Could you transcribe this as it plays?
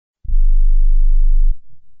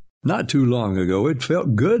Not too long ago, it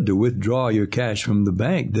felt good to withdraw your cash from the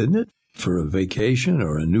bank, didn't it? For a vacation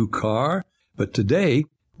or a new car. But today,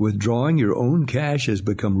 withdrawing your own cash has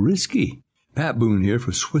become risky. Pat Boone here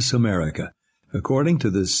for Swiss America. According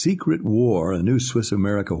to The Secret War, a new Swiss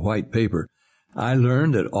America white paper, I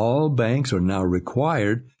learned that all banks are now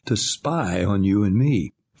required to spy on you and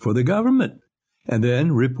me for the government, and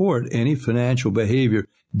then report any financial behavior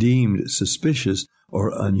deemed suspicious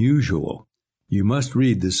or unusual. You must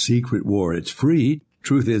read The Secret War. It's free.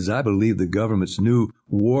 Truth is, I believe the government's new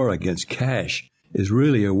war against cash is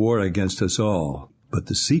really a war against us all. But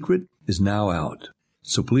the secret is now out.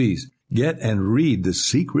 So please, get and read The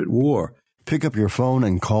Secret War. Pick up your phone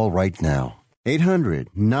and call right now.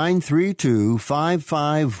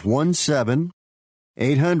 800-932-5517.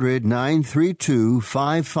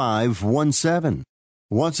 800-932-5517.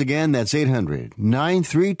 Once again, that's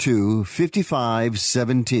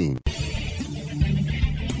 800-932-5517.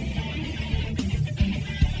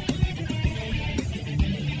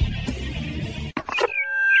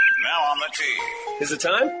 Is it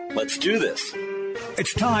time? Let's do this.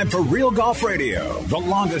 It's time for Real Golf Radio, the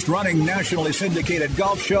longest-running nationally syndicated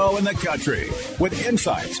golf show in the country, with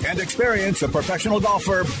insights and experience of professional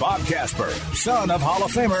golfer Bob Casper, son of Hall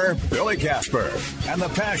of Famer Billy Casper, and the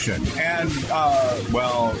passion and,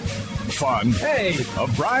 fun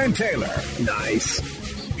of Brian Taylor. Nice.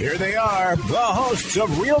 Here they are, the hosts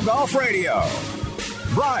of Real Golf Radio,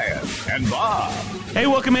 Brian and Bob. Hey,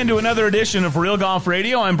 welcome into another edition of Real Golf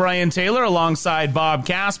Radio. I'm Brian Taylor alongside Bob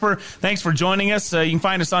Casper. Thanks for joining us. You can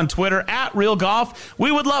find us on Twitter at Real Golf. We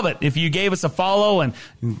would love it if you gave us a follow and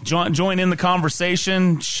join in the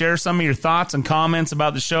conversation. Share some of your thoughts and comments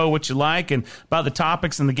about the show, what you like, and about the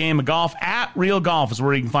topics in the game of golf. At Real Golf is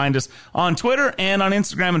where you can find us on Twitter, and on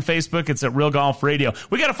Instagram and Facebook, it's at Real Golf Radio.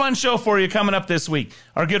 We got a fun show for you coming up this week.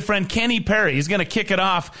 Our good friend Kenny Perry, he's going to kick it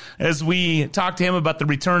off as we talk to him about the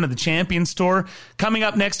return of the Champions Tour coming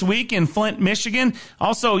up next week in Flint, Michigan.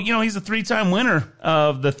 Also, he's a three-time winner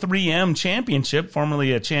of the 3M Championship,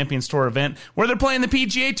 formerly a Champions Tour event, where they're playing the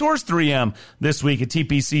PGA Tour's 3M this week at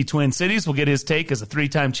TPC Twin Cities. We'll get his take as a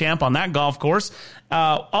three-time champ on that golf course.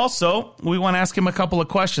 Also, we want to ask him a couple of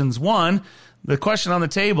questions. One, the question on the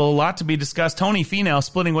table, a lot to be discussed. Tony Finau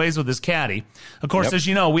splitting ways with his caddy. Of course, as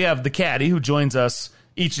you know, we have the caddy who joins us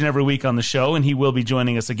each and every week on the show, and he will be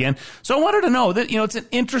joining us again. So I wanted to know that, it's an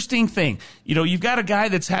interesting thing. You've got a guy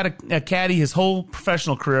that's had a caddy his whole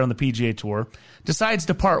professional career on the PGA Tour, decides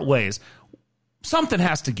to part ways. Something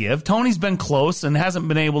has to give. Tony's been close and hasn't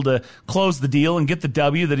been able to close the deal and get the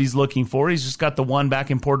W that he's looking for. He's just got the one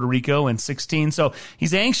back in Puerto Rico in 16. So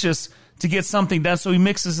he's anxious to get something done, so he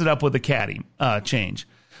mixes it up with a caddy change.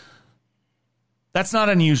 That's not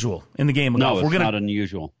unusual in the game of golf. No, it's not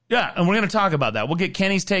unusual. Yeah, and we're going to talk about that. We'll get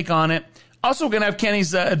Kenny's take on it. Also, we're going to have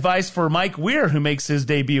Kenny's advice for Mike Weir, who makes his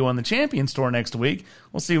debut on the Champions Tour next week.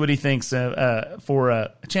 We'll see what he thinks for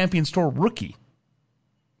a Champions Tour rookie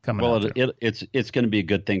coming up. Well, it's going to be a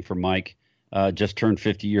good thing for Mike. Just turned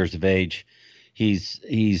 50 years of age. He's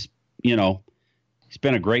been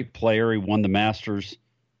a great player. He won the Masters.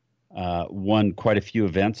 Won quite a few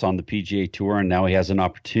events on the PGA Tour, and now he has an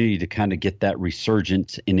opportunity to kind of get that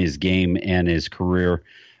resurgence in his game and his career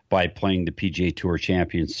by playing the PGA Tour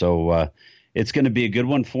Champions. So it's going to be a good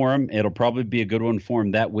one for him. It'll probably be a good one for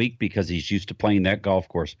him that week because he's used to playing that golf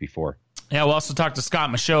course before. Yeah, we'll also talk to Scott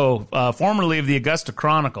Michaud, formerly of the Augusta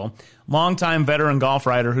Chronicle, longtime veteran golf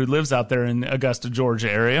writer who lives out there in the Augusta, Georgia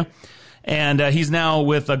area. And he's now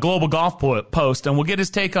with a Global Golf Post, and we'll get his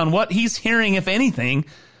take on what he's hearing, if anything,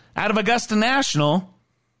 out of Augusta National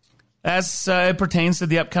as it pertains to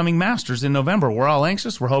the upcoming Masters in November. We're all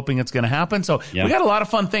anxious. We're hoping it's going to happen. So we got a lot of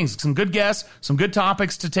fun things, some good guests, some good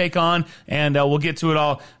topics to take on, and we'll get to it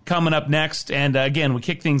all coming up next. And again, we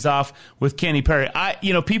kick things off with Kenny Perry.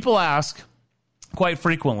 People ask quite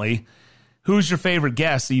frequently, who's your favorite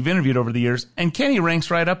guest that you've interviewed over the years? And Kenny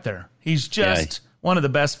ranks right up there. He's just one of the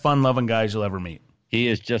best fun-loving guys you'll ever meet. He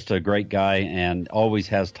is just a great guy and always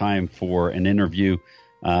has time for an interview.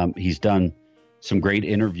 He's done some great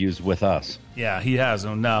interviews with us. Yeah, he has.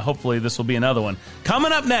 And hopefully this will be another one.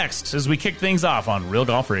 Coming up next as we kick things off on Real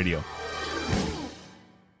Golf Radio.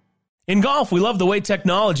 In golf, we love the way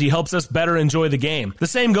technology helps us better enjoy the game. The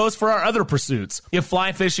same goes for our other pursuits. If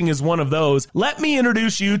fly fishing is one of those, let me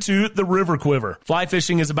introduce you to the River Quiver. Fly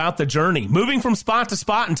fishing is about the journey, moving from spot to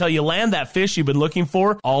spot until you land that fish you've been looking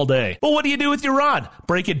for all day. But what do you do with your rod?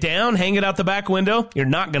 Break it down, hang it out the back window? You're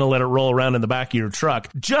not going to let it roll around in the back of your truck.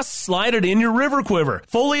 Just slide it in your River Quiver,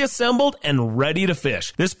 fully assembled and ready to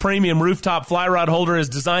fish. This premium rooftop fly rod holder is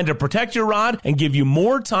designed to protect your rod and give you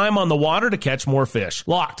more time on the water to catch more fish.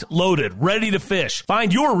 Locked, loaded, loaded, ready to fish.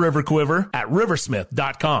 Find your River Quiver at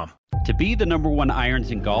riversmith.com. To be the number one irons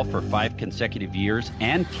in golf for 5 consecutive years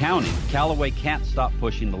and counting, Callaway can't stop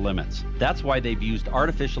pushing the limits. That's why they've used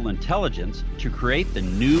artificial intelligence to create the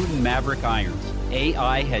new Maverick irons.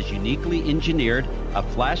 AI has uniquely engineered a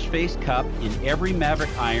flash-face cup in every Maverick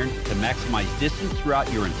iron to maximize distance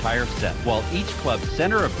throughout your entire set, while each club's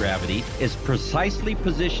center of gravity is precisely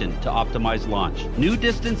positioned to optimize launch. New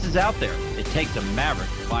distance is out there. It takes a Maverick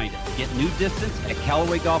to find it. Get new distance at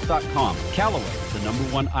CallawayGolf.com. Callaway, the number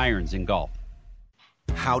one irons in golf.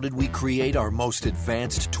 How did we create our most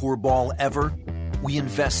advanced tour ball ever? We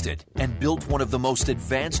invested and built one of the most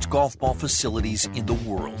advanced golf ball facilities in the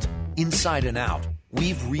world. Inside and out,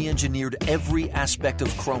 we've re-engineered every aspect of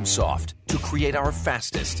ChromeSoft to create our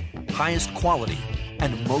fastest, highest quality,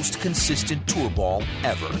 and most consistent tour ball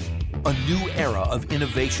ever. A new era of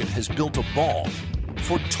innovation has built a ball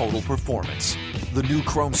for total performance. The new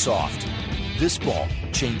ChromeSoft. This ball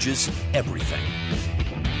changes everything.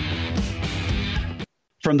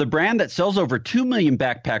 From the brand that sells over 2 million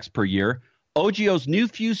backpacks per year, OGIO's new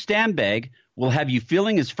Fuse stand bag will have you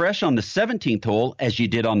feeling as fresh on the 17th hole as you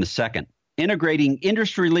did on the 2nd. Integrating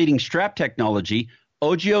industry-leading strap technology,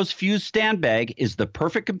 OGIO's Fuse stand bag is the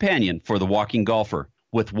perfect companion for the walking golfer.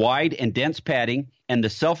 With wide and dense padding and the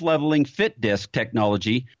self-leveling fit disc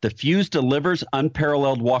technology, the Fuse delivers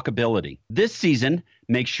unparalleled walkability. This season,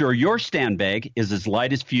 make sure your stand bag is as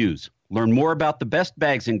light as Fuse. Learn more about the best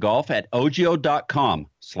bags in golf at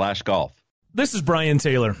ogio.com/golf. This is Brian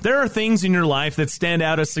Taylor. There are things in your life that stand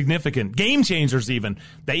out as significant, game changers even.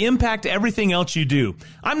 They impact everything else you do.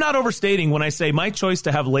 I'm not overstating when I say my choice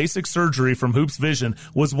to have LASIK surgery from Hoops Vision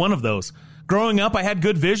was one of those. Growing up, I had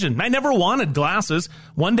good vision. I never wanted glasses.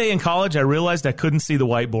 One day in college, I realized I couldn't see the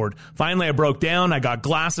whiteboard. Finally, I broke down. I got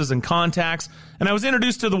glasses and contacts, and I was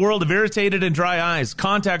introduced to the world of irritated and dry eyes,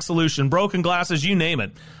 contact solution, broken glasses, you name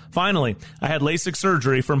it. Finally, I had LASIK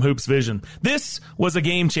surgery from Hoops Vision. This was a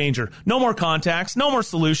game changer. No more contacts, no more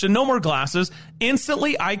solution, no more glasses.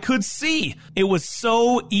 Instantly, I could see. It was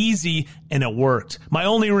so easy, and it worked. My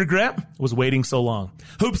only regret was waiting so long.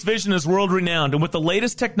 Hoops Vision is world-renowned, and with the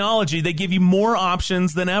latest technology, they give you more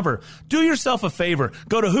options than ever. Do yourself a favor.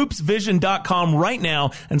 Go to hoopsvision.com right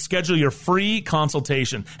now and schedule your free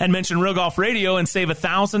consultation. And mention Real Golf Radio and save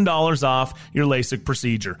 $1,000 off your LASIK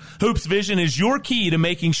procedure. Hoops Vision is your key to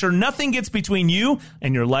making sure nothing gets between you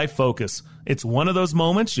and your life focus. It's one of those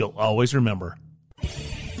moments you'll always remember.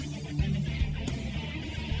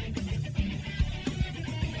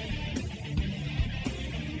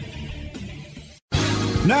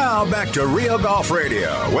 Now back to Real Golf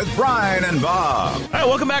Radio with Brian and Bob. All right,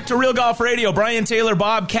 welcome back to Real Golf Radio. Brian Taylor,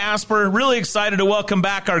 Bob Casper. Really excited to welcome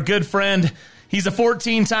back our good friend. He's a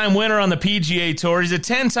 14-time winner on the PGA Tour. He's a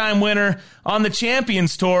 10-time winner on the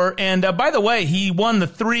Champions Tour. And by the way, he won the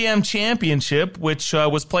 3M Championship, which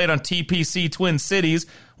was played on TPC Twin Cities,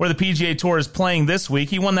 where the PGA Tour is playing this week.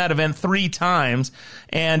 He won that event 3 times.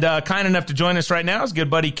 And kind enough to join us right now is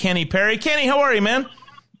good buddy Kenny Perry. Kenny, how are you, man?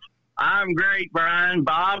 I'm great, Brian.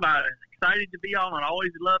 Bob, I'm excited to be on. I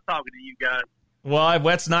always love talking to you guys. Well,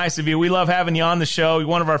 that's nice of you. We love having you on the show. You're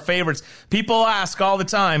one of our favorites. People ask all the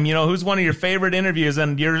time, you know, who's one of your favorite interviews,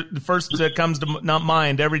 and you're the first that comes to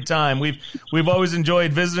mind every time. We've always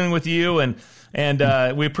enjoyed visiting with you, and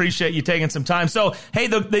we appreciate you taking some time. So, hey,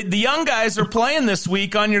 the young guys are playing this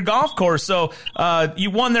week on your golf course. So you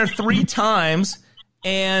won there 3 times,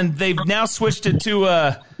 and they've now switched it to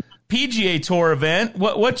a PGA Tour event.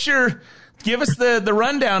 Give us the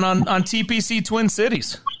rundown on TPC Twin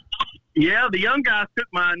Cities. Yeah, the young guys took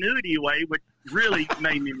my annuity away, which really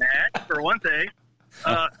made me mad, for one thing.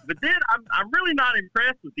 But then I'm really not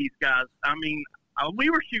impressed with these guys. I mean, we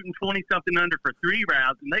were shooting 20-something under for 3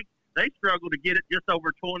 rounds, and they struggled to get it just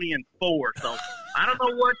over 20 and 4. So I don't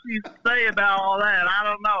know what you say about all that. I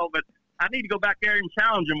don't know, but I need to go back there and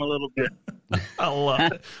challenge them a little bit. I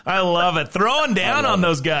love it. Throwing down on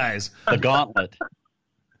those guys. The gauntlet.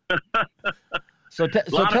 So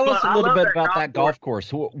tell us a little bit about that golf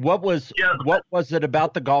course. What was it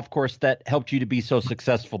about the golf course that helped you to be so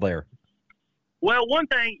successful there? Well, one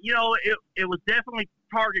thing, you know, it was definitely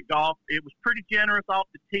target golf. It was pretty generous off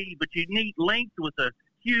the tee, but you need length was a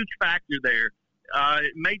huge factor there.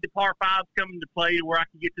 It made the par 5s come into play where I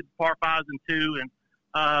could get to the par 5s and 2,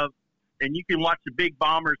 and you can watch the big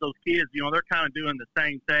bombers, those kids, you know, they're kind of doing the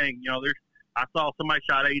same thing. You know, I saw somebody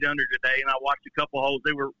shot 8 under today, and I watched a couple holes.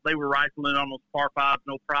 They were rifling on those par 5s,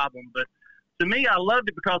 no problem. But to me, I loved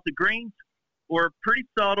it because the greens were pretty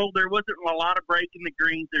subtle. There wasn't a lot of break in the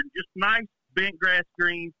greens. They're just nice bent grass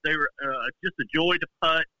greens. They were just a joy to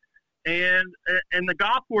putt. and the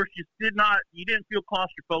golf course just you didn't feel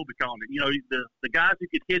claustrophobic on it. You know, the guys who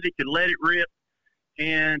could hit it could let it rip.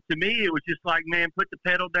 And to me, it was just like, man, put the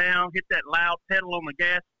pedal down, hit that loud pedal on the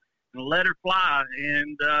gas, and let her fly.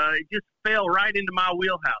 And it just fell right into my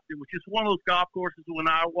wheelhouse. It was just one of those golf courses when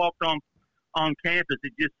I walked on campus,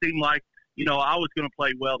 it just seemed like, you know, I was going to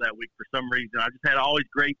play well that week for some reason. I just had always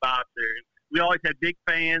great vibes there. And we always had big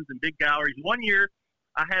fans and big galleries. One year,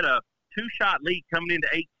 I had a 2-shot lead coming into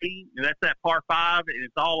 18, and that's that par 5, and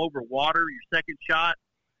it's all over water, your second shot.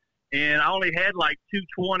 And I only had like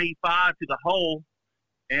 225 to the hole,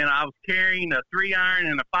 and I was carrying a 3-iron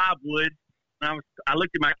and a 5-wood. And I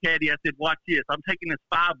looked at my caddy. I said, "Watch this. I'm taking this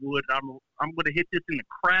 5-wood. I'm going to hit this in the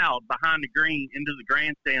crowd behind the green into the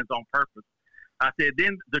grandstands on purpose." I said,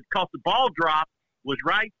 then because the ball drop was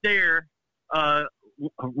right there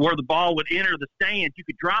where the ball would enter the stands, you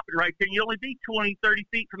could drop it right there. And you'd only be 20, 30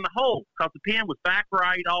 feet from the hole because the pin was back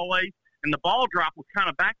right always, and the ball drop was kind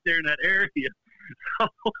of back there in that area. So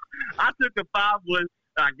I took a 5-wood.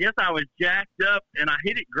 I guess I was jacked up, and I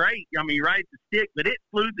hit it great. I mean, right at the stick, but it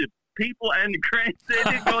flew the people and the grandstand. It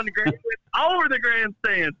didn't go in the grandstand, over the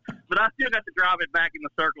grandstand. But I still got to drive it back in the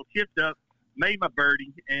circle, chipped up, made my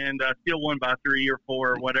birdie, and still won by 3 or 4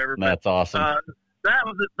 or whatever. That's awesome. That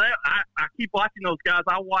was I keep watching those guys.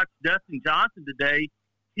 I watched Dustin Johnson today.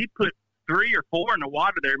 He put 3 or 4 in the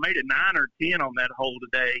water there, made it 9 or 10 on that hole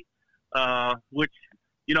today, which,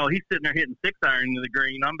 you know, he's sitting there hitting 6-iron into the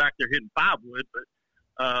green. I'm back there hitting 5-wood. But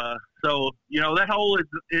so, you know, that hole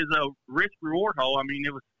is a risk-reward hole. I mean,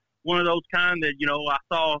 it was one of those kind that, you know, I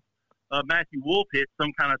saw Matthew Wolf hit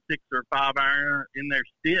some kind of 6 or 5-iron in there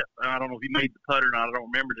stiff. I don't know if he made the putt or not. I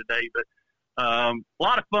don't remember today, but a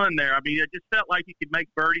lot of fun there. I mean, it just felt like you could make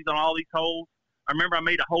birdies on all these holes. I remember I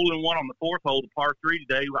made a hole-in-one on the 4th hole, the par 3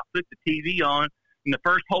 today. I flipped the TV on, and the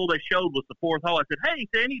first hole they showed was the 4th hole. I said, "Hey,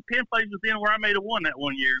 Sandy, Penn Place was in where I made a 1 that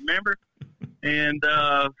one year, remember?" And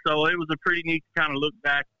so it was a pretty neat to kind of look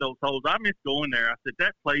back at those holes. I miss going there. I said,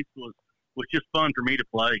 that place was just fun for me to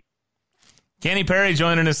play. Kenny Perry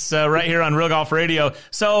joining us right here on Real Golf Radio.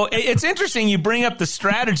 So it's interesting you bring up the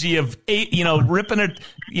strategy of, you know, ripping it,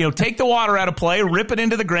 you know, take the water out of play, rip it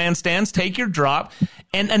into the grandstands, take your drop.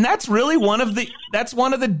 And that's really one of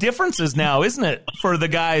the differences now, isn't it, for the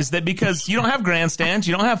guys, that because you don't have grandstands,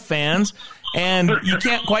 you don't have fans, and you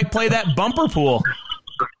can't quite play that bumper pool.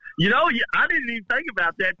 You know, I didn't even think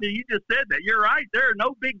about that till you just said that. You're right. There are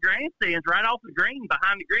no big grandstands right off the green,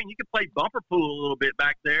 behind the green. You could play bumper pool a little bit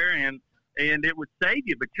back there, and it would save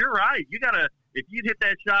you. But you're right. You gotta, if you'd hit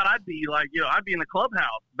that shot, I'd be like, you know, I'd be in the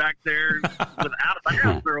clubhouse back there with out of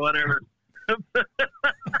bounds or whatever.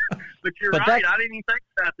 But you're right. I didn't even think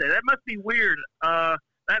about that. That must be weird.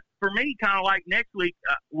 That's for me, kind of like next week.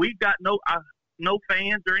 We've got no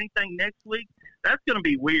fans or anything next week. That's going to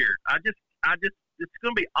be weird. It's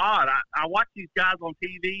going to be odd. I watch these guys on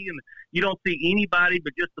TV, and you don't see anybody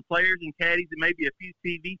but just the players and caddies and maybe a few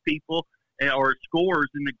TV people or scorers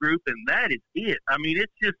in the group, and that is it. I mean,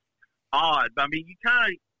 it's just odd. I mean,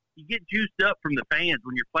 you get juiced up from the fans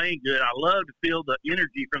when you're playing good. I love to feel the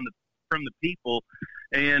energy from the people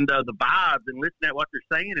and the vibes and listen at what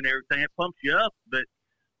they're saying and everything. It pumps you up. But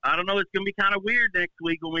I don't know. It's going to be kind of weird next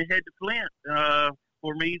week when we head to Flint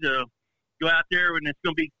for me to go out there, and it's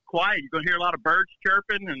going to be quiet. You're going to hear a lot of birds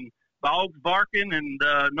chirping and dogs barking and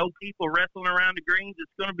no people wrestling around the greens.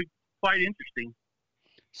 It's going to be quite interesting.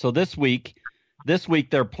 So this week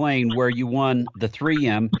they're playing where you won the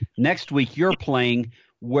 3M. Next week you're playing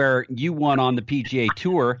where you won on the PGA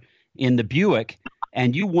Tour in the Buick,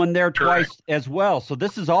 and you won there twice as well. So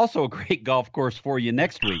this is also a great golf course for you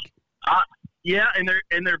next week. Yeah, and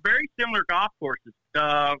they're very similar golf courses.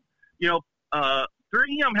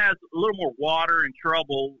 3M has a little more water and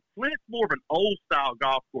trouble. Flint's more of an old-style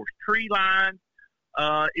golf course, tree line.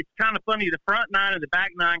 It's kind of funny. The front 9 and the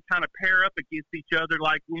back 9 kind of pair up against each other.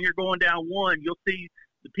 Like when you're going down 1, you'll see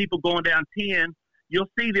the people going down 10. You'll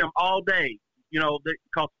see them all day, you know,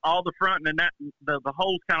 because all the front and the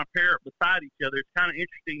holes kind of pair up beside each other. It's kind of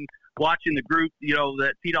interesting watching the group, you know,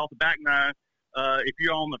 that feed off the back 9. If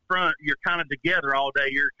you're on the front, you're kind of together all day.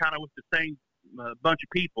 You're kind of with the same bunch of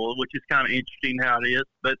people, which is kind of interesting how it is.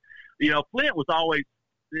 But, you know, Flint was always,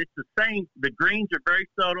 it's the same. The greens are very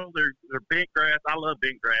subtle. They're bent grass. I love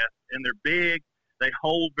bent grass, and they're big. They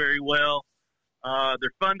hold very well.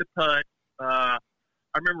 They're fun to putt. I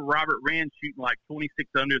remember Robert Wren shooting like 26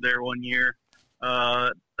 under there one year,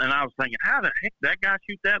 and I was thinking, how the heck did that guy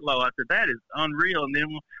shoot that low? I said, that is unreal. And then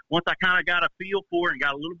once I kind of got a feel for it and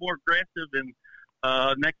got a little more aggressive, and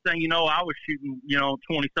next thing you know, I was shooting, you know,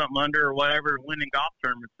 20-something under or whatever, and winning golf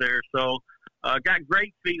tournaments there. So got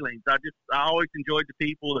great feelings. I always enjoyed the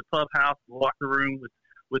people, the clubhouse, the locker room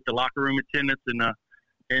with the locker room attendants,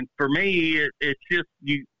 and for me, it's just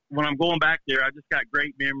when I'm going back there, I just got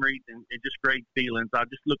great memories and just great feelings. I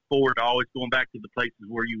just look forward to always going back to the places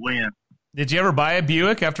where you win. Did you ever buy a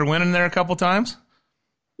Buick after winning there a couple times?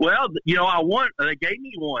 Well, I won. They gave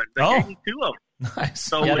me one. They gave me two of them. Nice.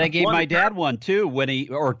 So yeah, they gave my dad one too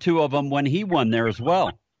or two of them when he won there as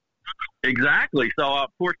well. Exactly. So, of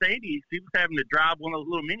course, Andy, he was having to drive one of those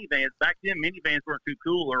little minivans. Back then, minivans weren't too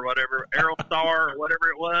cool or whatever, Aerostar or whatever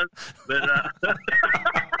it was. But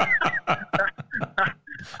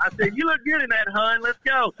I said, "You look good in that, hun. Let's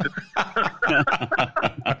go."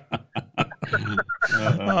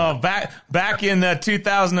 Back in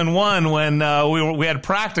 2001 when we had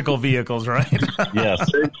practical vehicles, right? Yes.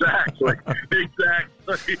 Exactly.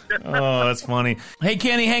 Oh, that's funny. Hey,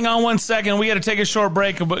 Kenny, hang on one second. We got to take a short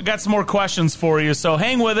break, but got some more questions for you. So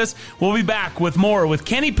hang with us. We'll be back with more with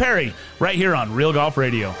Kenny Perry right here on Real Golf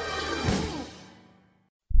Radio.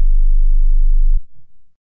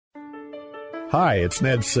 Hi, it's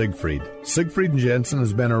Ned Siegfried. Siegfried & Jensen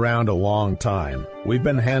has been around a long time. We've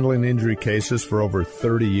been handling injury cases for over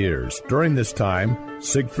 30 years. During this time,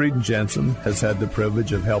 Siegfried & Jensen has had the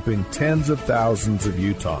privilege of helping tens of thousands of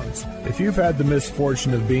Utahns. If you've had the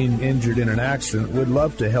misfortune of being injured in an accident, we'd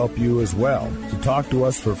love to help you as well. To talk to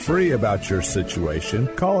us for free about your situation,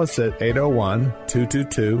 call us at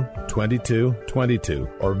 801-222-2222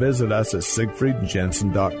 or visit us at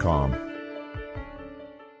siegfriedjensen.com.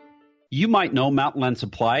 You might know Mountain Land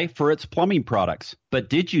Supply for its plumbing products, but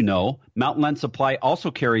did you know Mountain Land Supply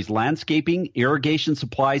also carries landscaping, irrigation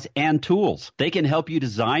supplies, and tools? They can help you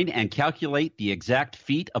design and calculate the exact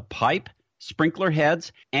feet of pipe, sprinkler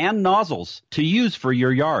heads, and nozzles to use for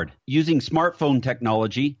your yard. Using smartphone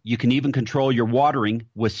technology, you can even control your watering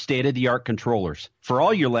with state-of-the-art controllers. For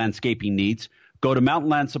all your landscaping needs, go to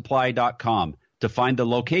mountainlandsupply.com to find the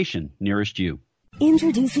location nearest you.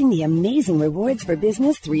 Introducing the Amazing Rewards for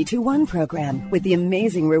Business 321 program. With the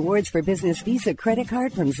Amazing Rewards for Business Visa credit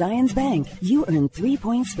card from Zions Bank, you earn 3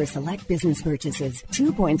 points for select business purchases,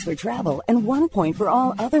 2 points for travel, and 1 point for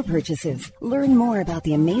all other purchases. Learn more about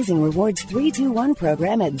the Amazing Rewards 321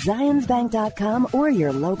 program at zionsbank.com or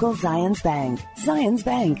your local Zions Bank. Zions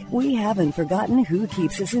Bank, we haven't forgotten who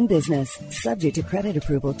keeps us in business. Subject to credit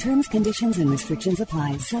approval, terms, conditions, and restrictions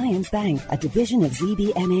apply. Zions Bank, a division of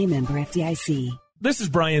ZBNA member FDIC. This is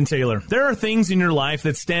Brian Taylor. There are things in your life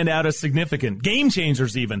that stand out as significant, game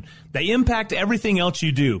changers even. They impact everything else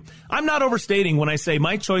you do. I'm not overstating when I say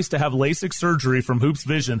my choice to have LASIK surgery from Hoops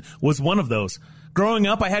Vision was one of those. Growing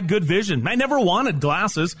up, I had good vision. I never wanted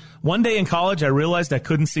glasses. One day in college, I realized I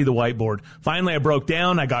couldn't see the whiteboard. Finally, I broke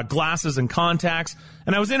down. I got glasses and contacts,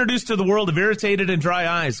 and I was introduced to the world of irritated and dry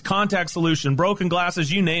eyes, contact solution, broken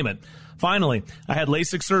glasses, you name it. Finally, I had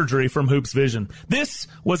LASIK surgery from Hoops Vision. This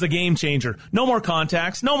was a game changer. No more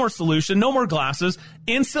contacts, no more solution, no more glasses.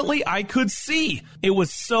 Instantly, I could see. It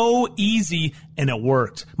was so easy, and it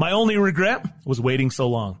worked. My only regret was waiting so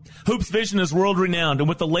long. Hoops Vision is world-renowned, and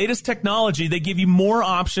with the latest technology, they give you more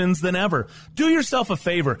options than ever. Do yourself a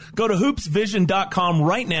favor. Go to hoopsvision.com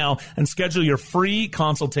right now and schedule your free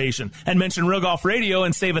consultation. And mention Real Golf Radio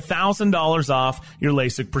and save $1,000 off your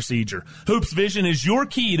LASIK procedure. Hoops Vision is your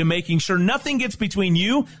key to making sure nothing gets between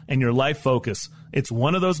you and your life focus. It's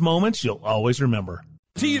one of those moments you'll always remember.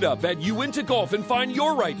 Tee it up at Uinta Golf and find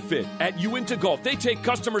your right fit. At Uinta Golf, they take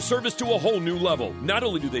customer service to a whole new level. Not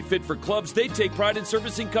only do they fit for clubs, they take pride in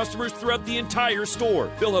servicing customers throughout the entire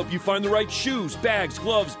store. They'll help you find the right shoes, bags,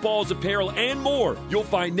 gloves, balls, apparel, and more. You'll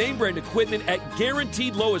find name brand equipment at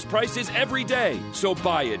guaranteed lowest prices every day. So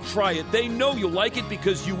buy it, try it. They know you'll like it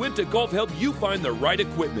because Uinta Golf helped you find the right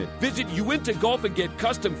equipment. Visit Uinta Golf and get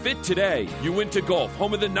custom fit today. Uinta Golf,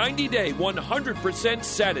 home of the 90-day, 100%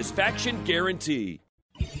 satisfaction guarantee.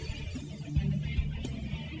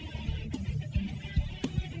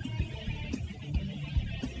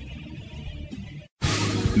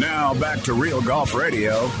 Now back to Real Golf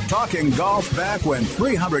Radio, talking golf back when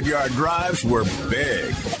 300-yard drives were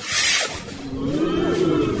big.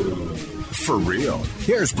 For real.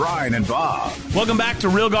 Here's Brian and Bob. Welcome back to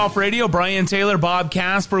Real Golf Radio. Brian Taylor, Bob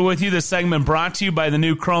Casper with you. This segment brought to you by the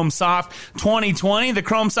new Chrome Soft 2020. The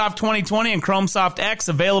Chrome Soft 2020 and Chrome Soft X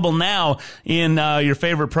available now in your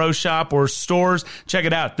favorite pro shop or stores. Check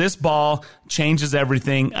it out. This ball changes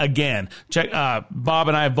everything again. Bob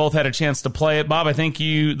and I have both had a chance to play it. Bob, I think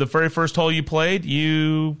the very first hole you played,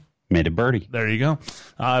 you Made a birdie. There you go.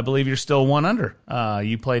 I believe you're still 1 under.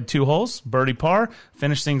 You played 2 holes, birdie par,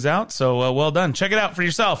 finished things out. So well done. Check it out for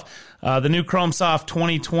yourself. The new ChromeSoft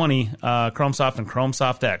 2020, ChromeSoft and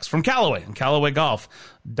ChromeSoft X from Callaway and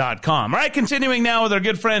CallawayGolf.com. All right, continuing now with our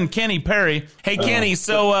good friend Kenny Perry. Hey, Kenny,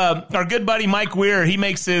 so our good buddy Mike Weir, he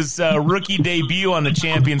makes his rookie debut on the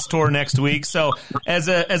Champions Tour next week. So as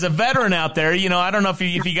a veteran out there, you know, I don't know if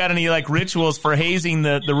you got any like rituals for hazing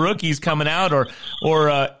the rookies coming out, or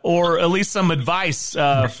at least some advice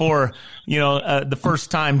for the first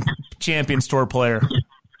time Champions Tour player.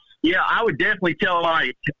 Yeah, I would definitely tell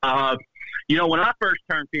Mike. When I first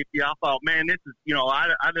turned 50, I thought, man, this is,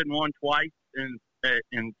 I didn't won twice, and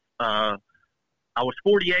I was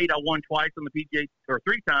 48. I won twice on the PGA, or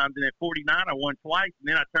 3 times, and at 49, I won twice, and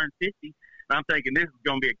then I turned 50, and I'm thinking this is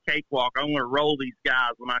going to be a cakewalk. I'm going to roll these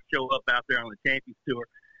guys when I show up out there on the Champions Tour,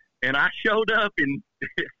 and I showed up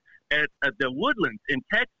at the Woodlands in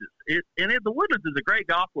Texas. The Woodlands is a great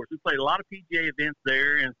golf course. We played a lot of PGA events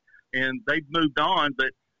there, and they've moved on,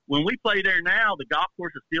 but when we play there now, the golf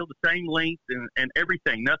course is still the same length and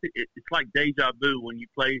everything. Nothing. It's like deja vu when you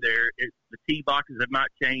play there. The tee boxes have not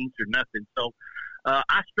changed or nothing. So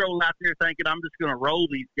I stroll out there thinking I'm just going to roll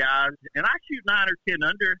these guys, and I shoot 9 or 10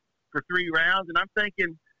 under for 3 rounds. And I'm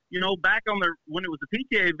thinking, back on when it was a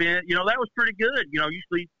PGA event, that was pretty good.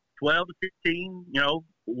 Usually 12 to 15,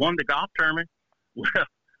 won the golf tournament. Well,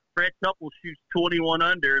 Fred Couples shoots 21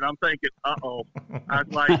 under, and I'm thinking, uh-oh. I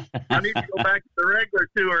was like, I need to go back to the regular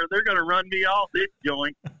tour. They're going to run me off this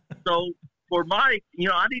joint. So for Mike,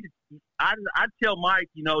 I'd tell Mike,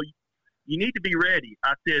 you need to be ready.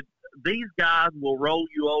 I said, these guys will roll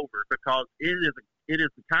you over because it is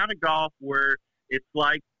the kind of golf where it's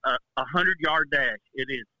like a 100-yard dash. It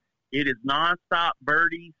is nonstop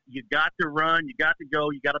birdies. You got to run. You got to go.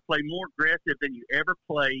 You got to play more aggressive than you ever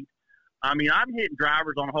played. I mean, I'm hitting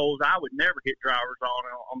drivers on holes I would never hit drivers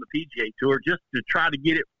on the PGA Tour just to try to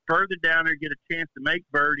get it further down there, get a chance to make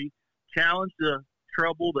birdie, challenge the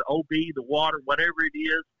trouble, the OB, the water, whatever it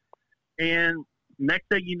is. And next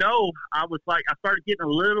thing you know, I started getting a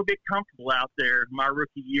little bit comfortable out there my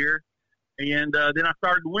rookie year. And then I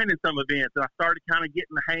started winning some events, and I started kind of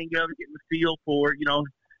getting the hang of it, getting the feel for it.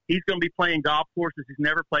 He's going to be playing golf courses he's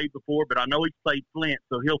never played before, but I know he's played Flint,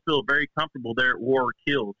 so he'll feel very comfortable there at Warwick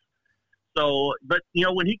Hills. So, but,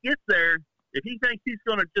 when he gets there, if he thinks he's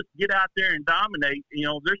going to just get out there and dominate,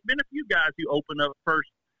 there's been a few guys who open up first,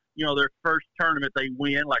 their first tournament they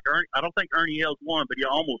win. Like I don't think Ernie Els won, but he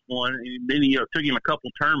almost won. And then he took him a couple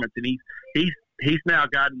tournaments, and he's now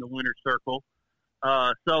got in the winner's circle.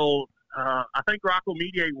 I think Rocco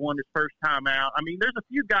Mediate won his first time out. I mean, there's a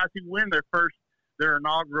few guys who win their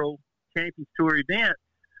inaugural Champions Tour event,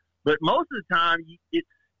 but most of the time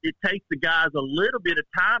it takes the guys a little bit of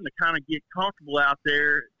time to kind of get comfortable out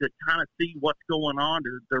there, to kind of see what's going on,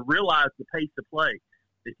 to realize the pace of play.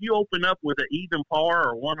 If you open up with an even par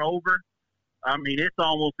or 1 over, I mean, it's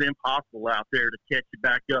almost impossible out there to catch you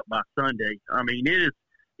back up by Sunday. I mean,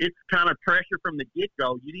 it's kind of pressure from the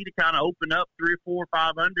get-go. You need to kind of open up 3 or 4 or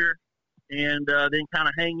 5 under and then kind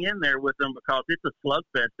of hang in there with them because it's a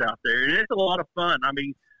slugfest out there. And it's a lot of fun. I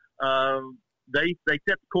mean, They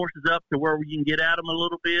set the courses up to where we can get at them a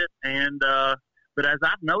little bit, and but as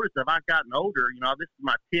I've noticed, as I've gotten older, this is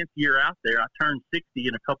my 10th year out there. I turned 60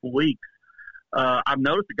 in a couple weeks. I've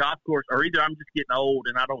noticed the golf course, or either I'm just getting old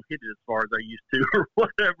and I don't hit it as far as I used to, or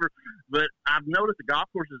whatever. But I've noticed the golf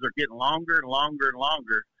courses are getting longer and longer and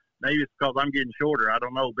longer. Maybe it's because I'm getting shorter. I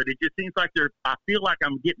don't know, but it just seems like I feel like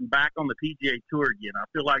I'm getting back on the PGA Tour again. I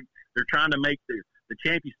feel like they're trying to make the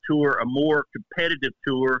Champions Tour a more competitive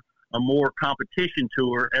tour, a more competition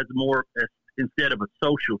tour, instead of a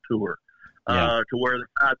social tour, to where the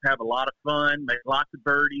guys have a lot of fun, make lots of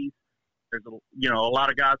birdies. There's a lot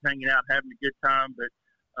of guys hanging out, having a good time. But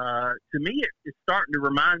to me, it's starting to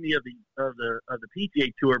remind me of the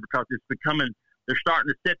PGA Tour because it's becoming. They're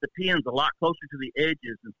starting to set the pins a lot closer to the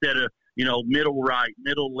edges instead of middle right,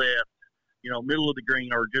 middle left, middle of the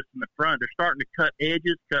green, or just in the front. They're starting to cut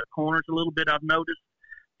edges, cut corners a little bit. I've noticed.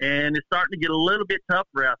 And it's starting to get a little bit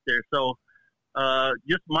tougher out there. So,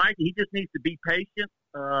 just Mike, he just needs to be patient.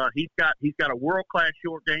 He's got a world-class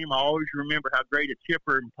short game. I always remember how great a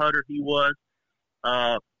chipper and putter he was.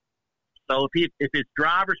 So if his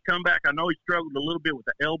drivers come back, I know he struggled a little bit with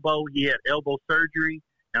the elbow. He had elbow surgery,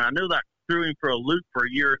 and I knew that threw him for a loop for a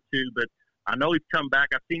year or two. But I know he's come back.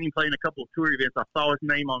 I've seen him play in a couple of tour events. I saw his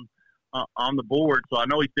name on the board, so I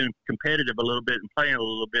know he's been competitive a little bit and playing a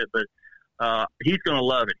little bit. But he's going to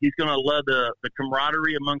love it. He's going to love the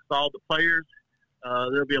camaraderie amongst all the players.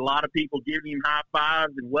 There'll be a lot of people giving him high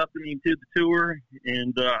fives and welcoming him to the tour,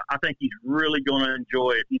 and I think he's really going to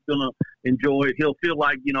enjoy it. He's going to enjoy it. He'll feel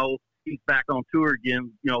like, he's back on tour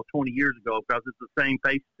again, 20 years ago, because it's the same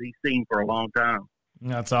faces he's seen for a long time.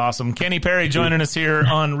 That's awesome. Kenny Perry joining us here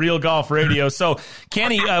on Real Golf Radio. So,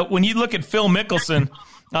 Kenny, when you look at Phil Mickelson,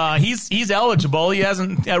 he's eligible. He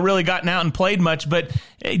hasn't really gotten out and played much, but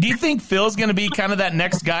do you think Phil's going to be kind of that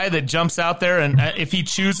next guy that jumps out there and if he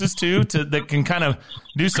chooses to that can kind of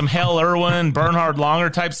do some Hale Irwin, Bernhard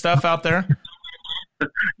Langer type stuff out there?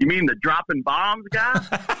 You mean the dropping bombs guy?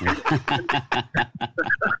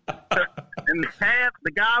 And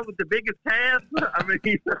the guy with the biggest calf?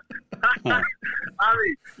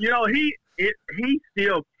 He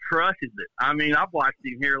still crushes it. I mean, I've watched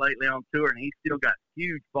him here lately on tour, and he's still got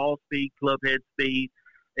huge ball speed, club head speed,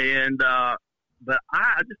 and but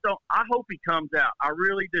I just don't. I hope he comes out. I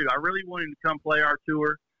really do. I really want him to come play our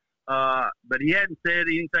tour. But he hadn't said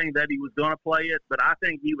anything that he was going to play it. But I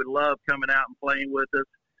think he would love coming out and playing with us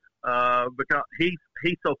because he's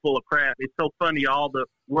so full of crap. It's so funny, all the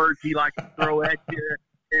words he likes to throw at you,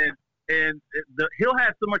 and he'll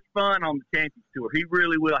have so much fun on the Champions Tour. He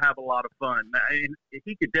really will have a lot of fun. And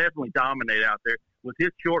he could definitely dominate out there with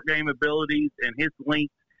his short game abilities and his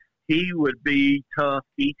length. He would be tough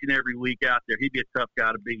each and every week out there. He'd be a tough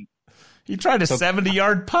guy to beat. He tried a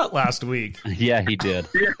 70-yard putt last week. Yeah, he did.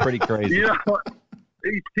 Yeah. Pretty crazy.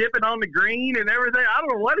 He's tipping on the green and everything. I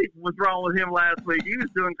don't know what was wrong with him last week. He was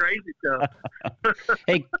doing crazy stuff.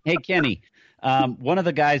 Hey, Kenny, one of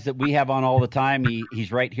the guys that we have on all the time,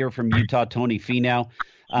 he's right here from Utah, Tony Finau.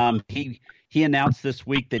 He announced this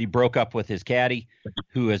week that he broke up with his caddy,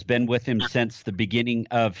 who has been with him since the beginning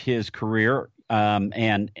of his career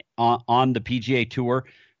and on the PGA Tour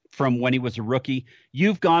from when he was a rookie.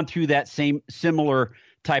 You've gone through that similar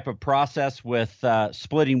type of process with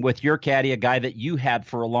splitting with your caddy, a guy that you had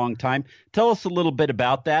for a long time. Tell us a little bit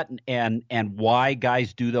about that and why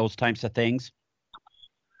guys do those types of things.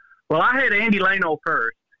 Well, I had Andy Lano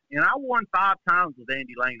first, and I won 5 times with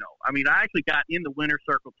Andy Lano. I mean, I actually got in the winner's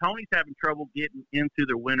circle. Tony's having trouble getting into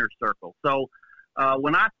the winner's circle. So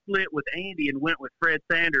when I split with Andy and went with Fred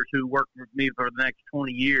Sanders, who worked with me for the next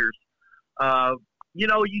 20 years, you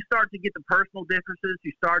start to get the personal differences.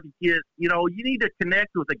 You start to get, you need to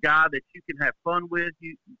connect with a guy that you can have fun with.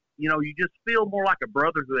 You just feel more like a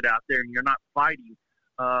brotherhood out there, and you're not fighting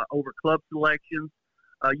over club selections.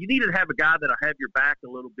 You need to have a guy that'll have your back a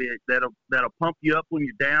little bit, that'll pump you up when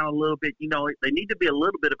you're down a little bit. They need to be a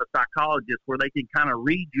little bit of a psychologist where they can kind of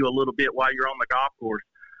read you a little bit while you're on the golf course.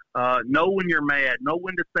 Know when you're mad, know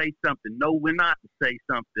when to say something, know when not to say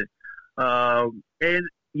something. And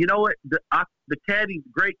you know what? The caddies,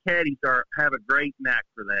 great caddies have a great knack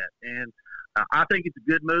for that. And I think it's a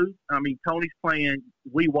good move. I mean, Tony's playing.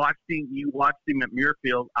 We watched him. You watched him at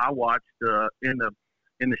Muirfield. I watched in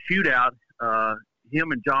the shootout.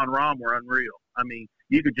 Him and John Rahm were unreal. I mean,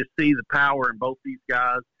 you could just see the power in both these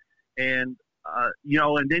guys. And,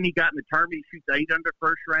 and then he got in the tournament. He shoots 8 under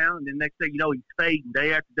first round. And then next thing you know, he's fading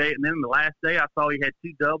day after day. And then the last day, I saw he had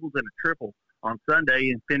 2 doubles and a triple on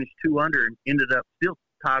Sunday and finished 2 under and ended up still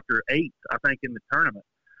tied for 8th, I think, in the tournament.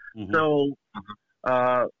 Mm-hmm. So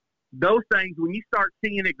those things, when you start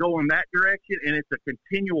seeing it go in that direction, and it's a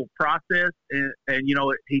continual process, and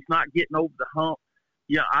he's not getting over the hump,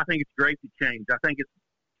 yeah, I think it's great to change. I think it's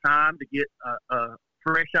time to get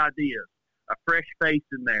fresh ideas, a fresh face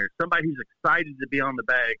in there, somebody who's excited to be on the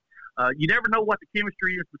bag. You never know what the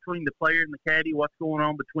chemistry is between the player and the caddy, what's going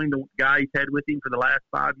on between the guy he's had with him for the last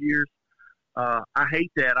 5 years. I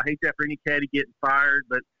hate that. I hate that for any caddy getting fired,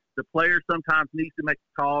 but the player sometimes needs to make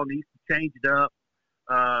a call, needs to change it up.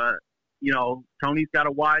 Tony's got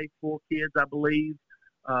a wife, 4 kids, I believe.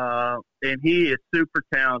 And he is super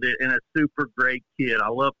talented and a super great kid. I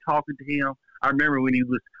love talking to him. I remember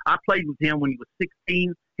I played with him when he was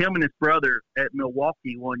 16, him and his brother at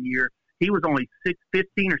Milwaukee one year. He was only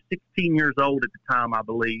 15 or 16 years old at the time, I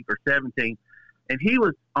believe, or 17. And he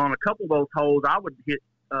was on a couple of those holes. I would hit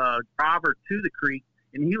driver to the creek,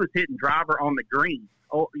 and he was hitting driver on the green,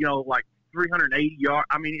 like 380 yards.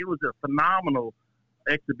 I mean, it was a phenomenal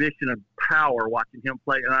exhibition of power watching him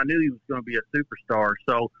play, and I knew he was going to be a superstar.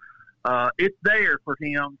 So it's there for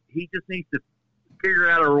him. He just needs to figure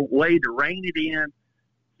out a way to rein it in,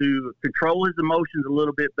 to control his emotions a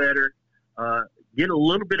little bit better, get a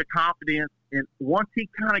little bit of confidence, and once he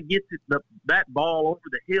kind of gets that ball over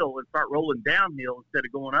the hill and start rolling downhill instead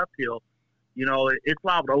of going uphill, it's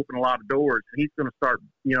liable to open a lot of doors. He's going to start,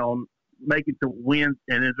 making some wins,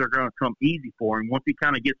 and they're going to come easy for him. Once he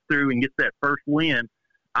kind of gets through and gets that first win,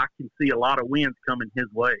 I can see a lot of wins coming his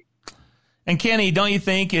way. And Kenny, don't you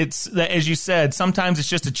think it's, as you said, sometimes it's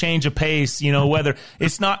just a change of pace, whether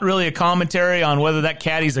it's not really a commentary on whether that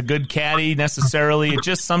caddy's a good caddy necessarily. It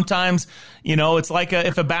just sometimes, it's like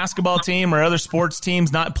if a basketball team or other sports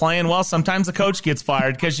team's not playing well, sometimes the coach gets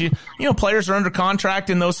fired because players are under contract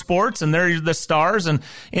in those sports and they're the stars. And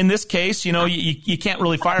in this case, you can't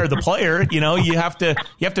really fire the player. You have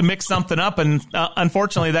to mix something up. And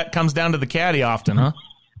unfortunately, that comes down to the caddy often, huh?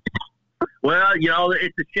 Well,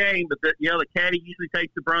 it's a shame, but the caddy usually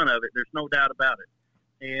takes the brunt of it. There's no doubt about it.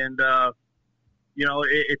 And,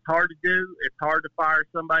 it's hard to do. It's hard to fire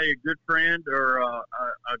somebody, a good friend or a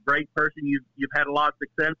great person you've had a lot of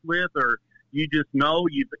success with, or you just know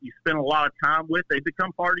you spend a lot of time with. They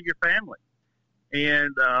become part of your family.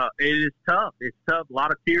 And it is tough. It's tough. A lot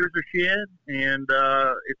of tears are shed, and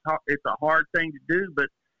it's a hard thing to do, but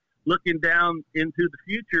looking down into the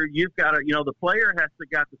future, you've got to, the player has to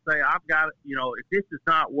say, I've got to, if this is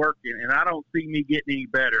not working and I don't see me getting any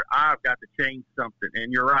better, I've got to change something.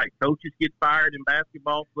 And you're right. Coaches get fired in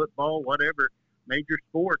basketball, football, whatever, major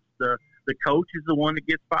sports. The coach is the one that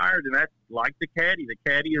gets fired, and that's like the caddy. The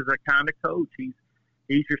caddy is a kind of coach. He's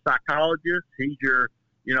your psychologist. He's your,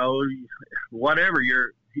 whatever,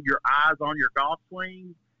 your eyes on your golf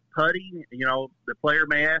swing. Putting, the player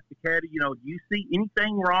may ask the caddy, do you see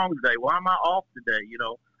anything wrong today? Why am I off today?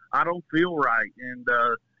 I don't feel right. And,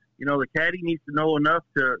 the caddy needs to know enough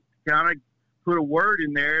to kind of put a word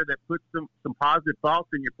in there that puts some positive thoughts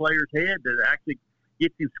in your player's head that actually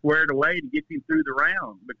gets him squared away and gets him through the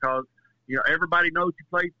round. Because, everybody knows he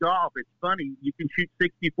plays golf. It's funny. You can shoot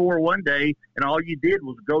 64 one day, and all you did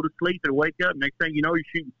was go to sleep and wake up. Next thing you know, you're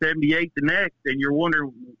shooting 78 the next, and you're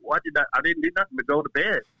wondering, what did I didn't do nothing but go to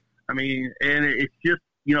bed. I mean, and it's just,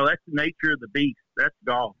 that's the nature of the beast. That's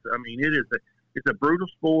golf. I mean, it's a brutal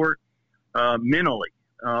sport mentally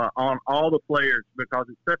on all the players because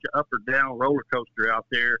it's such an up or down roller coaster out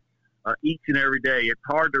there each and every day. It's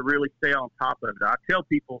hard to really stay on top of it. I tell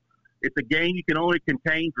people it's a game you can only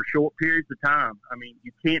contain for short periods of time. I mean,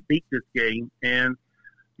 you can't beat this game, and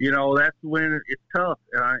that's when it's tough.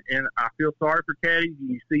 And I feel sorry for caddies.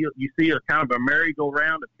 You see a kind of a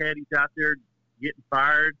merry-go-round of caddies out there getting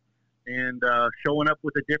fired and showing up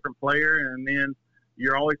with a different player, and then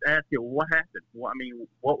you're always asking, well, what happened? Well, I mean,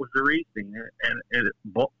 what was the reason? And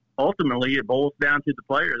ultimately, it boils down to the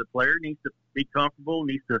player. The player needs to be comfortable,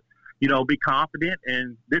 needs to, be confident,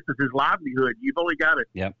 and this is his livelihood. You've only got to,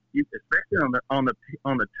 especially on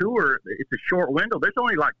the tour, it's a short window. There's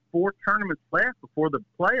only like 4 tournaments left before the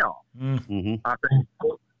playoffs. Mm-hmm. I think,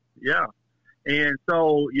 yeah. And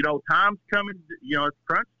so, time's coming. It's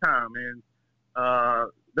crunch time, and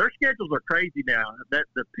their schedules are crazy now. That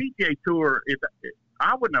the PGA Tour,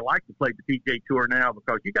 I wouldn't have liked to play the PGA Tour now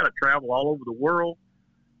because you got to travel all over the world,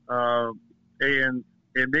 and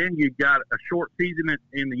then you got a short season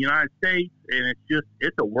in the United States, and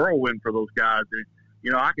it's a whirlwind for those guys.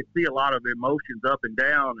 And I could see a lot of emotions up and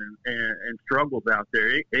down and struggles out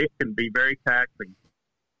there. It can be very taxing.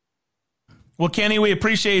 Well, Kenny, we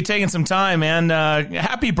appreciate you taking some time, man.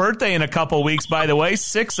 Happy birthday in a couple of weeks, by the way,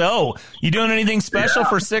 6-0. You doing anything special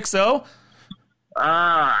for 6-0?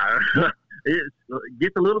 It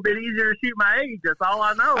gets a little bit easier to shoot my age. That's all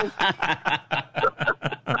I know.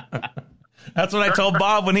 That's what I told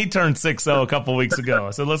Bob when he turned 6-0 a couple of weeks ago.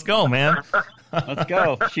 I said, let's go, man. Let's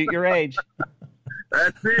go. Shoot your age.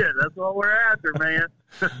 That's it. That's what we're after, man.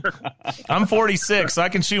 I'm 46, so I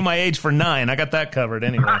can shoot my age for 9. I got that covered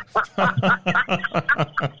anyway. I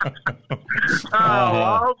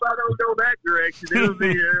hope I don't go that direction. It'll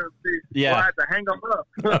be we'll have to hang them up.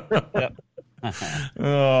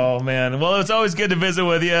 Oh, man. Well, it's always good to visit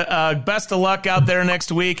with you. Best of luck out there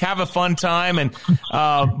next week. Have a fun time. And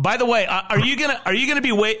by the way, are you gonna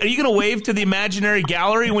wave to the imaginary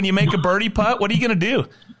gallery when you make a birdie putt? What are you gonna do?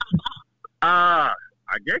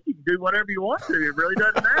 I guess you can do whatever you want to. It really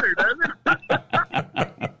doesn't matter, does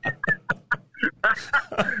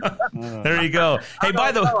it? There you go. Hey,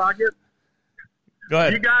 by the way, go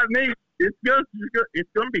ahead. You got me. It's going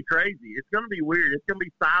to be crazy. It's going to be weird. It's going to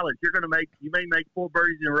be silent. You may make 4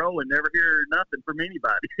 birdies in a row and never hear nothing from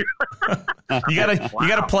anybody. You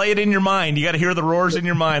gotta play it in your mind. You got to hear the roars in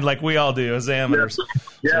your mind, like we all do as amateurs.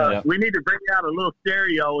 Yeah. We need to bring out a little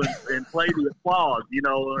stereo and play the applause.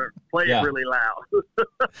 Or play it really loud.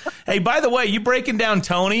 Hey, by the way, you breaking down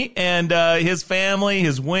Tony and his family,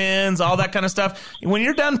 his wins, all that kind of stuff. When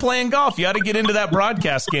you're done playing golf, you ought to get into that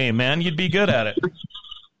broadcast game, man. You'd be good at it.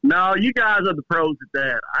 No, you guys are the pros at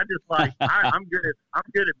that. I just I'm good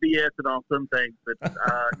at BSing on some things, but that's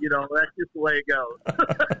just the way it goes.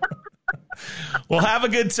 Well, have a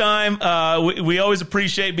good time. We always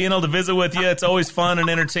appreciate being able to visit with you. It's always fun and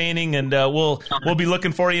entertaining, and we'll be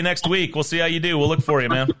looking for you next week. We'll see how you do. We'll look for you,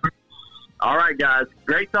 man. All right, guys.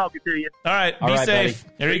 Great talking to you. All right. Be safe.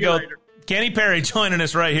 Buddy. There you go. Later. Kenny Perry joining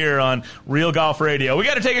us right here on Real Golf Radio. We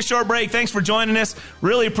got to take a short break. Thanks for joining us.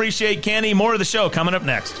 Really appreciate Kenny. More of the show coming up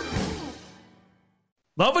next.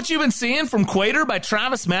 Love what you've been seeing from Quater by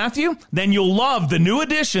Travis Matthew? Then you'll love the new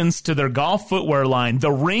additions to their golf footwear line,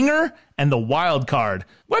 the Ringer and the Wild Card.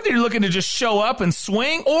 Whether you're looking to just show up and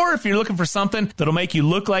swing, or if you're looking for something that'll make you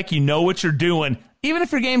look like you know what you're doing, even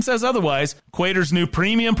if your game says otherwise, Quater's new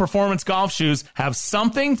premium performance golf shoes have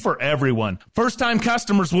something for everyone. First-time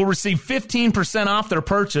customers will receive 15% off their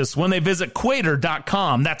purchase when they visit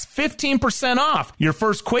Quater.com. That's 15% off your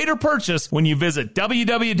first Quater purchase when you visit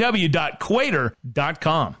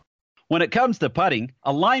www.Quater.com. When it comes to putting,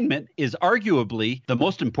 alignment is arguably the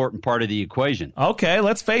most important part of the equation. Okay,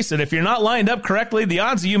 let's face it. If you're not lined up correctly, the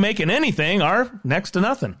odds of you making anything are next to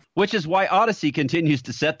nothing. Which is why Odyssey continues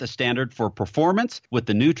to set the standard for performance with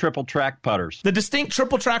the new triple track putters. The distinct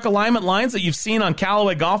triple track alignment lines that you've seen on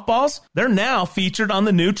Callaway golf balls, they're now featured on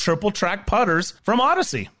the new triple track putters from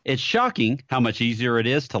Odyssey. It's shocking how much easier it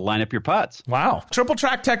is to line up your putts. Wow. Triple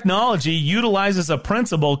track technology utilizes a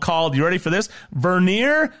principle called, you ready for this?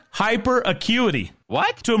 Vernier hyperacuity.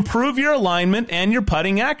 What? To improve your alignment and your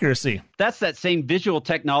putting accuracy. That's that same visual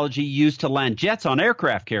technology used to land jets on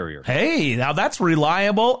aircraft carriers. Hey, now that's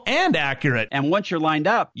reliable and accurate. And once you're lined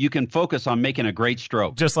up, you can focus on making a great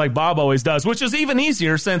stroke. Just like Bob always does, which is even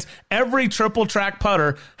easier since every triple track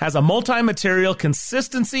putter has a multi-material,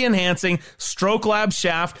 consistency-enhancing Stroke Lab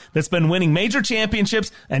shaft that's been winning major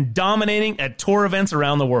championships and dominating at tour events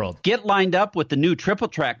around the world. Get lined up with the new triple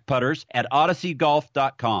track putters at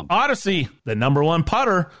OdysseyGolf.com. Odyssey, the #1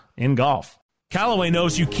 putter in golf. Callaway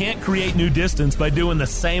knows you can't create new distance by doing the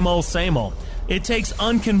same old, same old. It takes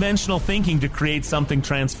unconventional thinking to create something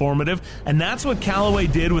transformative, and that's what Callaway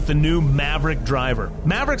did with the new Maverick driver.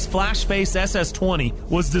 Maverick's FlashFace SS20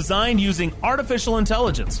 was designed using artificial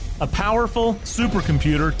intelligence, a powerful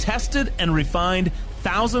supercomputer tested and refined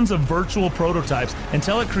thousands of virtual prototypes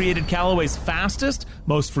until it created Callaway's fastest,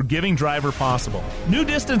 most forgiving driver possible. New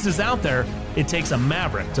distance is out there. It takes a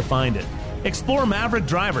Maverick to find it. Explore Maverick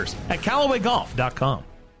drivers at CallawayGolf.com.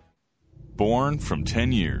 Born from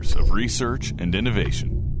 10 years of research and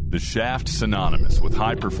innovation, the shaft synonymous with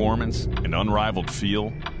high performance and unrivaled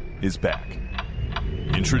feel is back.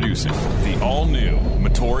 Introducing the all-new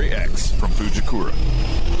Motori X from Fujikura.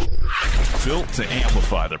 Built to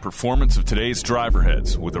amplify the performance of today's driver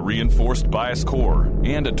heads with a reinforced bias core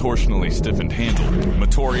and a torsionally stiffened handle,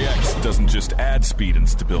 Motori X doesn't just add speed and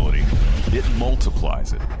stability, it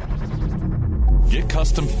multiplies it. Get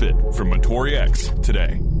custom fit from Motori X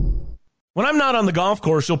today. When I'm not on the golf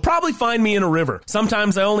course, you'll probably find me in a river.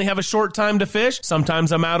 Sometimes I only have a short time to fish.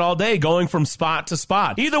 Sometimes I'm out all day going from spot to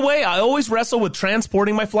spot. Either way, I always wrestle with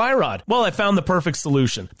transporting my fly rod. Well, I found the perfect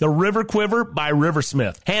solution. The River Quiver by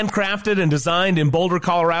Riversmith. Handcrafted and designed in Boulder,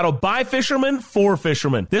 Colorado by fishermen for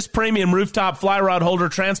fishermen. This premium rooftop fly rod holder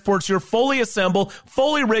transports your fully assembled,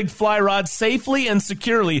 fully rigged fly rod safely and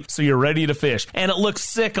securely so you're ready to fish. And it looks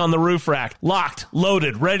sick on the roof rack. Locked,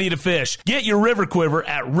 loaded, ready to fish. Get your River Quiver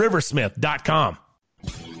at Riversmith.com.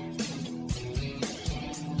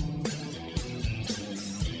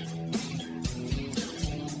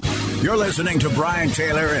 You're listening to Brian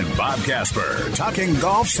Taylor and Bob Casper, talking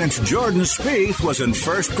golf since Jordan Spieth was in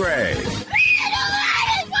first grade.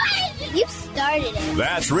 You started it.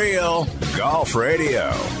 That's Real Golf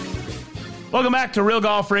Radio. Welcome back to Real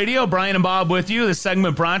Golf Radio. Brian and Bob with you. This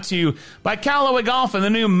segment brought to you by Callaway Golf and the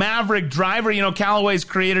new Maverick driver. You know, Callaway's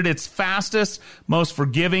created its fastest, most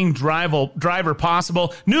forgiving driver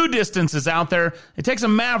possible. New distance is out there. It takes a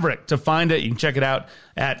Maverick to find it. You can check it out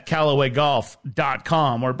at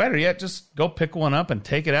CallawayGolf.com. Or better yet, just go pick one up and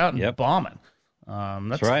take it out and bomb it.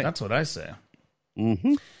 That's right. That's what I say.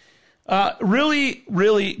 Mm-hmm. Really,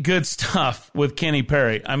 really good stuff with Kenny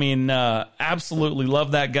Perry. I mean, absolutely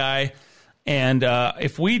love that guy. And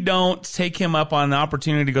if we don't take him up on the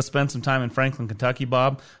opportunity to go spend some time in Franklin, Kentucky,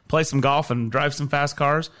 Bob, play some golf and drive some fast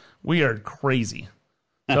cars, we are crazy.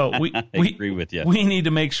 So we agree with you. We need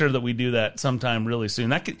to make sure that we do that sometime really soon.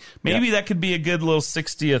 That could that could be a good little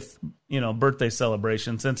 60th, birthday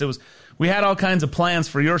celebration, since we had all kinds of plans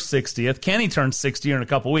for your 60th. Kenny turned 60 here in a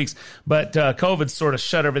couple weeks, but COVID sort of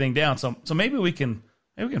shut everything down. So maybe we can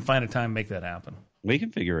find a time to make that happen. We can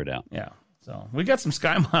figure it out. Yeah. So we got some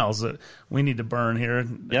Sky Miles that we need to burn here.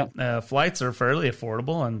 Yep. Flights are fairly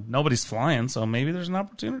affordable, and nobody's flying, so maybe there's an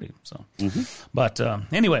opportunity. So, But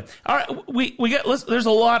anyway, all right, we got. There's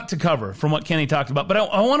a lot to cover from what Kenny talked about, but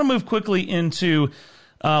I want to move quickly into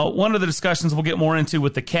one of the discussions we'll get more into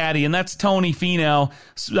with the caddy, and that's Tony Finau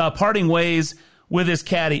parting ways with his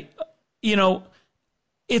caddy. You know,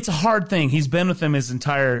 it's a hard thing. He's been with him his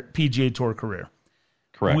entire PGA Tour career.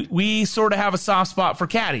 Correct. We sort of have a soft spot for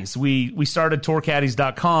caddies. We started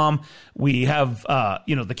tourcaddies.com. We have,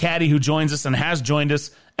 the caddy who joins us and has joined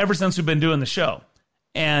us ever since we've been doing the show.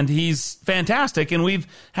 And he's fantastic. And we've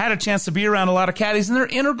had a chance to be around a lot of caddies, and they're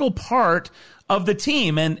an integral part of the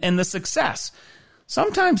team and the success.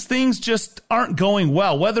 Sometimes things just aren't going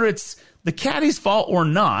well, whether it's the caddy's fault or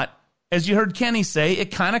not. As you heard Kenny say,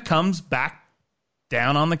 it kind of comes back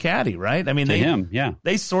down on the caddy, right? I mean,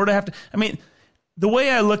 they sort of have to. I mean, the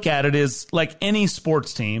way I look at it is like any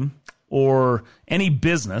sports team or any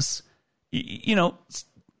business, you know,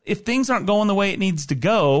 if things aren't going the way it needs to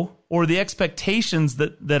go, or the expectations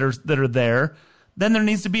that are there, then there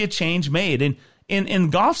needs to be a change made. And in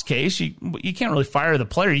golf's case, you can't really fire the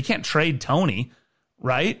player. You can't trade Tony,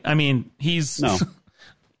 right? I mean, he is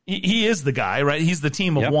the guy, right? He's the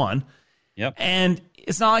team of one. Yep. And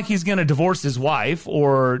it's not like he's going to divorce his wife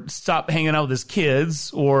or stop hanging out with his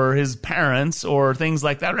kids or his parents or things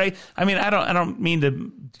like that, right? I mean, I don't mean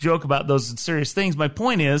to joke about those serious things. My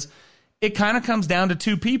point is, it kind of comes down to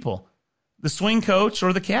two people, the swing coach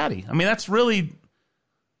or the caddy. I mean, that's really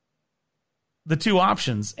the two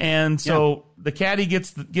options. And so the caddy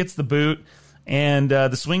gets the boot, and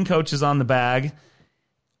the swing coach is on the bag.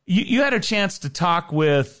 You had a chance to talk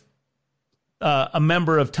with a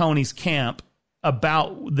member of Tony's camp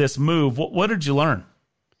about this move. What did you learn?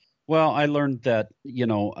 Well, I learned that,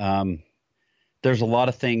 there's a lot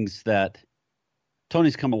of things that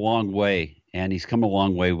Tony's come a long way, and he's come a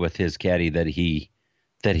long way with his caddy that he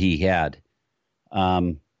had.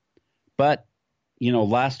 But,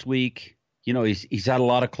 last week, he's had a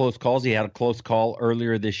lot of close calls. He had a close call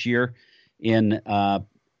earlier this year in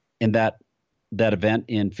that event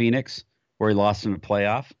in Phoenix where he lost in the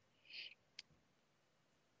playoff.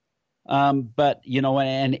 But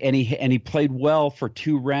and he played well for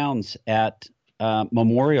 2 rounds at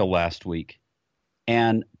Memorial last week,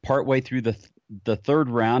 and partway through the third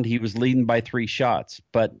round, he was leading by 3 shots.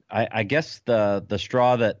 But I guess the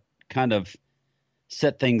straw that kind of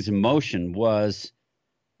set things in motion was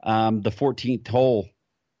the 14th hole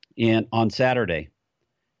on Saturday,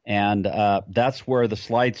 and that's where the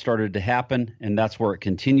slide started to happen, and that's where it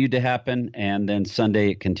continued to happen, and then Sunday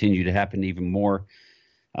it continued to happen even more.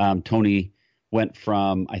 Tony went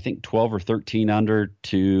from, I think, 12 or 13 under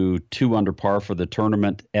to 2 under par for the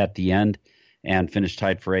tournament at the end and finished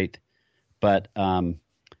tied for 8th. But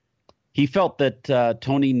he felt that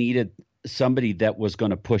Tony needed somebody that was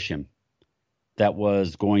going to push him, that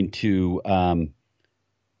was going to I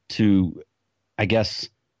guess,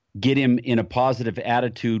 get him in a positive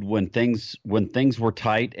attitude when things were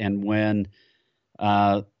tight and when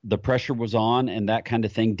the pressure was on and that kind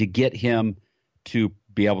of thing, to get him to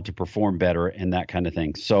be able to perform better and that kind of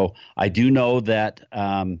thing. So I do know that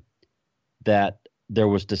that there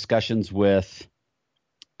was discussions with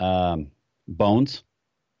Bones,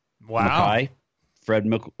 Mackay, Phil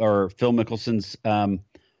Mickelson's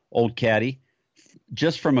old caddy,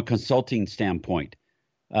 just from a consulting standpoint.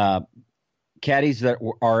 Caddies that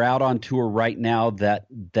are out on tour right now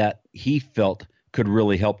that he felt could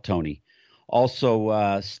really help Tony.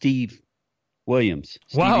 Also, Stevie Williams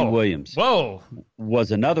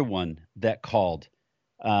was another one that called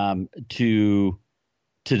to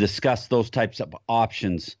discuss those types of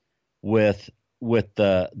options with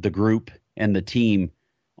the group and the team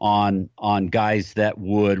on guys that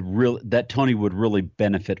Tony would really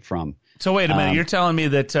benefit from. So wait a minute, you're telling me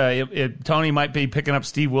that Tony might be picking up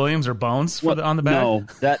Steve Williams or Bones on the back? No,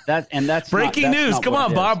 that's breaking news. Come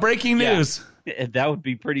on, Bob, breaking news. That would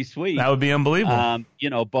be pretty sweet. That would be unbelievable.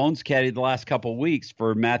 Bones caddied the last couple of weeks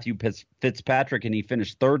for Matthew Fitzpatrick, and he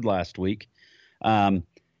finished 3rd last week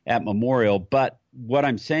at Memorial. But what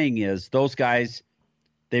I'm saying is those guys,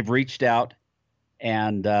 they've reached out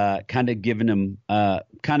and kind of given him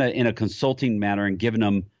kind of in a consulting manner and given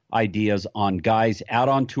him ideas on guys out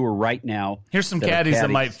on tour right now. Here's some caddies that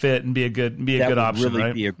might fit and be a good option. Really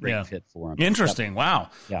right? Be a great fit for him. Interesting. Yep. Wow.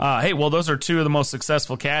 Yeah. Hey, well, those are 2 of the most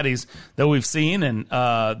successful caddies that we've seen, and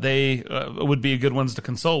they would be good ones to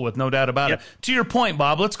consult with, no doubt about it. To your point,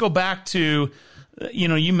 Bob, let's go back to.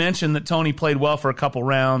 You mentioned that Tony played well for a couple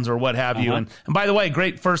rounds or what have you, and by the way,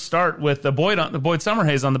 great first start with the Boyd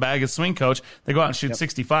Summerhays on the bag as swing coach. They go out and shoot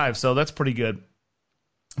 65, so that's pretty good.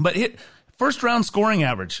 But first round scoring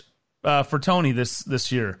average for Tony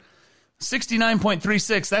this year,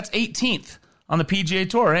 69.36. That's 18th on the PGA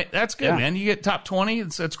Tour. Right? That's good, man. You get top 20.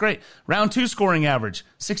 That's great. Round 2 scoring average,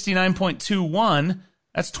 69.21.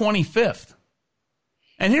 That's 25th.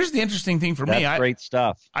 And here's the interesting thing for me. That's great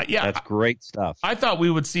stuff. That's great stuff. I thought we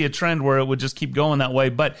would see a trend where it would just keep going that way,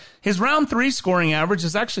 but his round 3 scoring average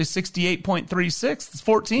is actually 68.36. It's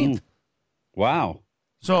 14th. Wow.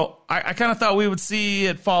 So I kind of thought we would see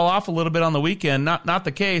it fall off a little bit on the weekend. Not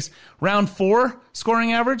the case. Round 4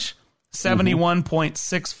 scoring average,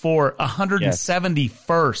 71.64,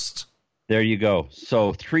 171st. There you go.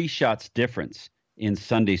 So 3 shots difference in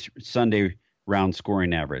Sunday round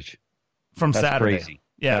scoring average from That's Saturday. Crazy.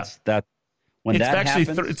 Yeah, When it's that actually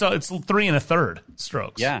happens, it's 3 1/3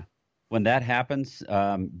 strokes. Yeah, when that happens,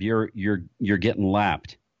 you're getting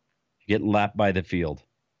lapped. You're getting lapped by the field.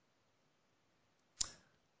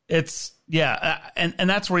 It's and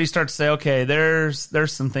that's where you start to say, okay, there's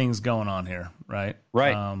some things going on here, right?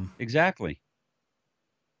 Right. Exactly.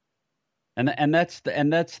 And that's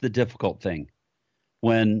the difficult thing.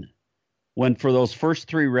 When for those first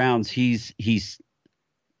 3 rounds he's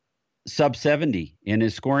sub 70 in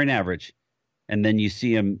his scoring average, and then you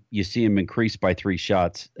see him increase by 3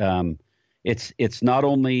 shots. It's not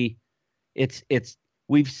only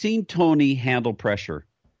we've seen Tony handle pressure.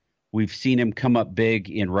 We've seen him come up big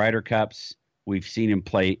in Ryder Cups. We've seen him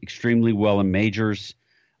play extremely well in majors.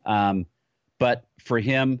 But for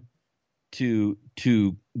him to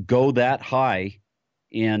go that high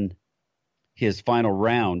in his final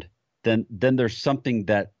round, then there's something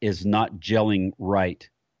that is not gelling right.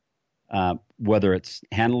 Whether it's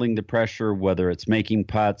handling the pressure, whether it's making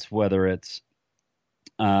putts, whether it's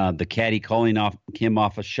the caddy calling him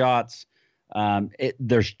off of shots.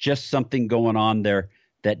 There's just something going on there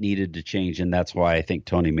that needed to change, and that's why I think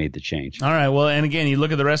Tony made the change. All right, well, and again, you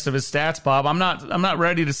look at the rest of his stats, Bob. I'm not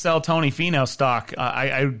ready to sell Tony Finau stock.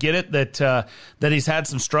 I get it that he's had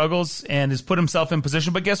some struggles and has put himself in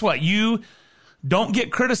position, but guess what? You don't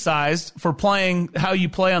get criticized for playing how you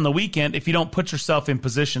play on the weekend if you don't put yourself in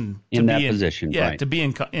position to be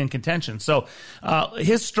in contention. So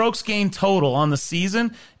his strokes gained total on the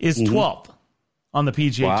season is 12th on the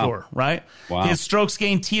PGA Tour, right? Wow. His strokes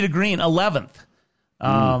gained tee to green 11th.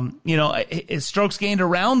 His strokes gained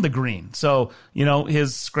around the green. So,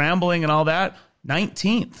 his scrambling and all that,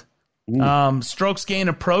 19th. Strokes gained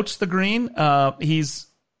approach the green, he's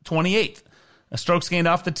 28th. Strokes gained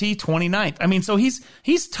off the tee, 29th. I mean, so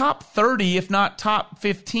he's top 30, if not top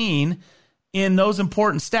 15 in those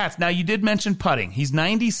important stats. Now, you did mention putting. He's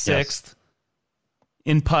 96th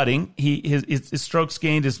in putting. His strokes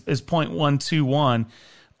gained is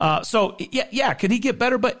 0.121. Could he get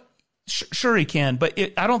better? But sure he can, but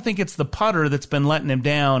I don't think it's the putter that's been letting him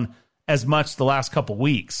down as much the last couple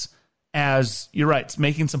weeks. As you're right, it's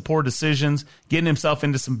making some poor decisions, getting himself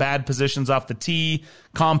into some bad positions off the tee,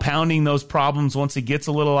 compounding those problems once he gets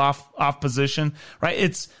a little off position. Right?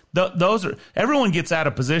 It's those are everyone gets out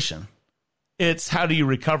of position. It's how do you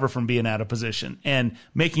recover from being out of position and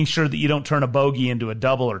making sure that you don't turn a bogey into a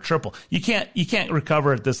double or triple. You can't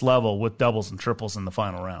recover at this level with doubles and triples in the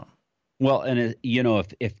final round. Well, and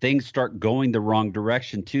if things start going the wrong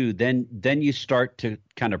direction too, then you start to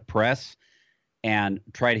kind of press and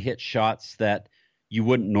try to hit shots that you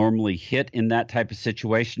wouldn't normally hit in that type of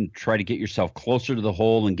situation. Try to get yourself closer to the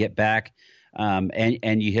hole and get back,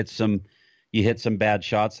 and you hit some bad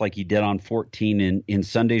shots like he did on 14 in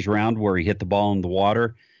Sunday's round where he hit the ball in the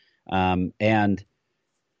water, and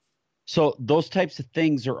so those types of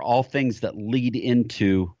things are all things that lead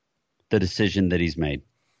into the decision that he's made.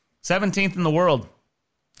 17th in the world,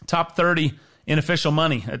 top 30 in official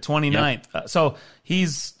money at 29th. Yep. So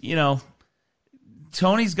he's,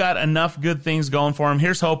 Tony's got enough good things going for him.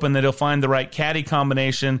 Here's hoping that he'll find the right caddy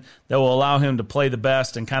combination that will allow him to play the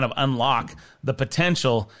best and kind of unlock the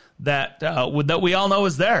potential that we all know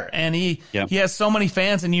is there. And he has so many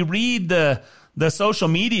fans, and you read the social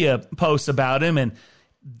media posts about him, and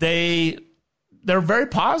they're very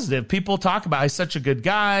positive. People talk about he's such a good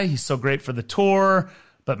guy. He's so great for the tour.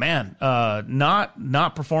 But man,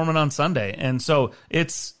 not performing on Sunday, and so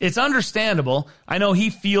it's understandable. I know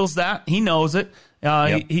he feels that, he knows it.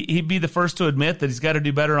 He'd be the first to admit that he's got to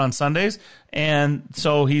do better on Sundays, and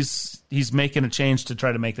so he's making a change to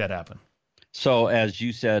try to make that happen. So as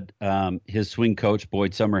you said, his swing coach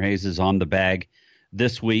Boyd Summerhays is on the bag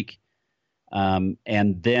this week, and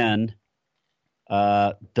then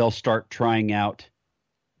they'll start trying out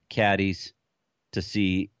caddies to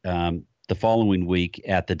see. The following week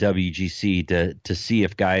at the WGC to see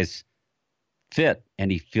if guys fit,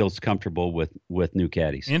 and he feels comfortable with new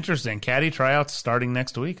caddies. Interesting. Caddy tryouts starting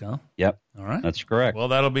next week, huh? Yep. All right. That's correct. Well,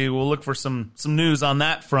 we'll look for some news on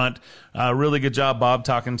that front. Really good job, Bob,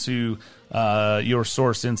 talking to your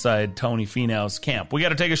source inside Tony Finau's camp. We got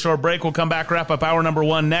to take a short break. We'll come back, wrap up hour number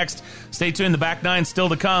 1 next. Stay tuned. The back nine still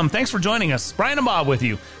to come. Thanks for joining us. Brian and Bob with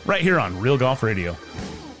you right here on Real Golf Radio.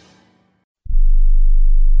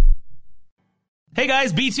 Hey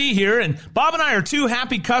guys, BT here, and Bob and I are 2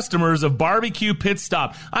 happy customers of Barbecue Pit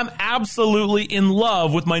Stop. I'm absolutely in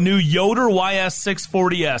love with my new Yoder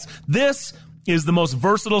YS640S. This is the most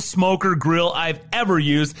versatile smoker grill I've ever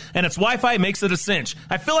used, and its Wi-Fi makes it a cinch.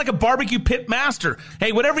 I feel like a barbecue pit master.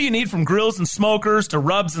 Hey, whatever you need from grills and smokers to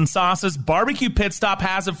rubs and sauces, Barbecue Pit Stop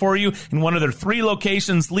has it for you in one of their 3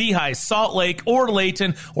 locations, Lehigh, Salt Lake, or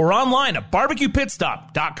Layton, or online at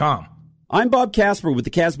barbecuepitstop.com. I'm Bob Casper with the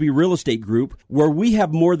Casby Real Estate Group, where we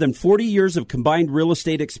have more than 40 years of combined real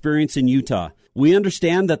estate experience in Utah. We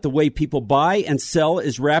understand that the way people buy and sell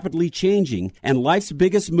is rapidly changing, and life's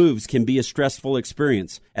biggest moves can be a stressful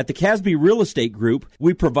experience. At the Casby Real Estate Group,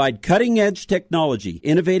 we provide cutting-edge technology,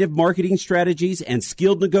 innovative marketing strategies, and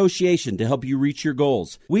skilled negotiation to help you reach your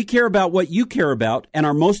goals. We care about what you care about, and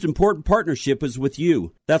our most important partnership is with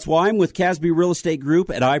you. That's why I'm with Casby Real Estate Group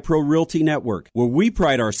at iPro Realty Network, where we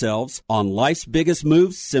pride ourselves on life's biggest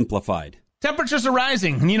moves simplified. Temperatures are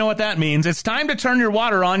rising, and you know what that means. It's time to turn your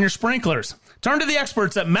water on your sprinklers. Turn to the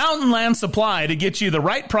experts at Mountain Land Supply to get you the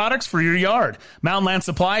right products for your yard. Mountain Land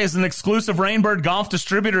Supply is an exclusive Rainbird golf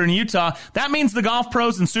distributor in Utah. That means the golf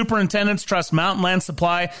pros and superintendents trust Mountain Land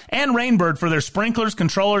Supply and Rainbird for their sprinklers,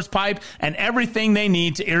 controllers, pipe, and everything they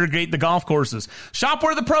need to irrigate the golf courses. Shop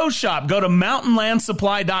where the pros shop. Go to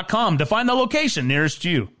mountainlandsupply.com to find the location nearest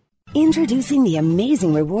you. Introducing the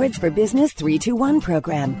Amazing Rewards for Business 321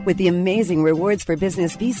 program. With the Amazing Rewards for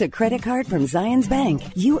Business Visa credit card from Zions Bank,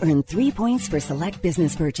 you earn 3 points for select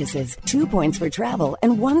business purchases, 2 points for travel,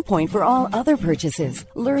 and 1 point for all other purchases.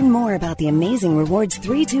 Learn more about the Amazing Rewards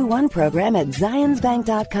 321 program at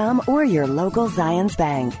zionsbank.com or your local Zions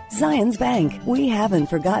Bank. Zions Bank, we haven't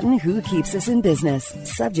forgotten who keeps us in business.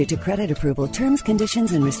 Subject to credit approval, terms,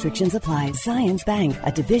 conditions, and restrictions apply. Zions Bank,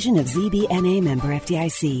 a division of ZBNA member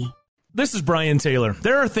FDIC. This is Brian Taylor.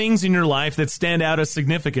 There are things in your life that stand out as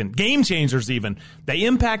significant, game changers even. They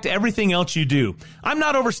impact everything else you do. I'm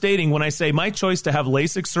not overstating when I say my choice to have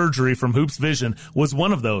LASIK surgery from Hoops Vision was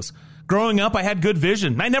one of those. Growing up, I had good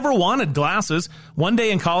vision. I never wanted glasses. One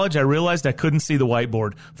day in college, I realized I couldn't see the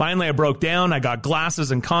whiteboard. Finally, I broke down. I got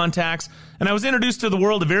glasses and contacts, and I was introduced to the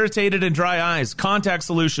world of irritated and dry eyes, contact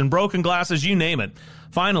solution, broken glasses, you name it.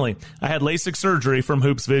 Finally, I had LASIK surgery from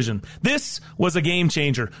Hoops Vision. This was a game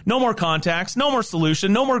changer. No more contacts, no more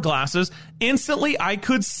solution, no more glasses. Instantly, I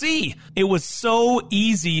could see. It was so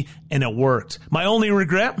easy, and it worked. My only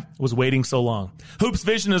regret was waiting so long. Hoops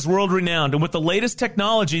Vision is world-renowned, and with the latest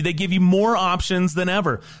technology, they give you more options than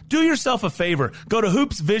ever. Do yourself a favor. Go to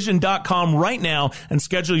hoopsvision.com right now and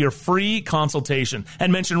schedule your free consultation.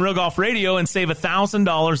 And mention Real Golf Radio and save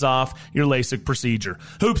 $1,000 off your LASIK procedure.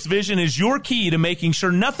 Hoops Vision is your key to making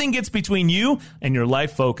sure nothing gets between you and your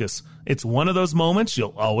life focus. It's one of those moments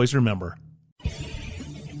you'll always remember.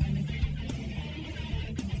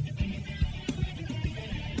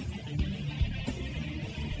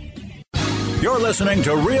 You're listening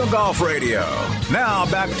to Real Golf Radio. Now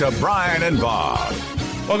back to Brian and Bob.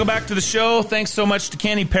 Welcome back to the show. Thanks so much to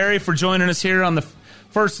Kenny Perry for joining us here on the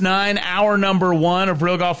first 9, hour number 1 of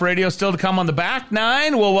Real Golf Radio. Still to come on the back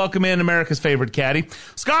 9, we'll welcome in America's favorite caddy,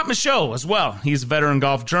 Scott Michaud, as well. He's a veteran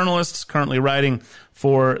golf journalist, currently writing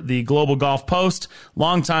for the Global Golf Post,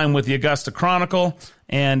 long time with the Augusta Chronicle,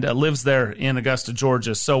 and lives there in Augusta,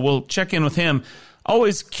 Georgia. So we'll check in with him.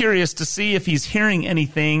 Always curious to see if he's hearing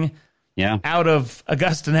anything out of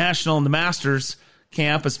Augusta National and the Masters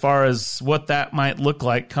camp as far as what that might look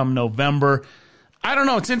like come November. I don't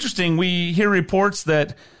know. It's interesting. We hear reports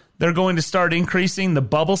that they're going to start increasing the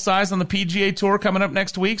bubble size on the PGA Tour coming up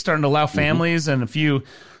next week, starting to allow families and a few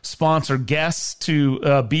sponsor guests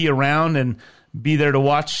to be around and be there to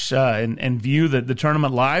watch and view the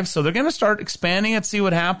tournament live. So they're going to start expanding it, see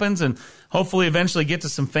what happens, and hopefully eventually get to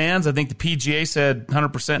some fans. I think the PGA said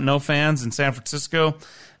 100% no fans in San Francisco.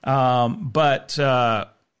 But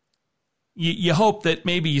you hope that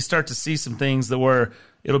maybe you start to see some things that where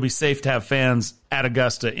it'll be safe to have fans at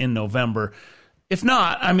Augusta in November. If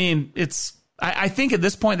not, I mean, I think at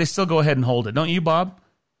this point they still go ahead and hold it. Don't you, Bob?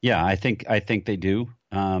 Yeah, I think they do.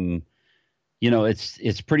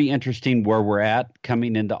 It's pretty interesting where we're at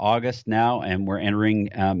coming into August now, and we're entering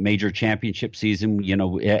major championship season. You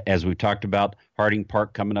know, as we've talked about, Harding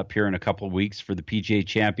Park coming up here in a couple of weeks for the PGA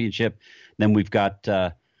Championship. Then we've got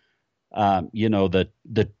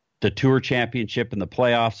the Tour Championship and the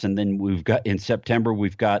playoffs, and then in September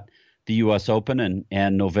we've got the U.S. Open,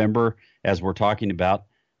 and November, as we're talking about,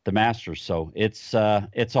 the Masters. So it's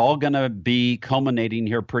all going to be culminating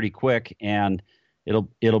here pretty quick, and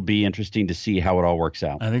it'll be interesting to see how it all works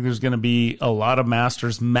out. I think there's going to be a lot of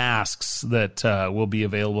Masters masks that will be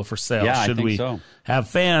available for sale. Yeah, should I think we so. Have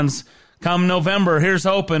fans come November. Here's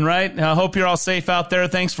hoping, right? I hope you're all safe out there.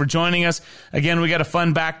 Thanks for joining us. Again, we got a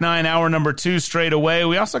fun back nine, hour number 2 straight away.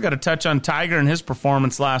 We also got to touch on Tiger and his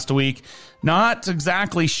performance last week. Not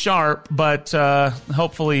exactly sharp, but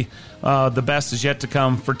hopefully the best is yet to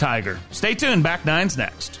come for Tiger. Stay tuned. Back nine's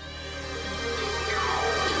next.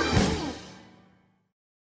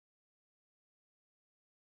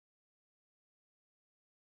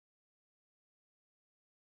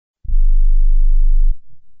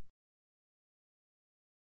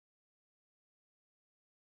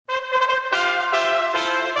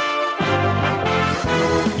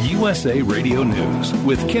 USA Radio News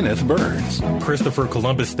with Kenneth Burns. Christopher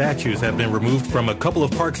Columbus statues have been removed from a couple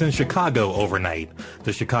of parks in Chicago overnight.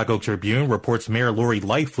 The Chicago Tribune reports Mayor Lori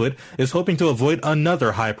Lightfoot is hoping to avoid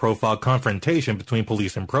another high-profile confrontation between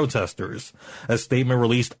police and protesters. A statement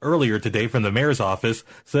released earlier today from the mayor's office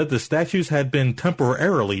said the statues had been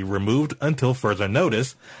temporarily removed until further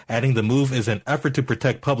notice, adding the move is an effort to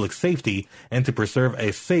protect public safety and to preserve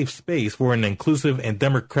a safe space for an inclusive and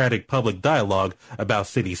democratic public dialogue about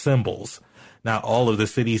city symbols. Not all of the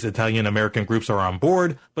city's Italian-American groups are on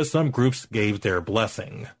board, but some groups gave their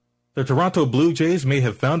blessing. The Toronto Blue Jays may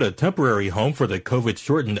have found a temporary home for the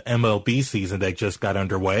COVID-shortened MLB season that just got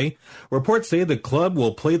underway. Reports say the club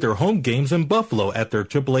will play their home games in Buffalo at their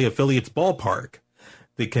AAA affiliate's ballpark.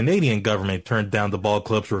 The Canadian government turned down the ball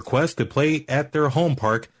club's request to play at their home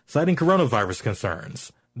park, citing coronavirus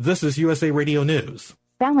concerns. This is USA Radio News.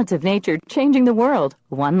 Balance of Nature, changing the world,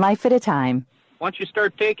 one life at a time. Once you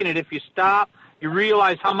start taking it, if you stop, you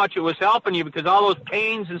realize how much it was helping you because all those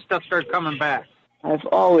pains and stuff start coming back. I've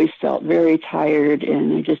always felt very tired,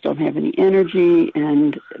 and I just don't have any energy,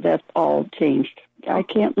 and that's all changed. I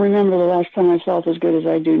can't remember the last time I felt as good as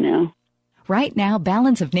I do now. Right now,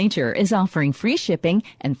 Balance of Nature is offering free shipping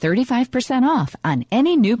and 35% off on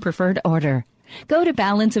any new preferred order. Go to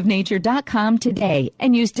balanceofnature.com today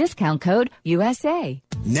and use discount code USA.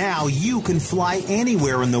 Now you can fly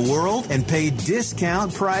anywhere in the world and pay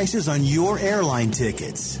discount prices on your airline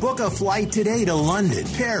tickets. Book a flight today to London,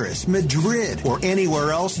 Paris, Madrid, or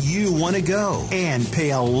anywhere else you want to go and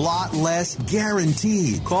pay a lot less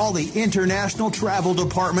guaranteed. Call the International Travel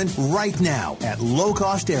Department right now at Low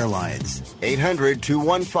Cost Airlines.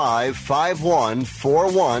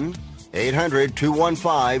 800-215-5141.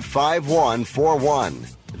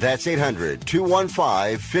 800-215-5141. That's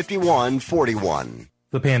 800-215-5141.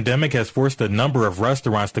 The pandemic has forced a number of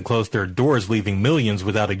restaurants to close their doors, leaving millions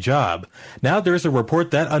without a job. Now there's a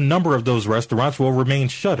report that a number of those restaurants will remain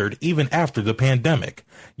shuttered even after the pandemic.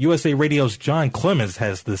 USA Radio's John Clemens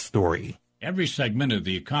has this story. Every segment of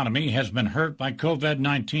the economy has been hurt by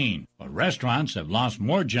COVID-19, but restaurants have lost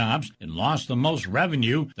more jobs and lost the most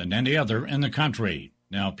revenue than any other in the country.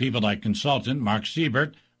 Now, people like consultant Mark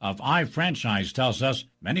Siebert of iFranchise tells us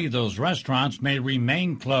many of those restaurants may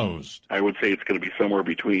remain closed. I would say it's going to be somewhere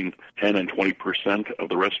between 10 and 20% of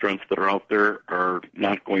the restaurants that are out there are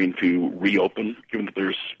not going to reopen. Given that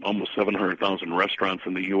there's almost 700,000 restaurants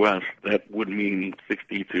in the U.S., that would mean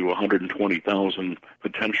 60 to 120,000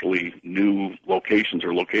 potentially new locations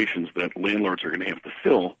or locations that landlords are going to have to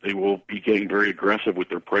fill. They will be getting very aggressive with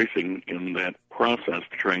their pricing in that process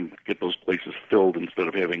to try and get those places filled instead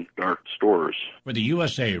of having dark stores. For the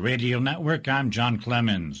USA Radio Network, I'm John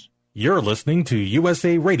Clemens. You're listening to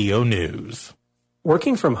USA Radio News.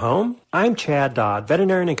 Working from home? I'm Chad Dodd,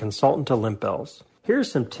 veterinarian and consultant to Limp Bells. Here are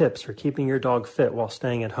some tips for keeping your dog fit while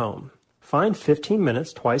staying at home. Find 15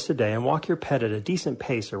 minutes twice a day and walk your pet at a decent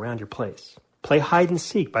pace around your place. Play hide and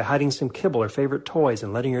seek by hiding some kibble or favorite toys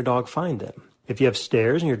and letting your dog find them. If you have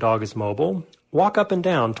stairs and your dog is mobile, walk up and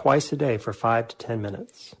down twice a day for 5 to 10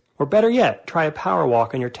 minutes. Or better yet, try a power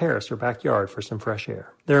walk on your terrace or backyard for some fresh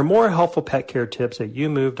air. There are more helpful pet care tips at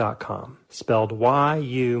youmove.com, spelled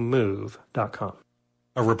YOUMOVE.com.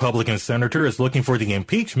 A Republican senator is looking for the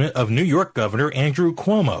impeachment of New York Governor Andrew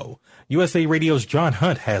Cuomo. USA Radio's John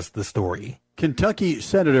Hunt has the story. Kentucky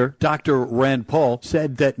Senator Dr. Rand Paul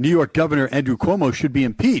said that New York Governor Andrew Cuomo should be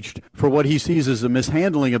impeached for what he sees as a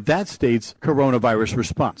mishandling of that state's coronavirus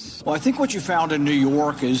response. Well, I think what you found in New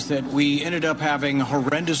York is that we ended up having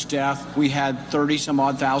horrendous death. We had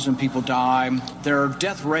 30-some-odd thousand people die. Their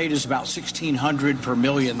death rate is about 1,600 per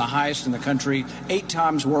million, the highest in the country, 8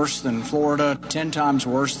 times worse than Florida, 10 times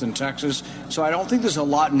worse than Texas. So I don't think there's a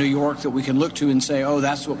lot in New York that we can look to and say, oh,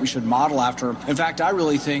 that's what we should model after. In fact, I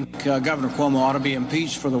really think Governor Cuomo ought to be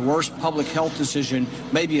impeached for the worst public health decision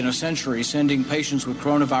maybe in a century, sending patients with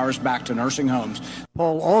coronavirus back to nursing homes.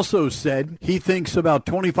 Paul also said he thinks about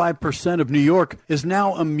 25% of New York is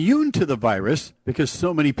now immune to the virus because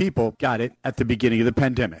so many people got it at the beginning of the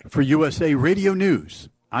pandemic. For USA Radio News,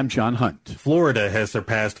 I'm John Hunt. Florida has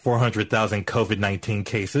surpassed 400,000 COVID-19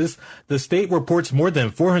 cases. The state reports more than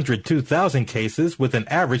 402,000 cases with an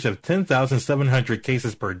average of 10,700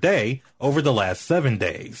 cases per day over the last 7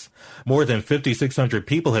 days. More than 5,600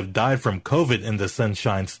 people have died from COVID in the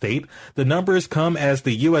Sunshine State. The numbers come as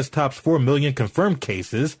the U.S. tops 4 million confirmed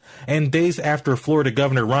cases, and days after Florida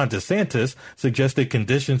Governor Ron DeSantis suggested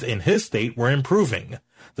conditions in his state were improving.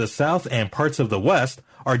 The South and parts of the West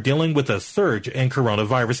are dealing with a surge in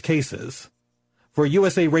coronavirus cases. For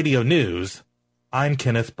USA Radio News, I'm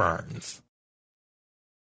Kenneth Burns.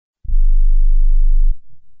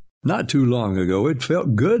 Not too long ago, it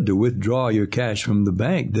felt good to withdraw your cash from the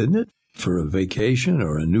bank, didn't it? For a vacation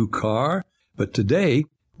or a new car. But today,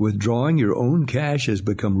 withdrawing your own cash has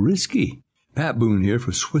become risky. Pat Boone here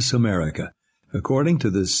for Swiss America. According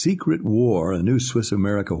to The Secret War, a new Swiss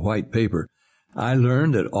America white paper, I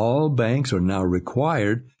learned that all banks are now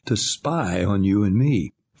required to spy on you and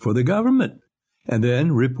me for the government, and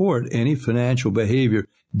then report any financial behavior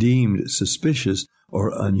deemed suspicious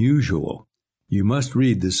or unusual. You must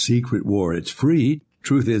read The Secret War. It's free.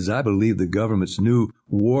 Truth is, I believe the government's new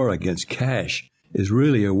war against cash is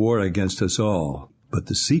really a war against us all. But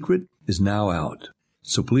the secret is now out.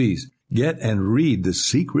 So please, get and read The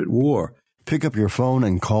Secret War. Pick up your phone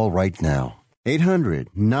and call right now.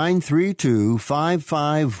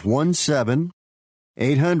 800-932-5517.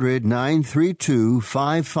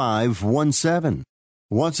 800-932-5517.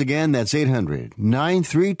 Once again, that's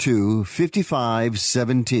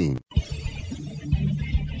 800-932-5517.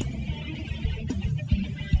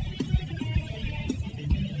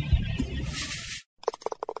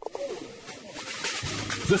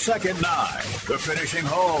 The second nine, the finishing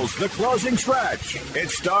holes, the closing stretch.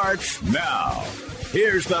 It starts now.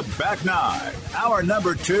 Here's the back nine, hour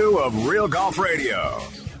number 2 of Real Golf Radio.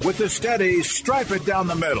 With the steady, stripe it down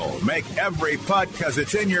the middle, make every putt because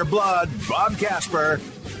it's in your blood, Bob Casper,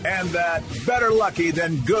 and that better lucky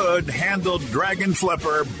than good handled dragon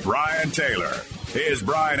flipper, Brian Taylor. Here's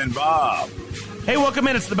Brian and Bob. Hey, welcome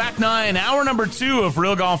in. It's the back nine, hour number 2 of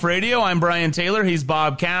Real Golf Radio. I'm Brian Taylor. He's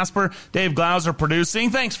Bob Casper. Dave Glauser producing.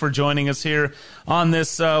 Thanks for joining us here on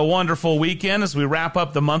this wonderful weekend as we wrap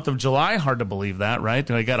up the month of July. Hard to believe that, right?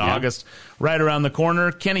 We got August right around the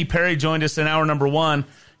corner. Kenny Perry joined us in hour number 1.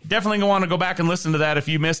 Definitely want to go back and listen to that if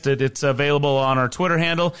you missed it. It's available on our Twitter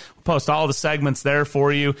handle. We'll post all the segments there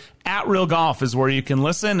for you. At Real Golf is where you can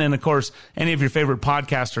listen. And, of course, any of your favorite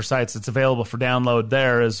podcaster sites, it's available for download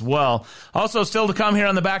there as well. Also, still to come here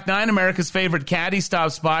on the back nine, America's favorite caddy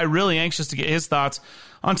stops by. Really anxious to get his thoughts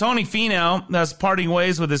on Tony Finau that's parting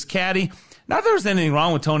ways with his caddy. Not that there's anything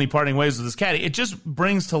wrong with Tony parting ways with his caddy. It just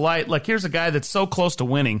brings to light, like, here's a guy that's so close to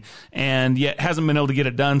winning and yet hasn't been able to get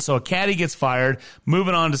it done. So a caddy gets fired,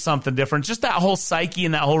 moving on to something different. Just that whole psyche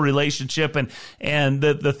and that whole relationship and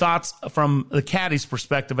the thoughts from the caddy's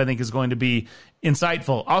perspective, I think, is going to be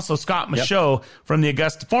insightful. Also, Scott Michaud from the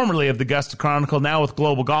Augusta, formerly of the Augusta Chronicle, now with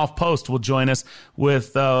Global Golf Post, will join us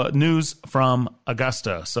with news from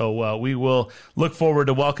Augusta. So we will look forward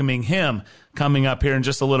to welcoming him coming up here in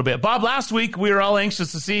just a little bit. Bob, last week we were all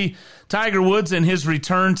anxious to see Tiger Woods and his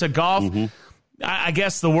return to golf. Mm-hmm. I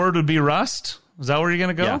guess the word would be rust. Is that where you're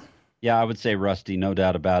going to go? Yeah, I would say rusty, no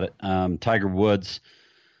doubt about it. Tiger Woods,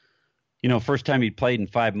 first time he played in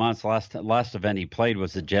 5 months. Last event he played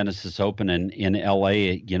was the Genesis Open in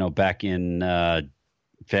L.A., back in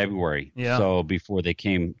February. Yeah. So before they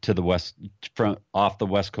came to the west, off the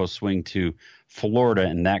West Coast swing to Florida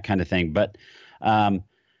and that kind of thing. But,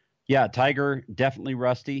 Tiger, definitely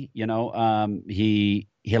rusty. He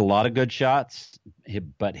hit a lot of good shots,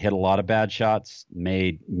 but hit a lot of bad shots,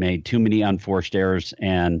 made too many unforced errors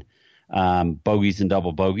and bogeys and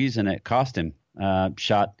double bogeys, and it cost him. Had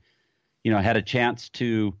a chance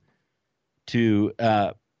to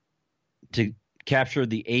capture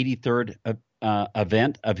the 83rd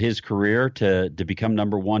event of his career to become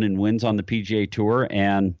number 1 in wins on the PGA Tour,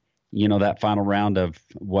 and that final round of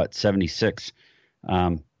 76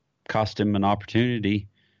 cost him an opportunity,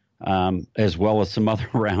 as well as some other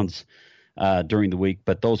rounds during the week,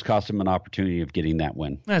 but those cost him an opportunity of getting that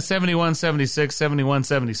win. 71-76,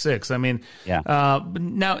 71-76. I mean,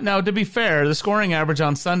 now to be fair, the scoring average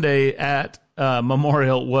on Sunday at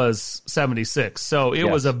Memorial was 76. So it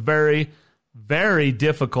was a very, very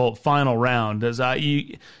difficult final round. As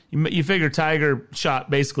you figure Tiger shot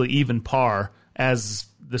basically even par as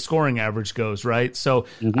the scoring average goes, right? So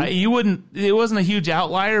it wasn't a huge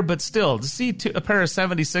outlier, but still, to see a pair of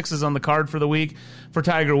 76s on the card for the week for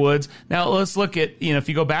Tiger Woods. Now, let's look at, if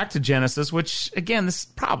you go back to Genesis, which, again, this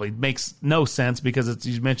probably makes no sense because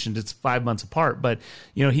you mentioned it's 5 months apart, but,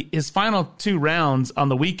 his final 2 rounds on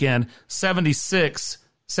the weekend, 76,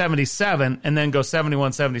 77, and then go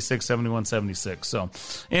 71-76, 71-76. So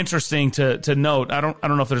interesting to note. I don't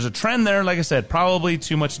know if there's a trend there. Like I said, probably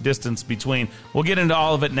too much distance between. We'll get into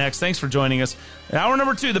all of it next. Thanks for joining us. Hour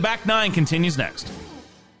number 2, the back nine, continues next.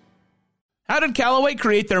 How did Callaway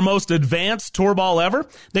create their most advanced tour ball ever?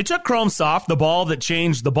 They took Chrome Soft, the ball that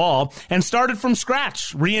changed the ball, and started from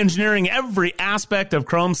scratch, re-engineering every aspect of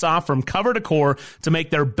Chrome Soft from cover to core to make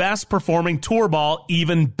their best performing tour ball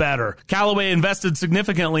even better. Callaway invested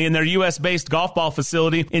significantly in their U.S.-based golf ball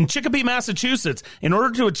facility in Chicopee, Massachusetts, in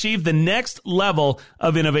order to achieve the next level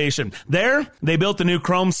of innovation. There, they built the new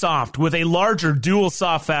Chrome Soft with a larger dual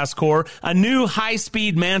soft fast core, a new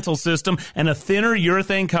high-speed mantle system, and a thinner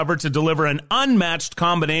urethane cover to deliver an unmatched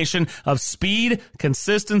combination of speed,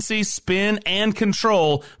 consistency, spin, and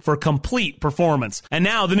control for complete performance. And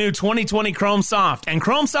now the new 2020 Chrome Soft and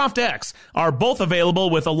Chrome Soft X are both available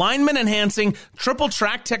with alignment-enhancing triple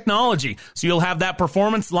track technology, so you'll have that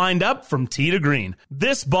performance lined up from tee to green.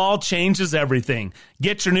 This ball changes everything.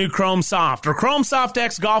 Get your new Chrome Soft or Chrome Soft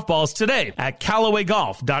X golf balls today at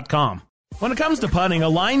CallawayGolf.com. When it comes to putting,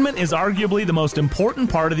 alignment is arguably the most important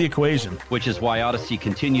part of the equation. Which is why Odyssey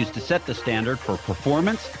continues to set the standard for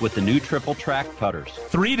performance with the new triple track putters.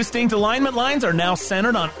 3 distinct alignment lines are now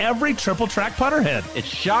centered on every triple track putter head. It's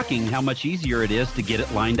shocking how much easier it is to get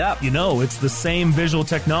it lined up. It's the same visual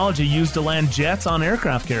technology used to land jets on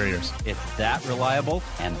aircraft carriers. It's that reliable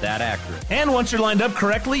and that accurate. And once you're lined up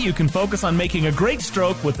correctly, you can focus on making a great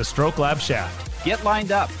stroke with the Stroke Lab shaft. Get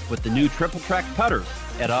lined up with the new triple track putters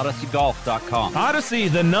at OdysseyGolf.com. Odyssey,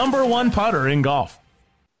 the #1 putter in golf.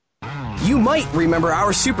 You might remember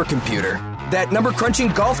our supercomputer, that number-crunching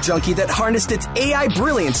golf junkie that harnessed its AI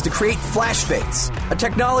brilliance to create flash fades, a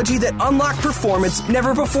technology that unlocked performance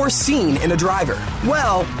never before seen in a driver.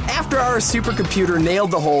 Well, after our supercomputer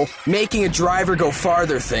nailed the whole making a driver go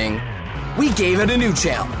farther thing, we gave it a new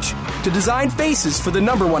challenge, to design faces for the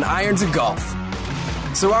 #1 irons in golf.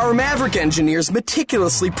 So our Maverick engineers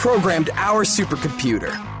meticulously programmed our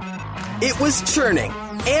supercomputer. It was churning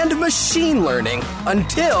and machine learning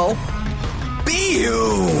until...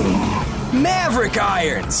 Boom! Maverick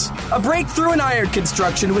irons! A breakthrough in iron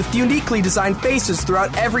construction with uniquely designed faces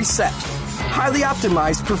throughout every set. Highly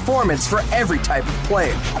optimized performance for every type of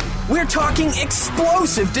player. We're talking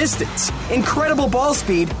explosive distance, incredible ball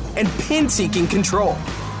speed, and pin-seeking control.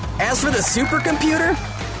 As for the supercomputer...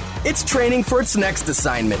 it's training for its next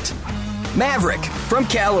assignment. Maverick from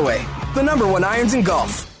Callaway, the #1 irons in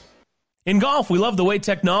golf. In golf, we love the way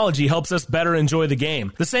technology helps us better enjoy the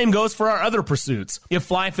game. The same goes for our other pursuits. If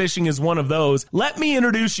fly fishing is one of those, let me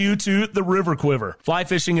introduce you to the River Quiver. Fly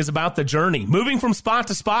fishing is about the journey, moving from spot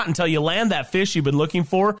to spot until you land that fish you've been looking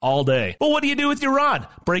for all day. Well, what do you do with your rod?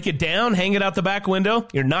 Break it down, hang it out the back window?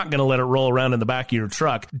 You're not going to let it roll around in the back of your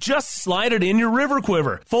truck. Just slide it in your River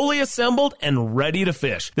Quiver, fully assembled and ready to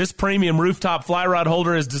fish. This premium rooftop fly rod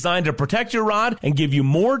holder is designed to protect your rod and give you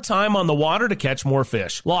more time on the water to catch more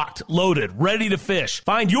fish. Locked, loaded, ready to fish.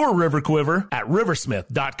 Find your River Quiver at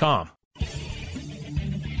riversmith.com.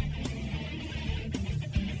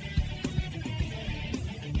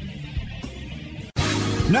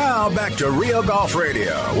 Now back to Real Golf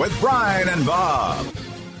Radio with Brian and Bob.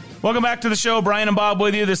 Welcome back to the show. Brian and Bob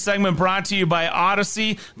with you. This segment brought to you by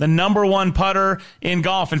Odyssey, the #1 putter in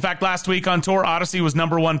golf. In fact, last week on tour, Odyssey was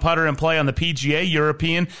 #1 putter in play on the PGA,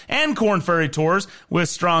 European, and Korn Ferry tours with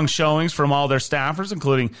strong showings from all their staffers,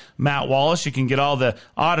 including Matt Wallace. You can get all the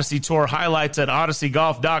Odyssey tour highlights at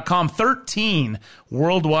OdysseyGolf.com. 13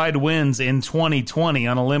 worldwide wins in 2020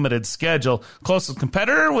 on a limited schedule. Closest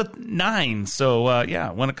competitor with 9. So,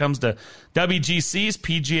 when it comes to WGCs,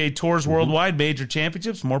 PGA Tours worldwide, major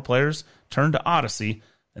championships, more players turn to Odyssey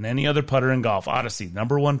than any other putter in golf. Odyssey,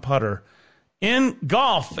 #1 putter in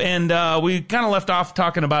golf. And we kind of left off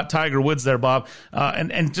talking about Tiger Woods there, Bob,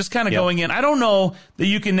 and just kind of going in. I don't know that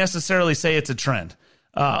you can necessarily say it's a trend.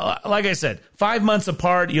 Like I said, 5 months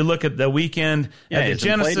apart. You look at the weekend at the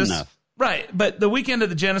Genesis, right? But the weekend of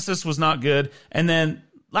the Genesis was not good, and then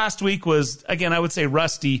last week was, again, I would say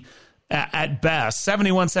rusty at best.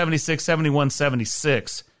 71-76,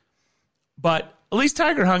 71-76, but at least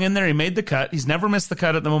Tiger hung in there. He made the cut. He's never missed the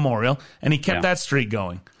cut at the Memorial, and he kept that streak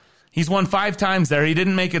going. He's won 5 times there. He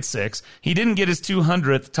didn't make it 6. He didn't get his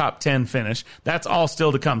 200th top 10 finish. That's all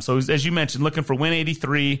still to come. So as you mentioned, looking for win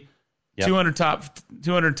 83, 200 top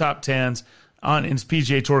 10s in his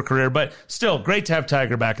PGA Tour career. But still, great to have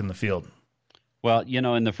Tiger back in the field. Well,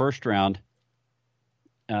 in the first round,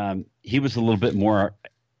 he was a little bit more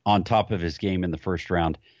on top of his game in the first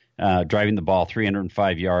round, driving the ball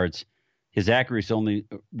 305 yards. His accuracy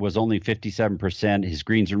was only 57%. His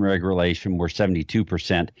greens in regulation were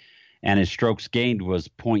 72%, and his strokes gained was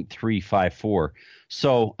 .354.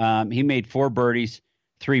 So he made 4 birdies,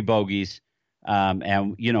 3 bogeys,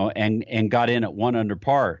 and got in at 1 under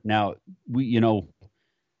par. Now the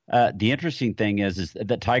interesting thing is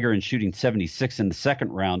that Tiger, in shooting 76 in the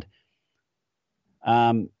second round,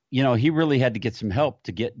 he really had to get some help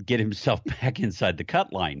to get himself back inside the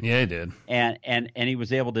cut line. Yeah, he did, and he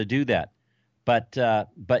was able to do that. But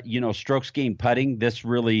strokes gained putting,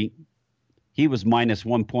 he was minus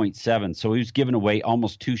 1.7. So he was giving away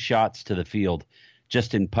almost 2 shots to the field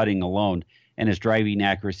just in putting alone. And his driving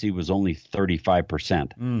accuracy was only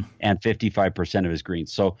 35% and 55% of his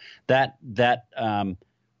greens. So that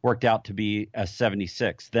worked out to be a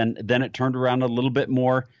 76. Then it turned around a little bit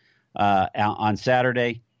more on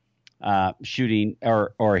Saturday, shooting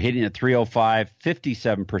or hitting at 305,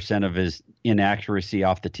 57% of his inaccuracy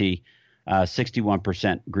off the tee.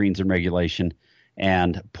 61% greens in regulation,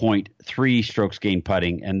 and 0.3 strokes gained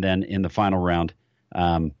putting. And then in the final round,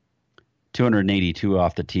 282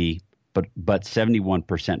 off the tee, but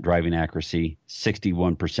 71% driving accuracy,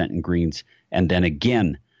 61% in greens, and then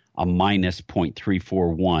again a minus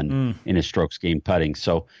 0.341 in his strokes gained putting.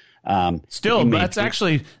 So still, that's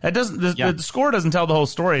actually, that doesn't, the score doesn't tell the whole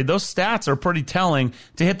story. Those stats are pretty telling.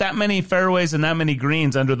 To hit that many fairways and that many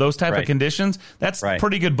greens under those type of conditions, that's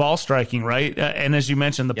pretty good ball striking, right? And as you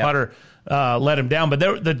mentioned, the putter let him down, but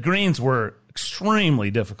the greens were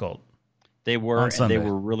extremely difficult. They were, and they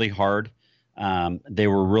were really hard. They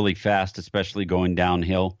were really fast, especially going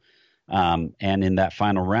downhill. And in that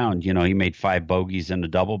final round, he made 5 bogeys and a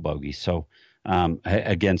double bogey. So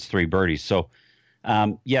against 3 birdies. So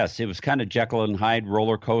yes, it was kind of Jekyll and Hyde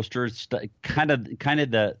roller coasters, kind of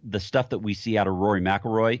the stuff that we see out of Rory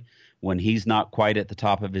McIlroy when he's not quite at the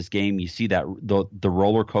top of his game. You see that the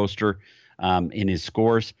roller coaster in his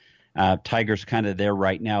scores. Tiger's kind of there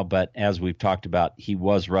right now, but as we've talked about, he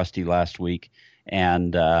was rusty last week,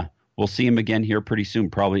 and we'll see him again here pretty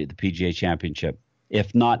soon, probably at the PGA Championship,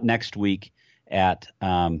 if not next week at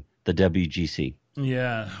the WGC.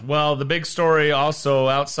 Yeah, well, the big story also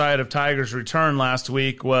outside of Tiger's return last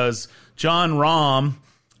week was Jon Rahm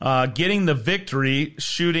getting the victory,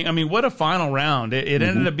 shooting. I mean, what a final round. It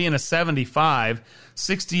ended up being a 75,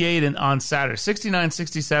 68 on Saturday, 69,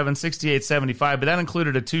 67, 68, 75, but that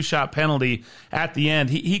included a 2-shot penalty at the end.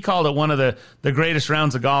 He called it one of the greatest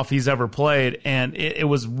rounds of golf he's ever played, and it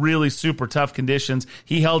was really super tough conditions.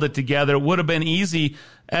 He held it together. It would have been easy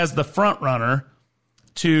as the front runner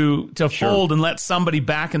to fold and let somebody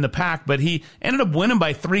back in the pack, but he ended up winning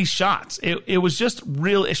by 3 shots. It was just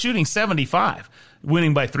real shooting 75,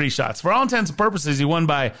 winning by 3 shots. For all intents and purposes, he won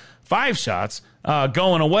by 5 shots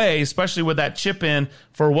going away, especially with that chip in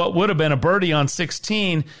for what would have been a birdie on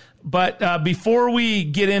 16. But before we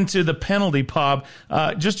get into the penalty, Bob,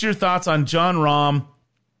 just your thoughts on Jon Rahm,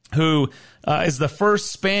 who is the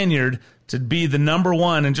first Spaniard to be the number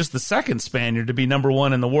 1 and just the second Spaniard to be number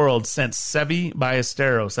 1 in the world since Seve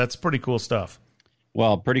Ballesteros. That's pretty cool stuff.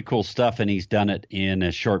 Well, pretty cool stuff, and he's done it in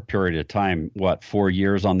a short period of time. 4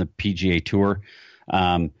 years on the PGA Tour?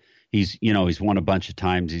 He's won a bunch of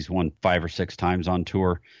times. He's won 5 or 6 times on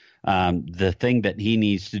tour. The thing that he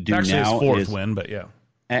needs to do actually now his 4th is win, but yeah,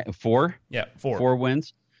 4. Yeah, 4. 4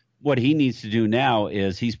 wins. What he needs to do now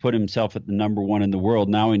is he's put himself at the number 1 in the world.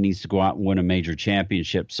 Now he needs to go out and win a major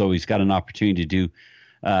championship. So he's got an opportunity to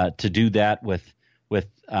do that with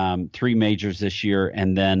 3 majors this year,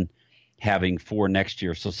 and then having 4 next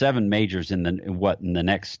year. So 7 majors in the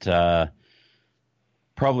next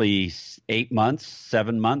probably 8 months,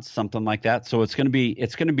 7 months, something like that. So it's going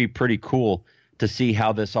to be pretty cool to see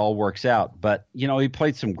how this all works out. But he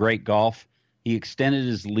played some great golf. He extended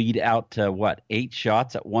his lead out to 8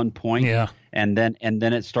 shots at one point, and then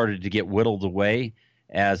it started to get whittled away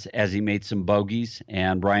as he made some bogeys,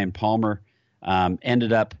 and Brian Palmer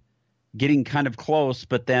ended up getting kind of close,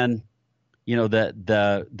 but then you know,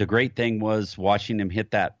 the great thing was watching him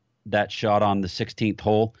hit that shot on the 16th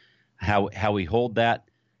hole, how he holed that.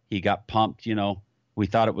 He got pumped, you know. We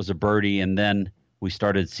thought it was a birdie, and then we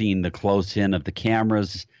started seeing the close in of the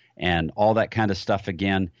cameras and all that kind of stuff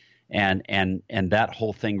again. And that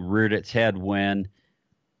whole thing reared its head when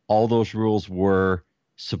all those rules were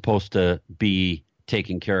supposed to be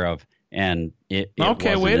taken care of. And it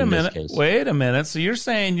okay, wasn't wait a in this minute. case. Wait a minute. So you're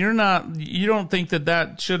saying you don't think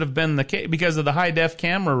that should have been the case because of the high def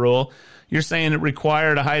camera rule. You're saying it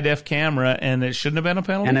required a high def camera and it shouldn't have been a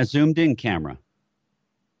penalty? And a zoomed in camera.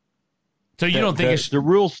 So you don't think the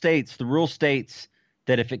rule states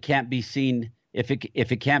that if it can't be seen, if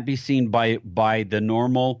it can't be seen by the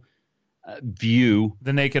normal view,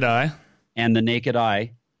 the naked eye, then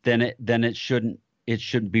it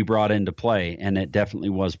shouldn't be brought into play, and it definitely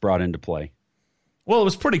was brought into play. Well, it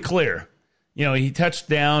was pretty clear. You know, he touched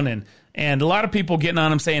down, and a lot of people getting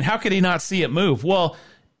on him saying, how could he not see it move? Well,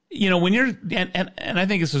 you know, when you're, and I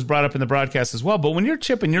think this was brought up in the broadcast as well, but when you're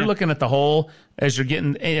chipping, you're looking at the hole as you're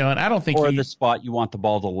getting, you know, and I don't think the spot you want the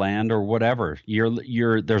ball to land or whatever.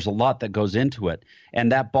 There's a lot that goes into it,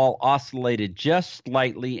 and that ball oscillated just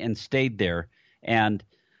slightly and stayed there, and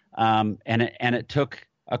it took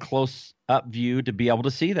a close up view to be able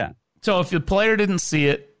to see that. So if the player didn't see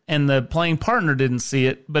it and the playing partner didn't see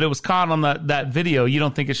it, but it was caught on that video, you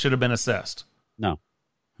don't think it should have been assessed? No,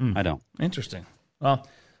 I don't. Interesting. Well,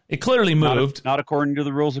 it clearly moved. Not according to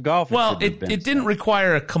the rules of golf. Well, it didn't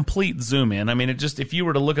require a complete zoom in. I mean, if you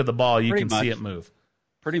were to look at the ball, you can see it move.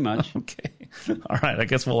 Pretty much. Okay. All right. I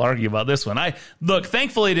guess we'll argue about this one. Look,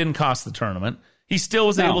 thankfully it didn't cost the tournament. He still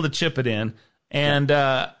was able to chip it in. And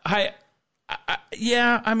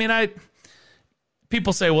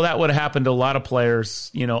people say, well, that would have happened to a lot of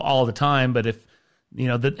players, you know, all the time. But if, you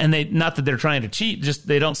know, not that they're trying to cheat, just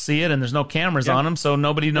they don't see it and there's no cameras on them. So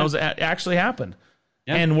nobody knows it actually happened.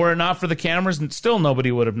 Yeah. And were it not for the cameras, still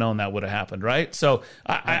nobody would have known that would have happened, right? So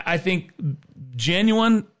I think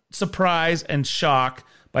genuine surprise and shock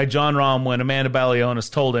by Jon Rahm when Amanda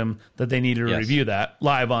Balionis told him that they needed to review that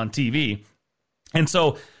live on TV. And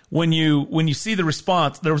so when you see the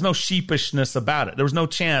response, there was no sheepishness about it. There was no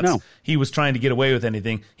chance he was trying to get away with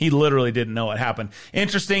anything. He literally didn't know what happened.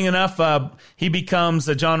 Interesting enough, Jon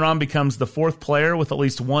Rahm becomes the fourth player with at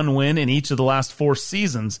least one win in each of the last 4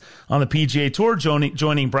 seasons on the PGA Tour,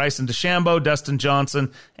 joining Bryson DeChambeau, Dustin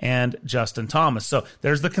Johnson, and Justin Thomas. So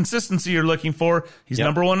there's the consistency you're looking for. He's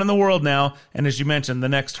number 1 in the world now, and as you mentioned, the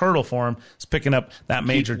next hurdle for him is picking up that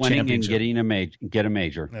major championship. And get a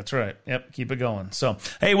major. That's right. Yep, keep it going. So,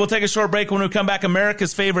 hey, we'll take a short break. When we come back,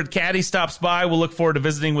 America's favorite caddy stops by. We'll look forward to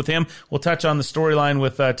visiting with him. We'll touch on the storyline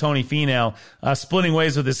with Tony Finau, splitting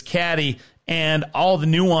ways with his caddy, and all the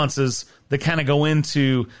nuances that kind of go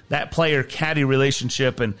into that player-caddy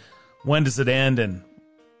relationship, and when does it end, and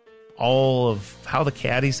all of how the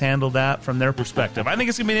caddies handle that from their perspective. I think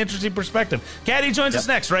it's going to be an interesting perspective. Caddy joins us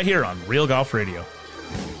next right here on Real Golf Radio.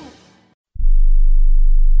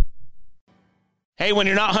 Hey, when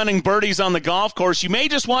you're not hunting birdies on the golf course, you may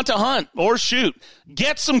just want to hunt or shoot.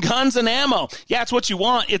 Get some guns and ammo. Yeah, it's what you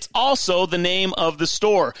want. It's also the name of the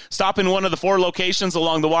store. Stop in one of the 4 locations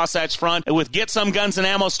along the Wasatch Front with Get Some Guns and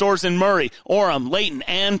Ammo stores in Murray, Orem, Layton,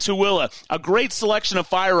 and Tooele. A great selection of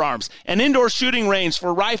firearms, an indoor shooting range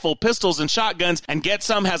for rifle, pistols, and shotguns, and Get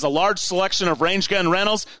Some has a large selection of range gun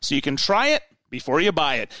rentals so you can try it before you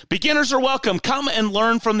buy it. Beginners are welcome. Come and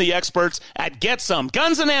learn from the experts at Get Some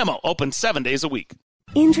Guns and Ammo, open 7 days a week.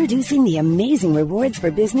 Introducing the Amazing Rewards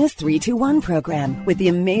for Business 3-2-1 program. With the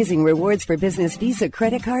Amazing Rewards for Business Visa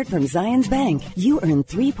credit card from Zions Bank, you earn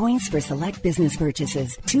 3 points for select business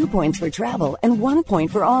purchases, 2 points for travel, and 1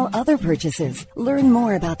 point for all other purchases. Learn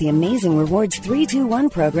more about the Amazing Rewards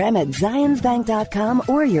 3-2-1 program at zionsbank.com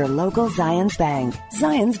or your local Zions Bank.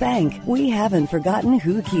 Zions Bank, we haven't forgotten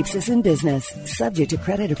who keeps us in business. Subject to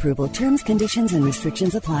credit approval, terms, conditions, and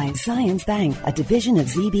restrictions apply. Zions Bank, a division of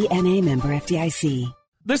ZBNA member FDIC.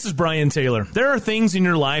 This is Brian Taylor. There are things in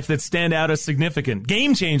your life that stand out as significant,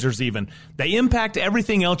 game changers even. They impact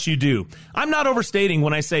everything else you do. I'm not overstating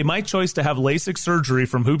when I say my choice to have LASIK surgery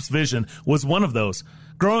from Hoops Vision was one of those.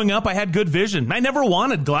 Growing up, I had good vision. I never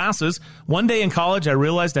wanted glasses. One day in college, I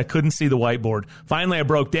realized I couldn't see the whiteboard. Finally, I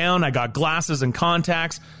broke down. I got glasses and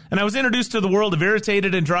contacts, and I was introduced to the world of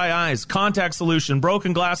irritated and dry eyes, contact solution,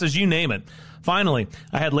 broken glasses, you name it. Finally,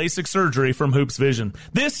 I had LASIK surgery from Hoops Vision.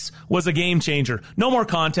 This was a game changer. No more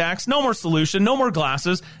contacts, no more solution, no more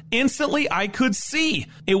glasses. Instantly, I could see.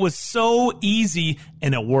 It was so easy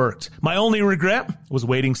and it worked. My only regret was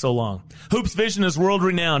waiting so long. Hoops Vision is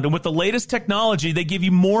world-renowned, and with the latest technology, they give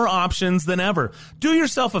you more options than ever. Do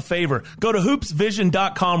yourself a favor. Go to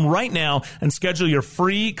hoopsvision.com right now and schedule your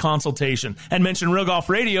free consultation. And mention Real Golf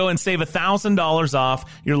Radio and save $1,000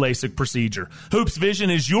 off your LASIK procedure. Hoops Vision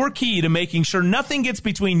is your key to making sure nothing gets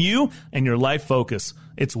between you and your life focus.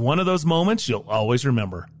 It's one of those moments you'll always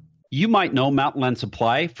remember. You might know Mountain Land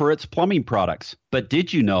Supply for its plumbing products, but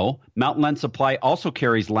did you know Mountain Land Supply also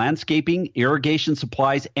carries landscaping, irrigation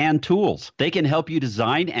supplies, and tools? They can help you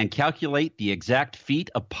design and calculate the exact feet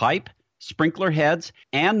of pipe, sprinkler heads,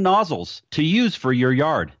 and nozzles to use for your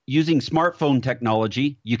yard. Using smartphone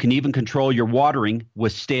technology, you can even control your watering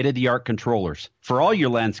with state-of-the-art controllers. For all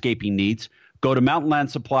your landscaping needs, go to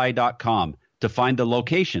mountainlandsupply.com to find the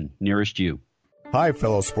location nearest you. Hi,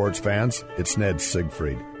 fellow sports fans. It's Ned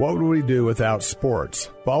Siegfried. What would we do without sports?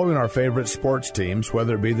 Following our favorite sports teams,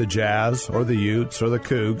 whether it be the Jazz or the Utes or the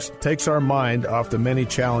Cougs, takes our mind off the many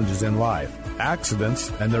challenges in life.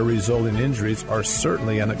 Accidents and their resulting injuries are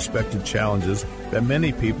certainly unexpected challenges that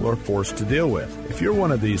many people are forced to deal with. If you're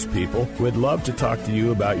one of these people, we'd love to talk to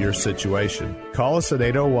you about your situation. Call us at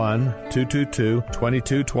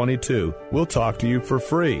 801-222-2222. We'll talk to you for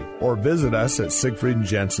free, or visit us at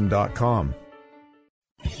siegfriedandjensen.com.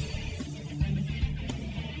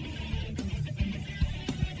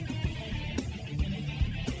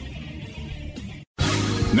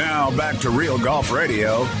 Now back to Real Golf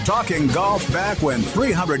Radio, talking golf back when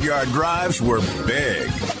 300-yard drives were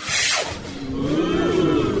big.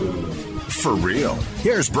 For real.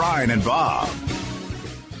 Here's Brian and Bob. All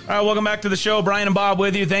right, welcome back to the show. Brian and Bob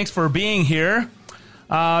with you. Thanks for being here.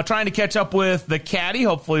 Trying to catch up with the caddy.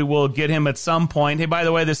 Hopefully we'll get him at some point. Hey, by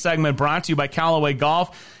the way, this segment brought to you by Callaway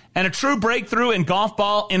Golf. And a true breakthrough in golf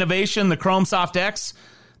ball innovation, the Chrome Soft X.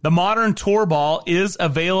 The modern tour ball is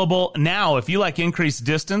available now. If you like increased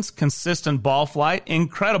distance, consistent ball flight,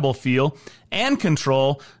 incredible feel, and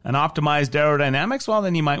control, and optimized aerodynamics, well,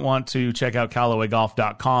 then you might want to check out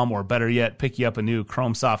CallawayGolf.com, or better yet, pick you up a new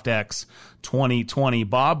Chrome Soft X 2020.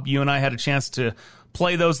 Bob, you and I had a chance to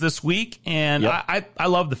play those this week, and yep. I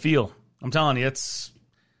love the feel. I'm telling you, it's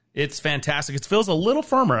fantastic. It feels a little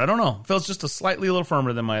firmer. I don't know. It feels just a little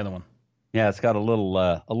firmer than my other one. Yeah, it's got a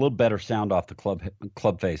little better sound off the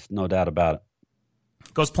club face, no doubt about it.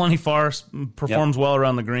 Goes plenty far, performs well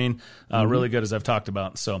around the green, really good, as I've talked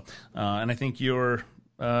about. So, and I think your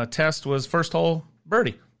test was first hole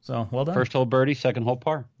birdie. So well done. First hole birdie, second hole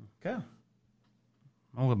par. Okay.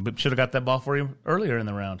 Oh, should have got that ball for you earlier in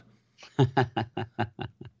the round.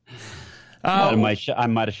 I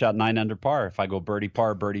might have shot 9 under par if I go birdie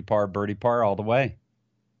par, birdie par, birdie par all the way.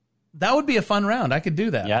 That would be a fun round. I could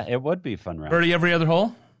do that. Yeah, it would be a fun round. Birdie every other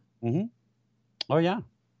hole? Mm-hmm. Oh, yeah.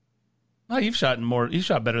 Well, you've shot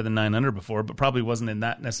better than 9 under before, but probably wasn't in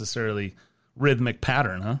that necessarily rhythmic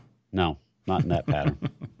pattern, huh? No, not in that pattern.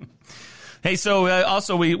 Hey, so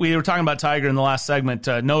also we were talking about Tiger in the last segment.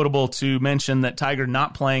 Notable to mention that Tiger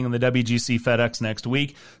not playing in the WGC FedEx next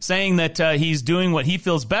week, saying that he's doing what he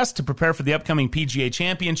feels best to prepare for the upcoming PGA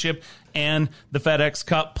Championship and the FedEx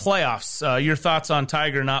Cup playoffs. Your thoughts on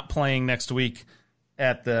Tiger not playing next week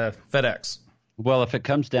at the FedEx? Well, if it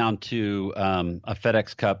comes down to a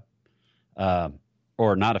FedEx Cup,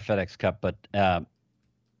 or not a FedEx Cup, but a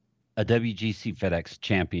WGC FedEx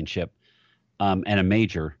Championship and a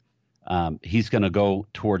major, he's going to go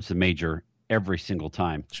towards the major every single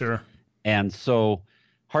time. Sure. And so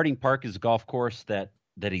Harding Park is a golf course that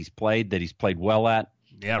he's played well at.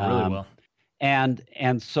 Yeah, really well. And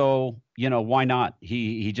so, why not?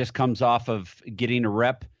 He just comes off of getting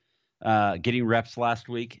reps last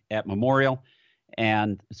week at Memorial.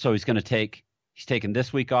 And so he's taking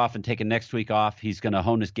this week off and taking next week off. He's going to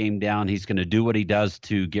hone his game down. He's going to do what he does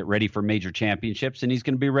to get ready for major championships, and he's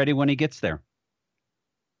going to be ready when he gets there.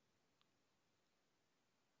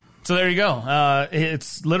 So there you go.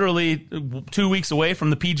 It's literally 2 weeks away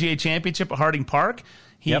from the PGA Championship at Harding Park.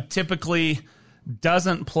 He typically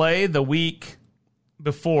doesn't play the week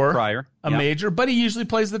before a major, but he usually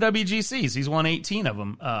plays the WGCs. He's won 18 of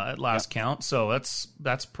them at last count, so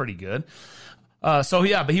that's pretty good.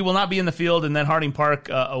 But he will not be in the field, and then Harding Park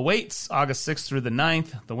awaits August 6th through the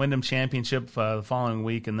 9th, the Wyndham Championship the following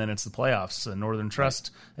week, and then it's the playoffs. Northern Trust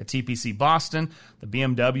at TPC Boston, the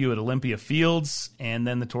BMW at Olympia Fields, and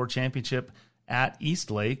then the Tour Championship at East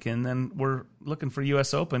Lake, and then we're looking for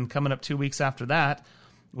U.S. Open coming up 2 weeks after that,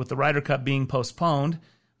 with the Ryder Cup being postponed.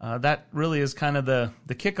 that really is kind of the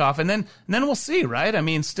kickoff. And then we'll see, right? I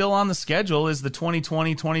mean, still on the schedule is the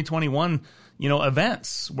 2020, 2021,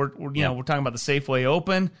 events. We're talking about the Safeway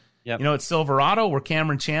Open. Yep. At Silverado, where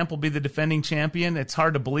Cameron Champ will be the defending champion. It's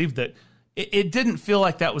hard to believe that it didn't feel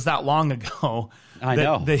like that was that long ago. I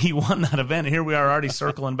know that he won that event. Here we are already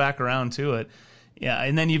circling back around to it. Yeah,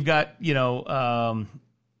 and then you've got some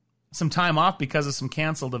time off because of some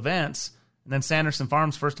canceled events. And then Sanderson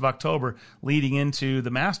Farms, 1st of October, leading into the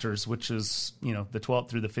Masters, which is, the 12th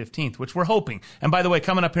through the 15th, which we're hoping. And by the way,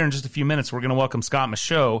 coming up here in just a few minutes, we're going to welcome Scott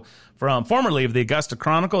Michaud, formerly of the Augusta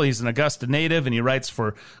Chronicle. He's an Augusta native, and he writes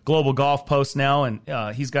for Global Golf Post now, and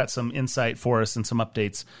he's got some insight for us and some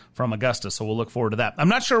updates from Augusta, so we'll look forward to that. I'm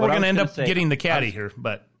not sure we're going to end up getting the caddy here,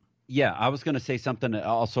 but... Yeah, I was going to say something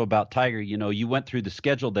also about Tiger. You went through the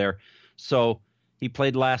schedule there. So he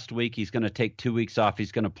played last week. He's going to take 2 weeks off.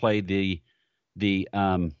 He's going to play the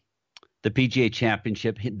PGA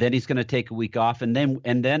Championship. Then he's going to take a week off, and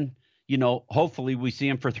then hopefully we see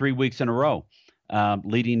him for 3 weeks in a row,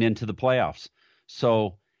 leading into the playoffs.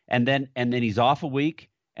 So and then he's off a week,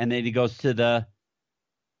 and then he goes to the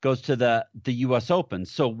U.S. Open.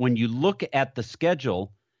 So when you look at the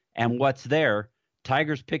schedule and what's there,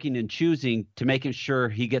 Tiger's picking and choosing to making sure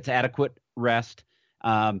he gets adequate rest,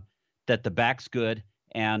 that the back's good.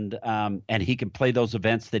 And he can play those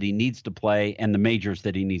events that he needs to play and the majors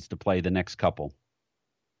that he needs to play the next couple.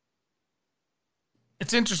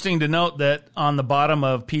 It's interesting to note that on the bottom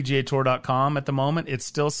of PGAtour.com at the moment, it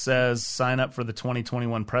still says sign up for the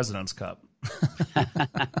 2021 President's Cup.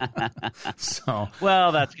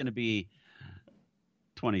 Well, that's going to be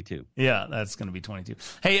 22. Yeah, that's going to be 22.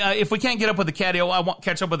 Hey, if we can't get up with the caddy, I won't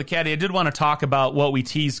catch up with the caddy. I did want to talk about what we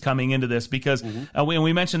teased coming into this because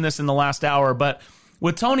we mentioned this in the last hour, but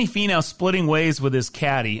with Tony Finau splitting ways with his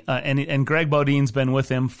caddy, and Greg Bodine's been with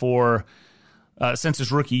him for since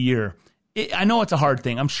his rookie year. I know it's a hard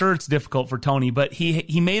thing. I'm sure it's difficult for Tony, but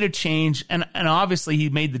he made a change, and obviously he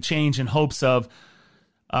made the change in hopes of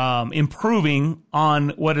improving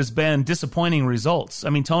on what has been disappointing results. I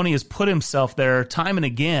mean, Tony has put himself there time and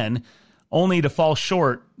again, only to fall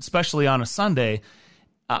short, especially on a Sunday.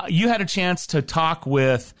 You had a chance to talk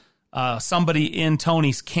with somebody in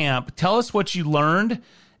Tony's camp. Tell us what you learned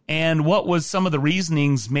and what was some of the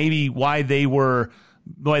reasonings, maybe why they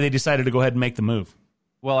decided to go ahead and make the move.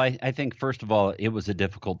 Well, I think first of all, it was a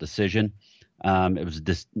difficult decision. It was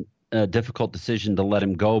a difficult decision to let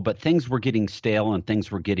him go, but things were getting stale and things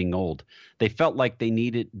were getting old. They felt like he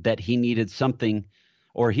needed something,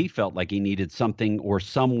 or he felt like he needed something or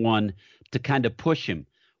someone to kind of push him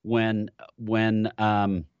when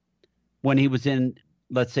he was in,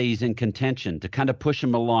 let's say he's in contention, to kind of push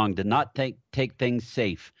him along, to not take things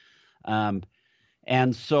safe. And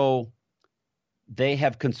so they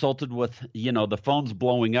have consulted with, the phone's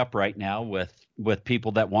blowing up right now with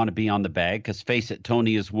people that want to be on the bag. Because face it,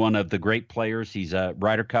 Tony is one of the great players. He's a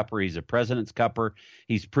Ryder Cupper. He's a President's Cupper.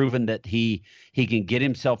 He's proven that he can get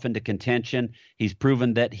himself into contention. He's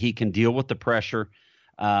proven that he can deal with the pressure.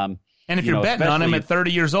 And if you're betting on him at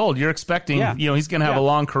 30 years old, you're expecting, he's going to have a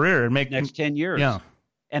long career and make next 10 years. Yeah.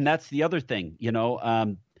 And that's the other thing,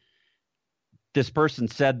 this person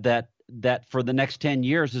said that for the next 10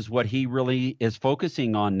 years is what he really is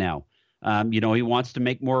focusing on now. He wants to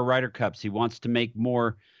make more Ryder Cups. He wants to make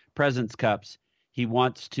more President's Cups. He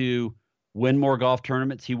wants to win more golf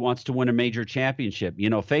tournaments. He wants to win a major championship.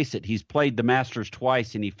 Face it, he's played the Masters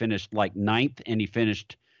twice and he finished like 9th and he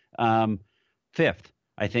finished 5th,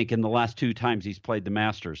 I think, in the last 2 times he's played the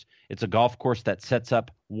Masters. It's a golf course that sets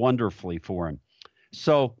up wonderfully for him.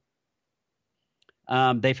 So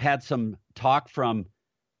they've had some talk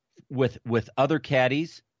with other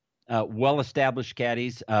caddies, well-established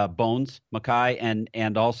caddies, Bones Mackay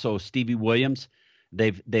and also Stevie Williams.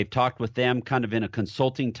 They've talked with them kind of in a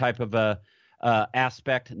consulting type of a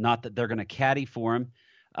aspect. Not that they're going to caddy for him,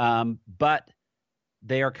 but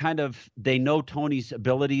they are they know Tony's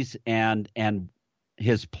abilities and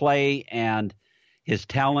his play and his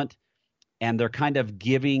talent, and they're kind of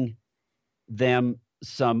giving them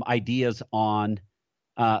some ideas on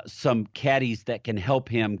some caddies that can help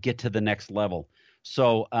him get to the next level.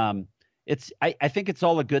 So I think it's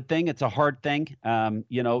all a good thing. It's a hard thing.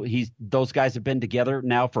 Those guys have been together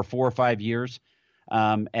now for 4 or 5 years.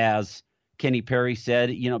 As Kenny Perry said,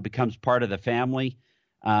 it becomes part of the family.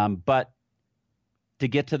 But to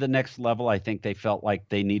get to the next level, I think they felt like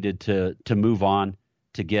they needed to move on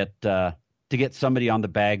to get somebody on the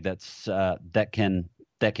bag that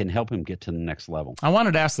can help him get to the next level. I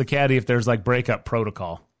wanted to ask the caddy if there's like breakup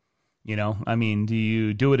protocol. I mean, do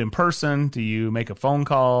you do it in person? Do you make a phone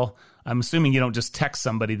call? I'm assuming you don't just text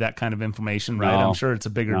somebody that kind of information, right? No. I'm sure it's a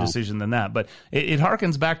bigger decision than that. But it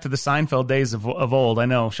harkens back to the Seinfeld days of old. I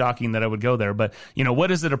know, shocking that I would go there. But,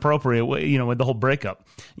 what is it appropriate, with the whole breakup?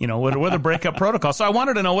 What are the breakup protocols? So I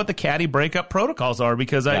wanted to know what the caddy breakup protocols are,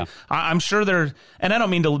 because I'm sure they're, and I don't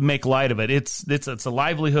mean to make light of it. It's a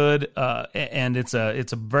livelihood, and it's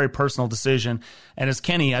a very personal decision. And as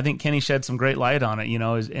I think Kenny shed some great light on it,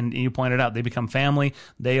 and you pointed out, they become family.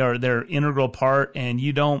 They're integral part, and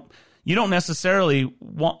you don't necessarily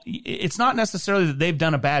want, it's not necessarily that they've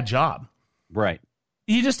done a bad job. Right.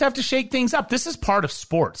 You just have to shake things up. This is part of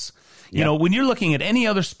sports. When you're looking at any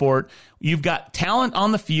other sport, you've got talent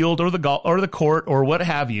on the field or the court or what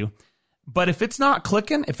have you. But if it's not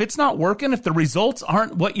clicking, if it's not working, if the results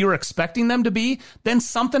aren't what you're expecting them to be, then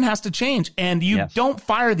something has to change. And you don't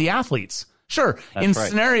fire the athletes. Sure, in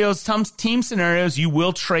scenarios, team scenarios, you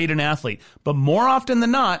will trade an athlete. But more often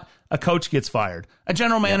than not, a coach gets fired. A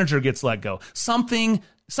general manager gets let go. Something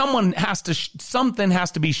has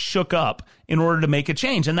to be shook up in order to make a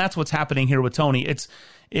change. And that's what's happening here with Tony. It's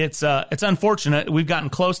unfortunate. We've gotten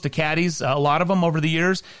close to caddies, a lot of them over the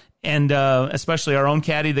years, and especially our own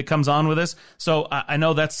caddy that comes on with us. So I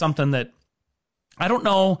know that's something that I don't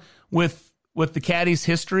know with the caddy's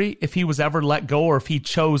history, if he was ever let go or if he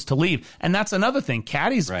chose to leave. And that's another thing.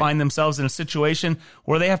 Caddies find themselves in a situation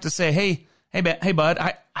where they have to say, hey, bud,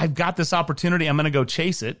 I've got this opportunity. I'm going to go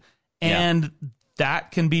chase it. And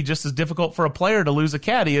that can be just as difficult for a player to lose a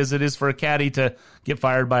caddy as it is for a caddy to get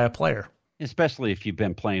fired by a player. Especially if you've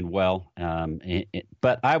been playing well.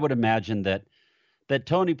 But I would imagine that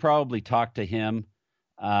Tony probably talked to him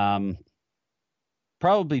probably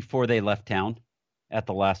before they left town at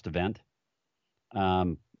the last event.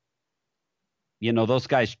 Those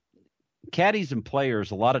guys, caddies and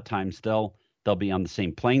players, a lot of times they'll be on the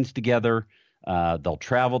same planes together. They'll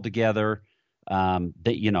travel together. There's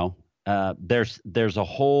a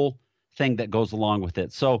whole thing that goes along with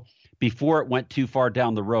it. So before it went too far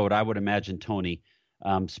down the road, I would imagine Tony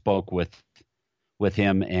spoke with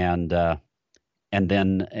him and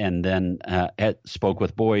then spoke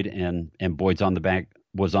with Boyd, and Boyd's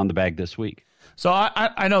was on the bag this week. So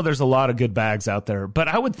I know there's a lot of good bags out there, but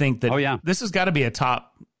I would think that this has got to be at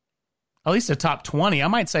least a top 20. I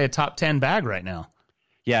might say a top 10 bag right now.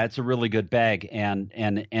 Yeah, it's a really good bag, and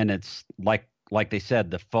it's like they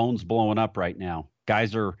said, the phone's blowing up right now.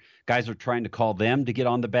 Guys are trying to call them to get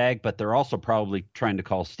on the bag, but they're also probably trying to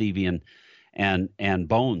call Stevie and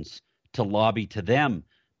Bones to lobby to them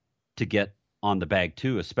to get on the bag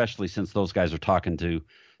too, especially since those guys are talking to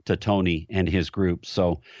Tony and his group.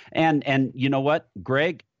 So, and you know what?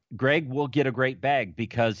 Greg will get a great bag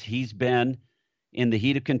because he's been in the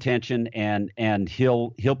heat of contention, and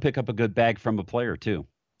he'll pick up a good bag from a player too.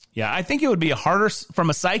 Yeah, I think it would be harder from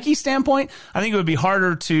a psyche standpoint. I think it would be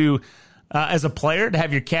harder to, as a player, to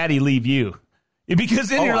have your caddy leave you. Because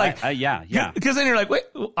then you're like, Because then you're like, wait,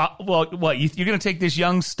 well, what? You're going to take this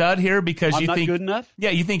young stud here because I'm you not think good enough? Yeah,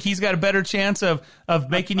 you think he's got a better chance of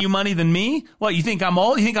making you money than me? What? You think I'm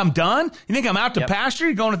old? You think I'm done? You think I'm out to pasture?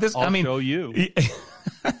 You're going with this? I'll show you.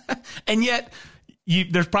 And yet,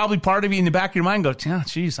 there's probably part of you in the back of your mind go,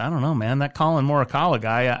 geez, I don't know, man. That Colin Morikawa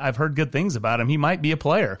guy, I've heard good things about him. He might be a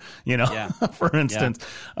player, for instance.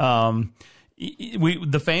 Yeah.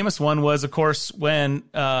 The famous one was, of course, when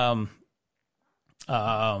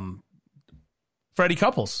Freddie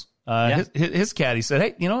Couples, his caddy said,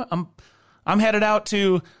 "Hey, I'm headed out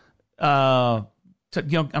to I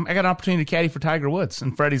got an opportunity to caddy for Tiger Woods,"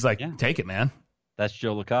 and Freddie's like, "Take it, man." That's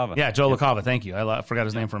Joe LaCava. Yeah, Joe LaCava. Thank you. I forgot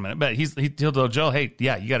his name for a minute, but he'll tell Joe, "Hey,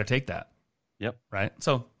 yeah, you got to take that." Yep. Right.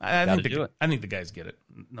 So I think the guys get it,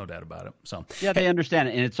 no doubt about it. So yeah, they understand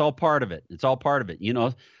it, and it's all part of it.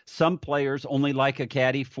 Some players only like a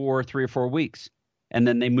caddy for 3 or 4 weeks, and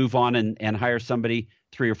then they move on and hire somebody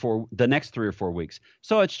the next 3 or 4 weeks.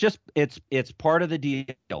 So it's part of the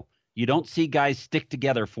deal. You don't see guys stick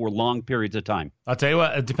together for long periods of time. I'll tell you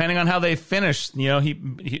what, depending on how they finish,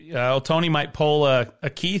 Tony might pull a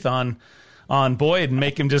Keith on Boyd and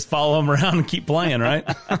make him just follow him around and keep playing, right?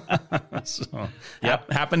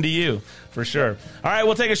 Happened to you for sure. All right,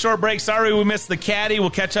 we'll take a short break. Sorry we missed the caddy. We'll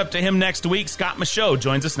catch up to him next week. Scott Michaud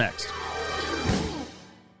joins us next.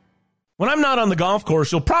 When I'm not on the golf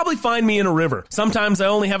course, you'll probably find me in a river. Sometimes I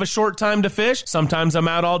only have a short time to fish. Sometimes I'm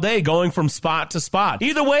out all day going from spot to spot.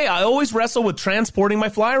 Either way, I always wrestle with transporting my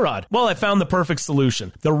fly rod. Well, I found the perfect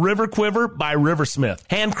solution. The River Quiver by Riversmith.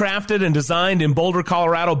 Handcrafted and designed in Boulder,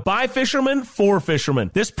 Colorado by fishermen for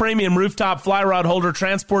fishermen. This premium rooftop fly rod holder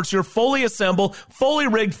transports your fully assembled, fully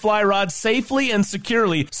rigged fly rod safely and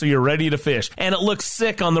securely so you're ready to fish. And it looks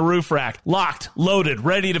sick on the roof rack. Locked, loaded,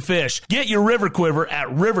 ready to fish. Get your River Quiver at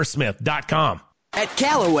riversmith.com. At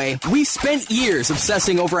Callaway, we've spent years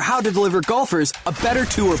obsessing over how to deliver golfers a better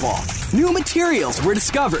tour ball. New materials were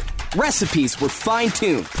discovered. Recipes were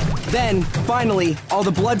fine-tuned. Then, finally, all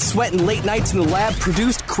the blood, sweat, and late nights in the lab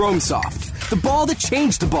produced Chrome Soft, the ball that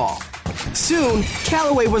changed the ball. Soon,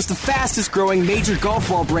 Callaway was the fastest-growing major golf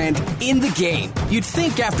ball brand in the game. You'd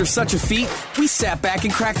think after such a feat, we sat back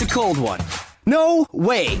and cracked a cold one. No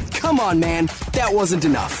way. Come on, man. That wasn't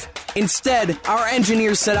enough. Instead, our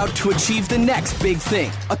engineers set out to achieve the next big thing,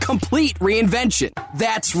 a complete reinvention.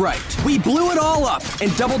 That's right. We blew it all up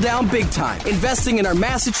and doubled down big time, investing in our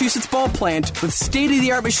Massachusetts ball plant with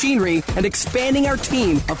state-of-the-art machinery and expanding our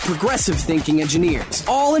team of progressive thinking engineers,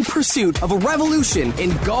 all in pursuit of a revolution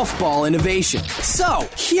in golf ball innovation. So,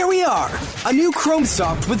 here we are, a new Chrome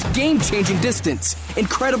Soft with game-changing distance,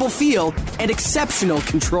 incredible feel, and exceptional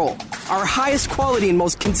control. Our highest quality and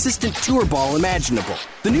most consistent tour ball imaginable.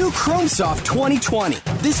 The new Chrome Soft 2020.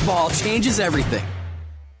 This ball changes everything.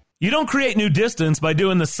 You don't create new distance by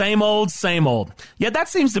doing the same old, same old. Yet that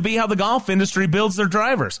seems to be how the golf industry builds their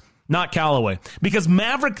drivers. Not Callaway. Because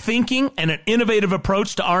maverick thinking and an innovative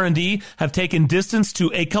approach to R&D have taken distance to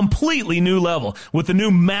a completely new level with the new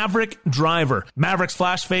Maverick driver. Maverick's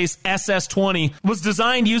FlashFace SS20 was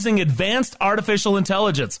designed using advanced artificial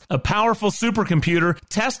intelligence, a powerful supercomputer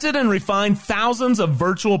tested and refined thousands of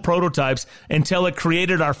virtual prototypes until it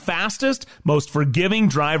created our fastest, most forgiving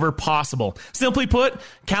driver possible. Simply put,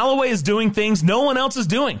 Callaway is doing things no one else is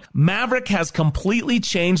doing. Maverick has completely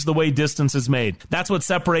changed the way distance is made. That's what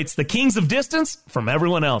separates the kings of distance from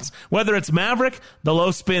everyone else. Whether it's Maverick, the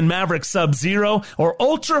low-spin Maverick Sub-Zero, or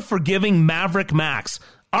ultra-forgiving Maverick Max,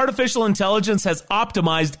 artificial intelligence has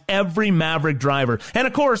optimized every Maverick driver. And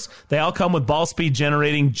of course, they all come with ball speed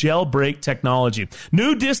generating gel brake technology.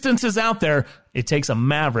 New distance is out there. It takes a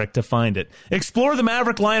Maverick to find it. Explore the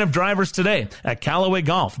Maverick line of drivers today at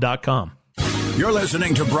CallawayGolf.com. You're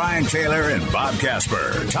listening to Brian Taylor and Bob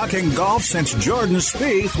Casper, talking golf since Jordan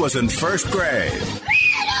Spieth was in first grade.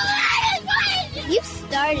 You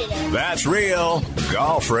started it. That's Real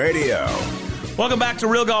Golf Radio. Welcome back to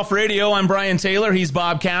Real Golf Radio. I'm Brian Taylor. He's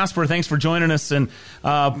Bob Casper. Thanks for joining us, and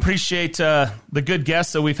appreciate the good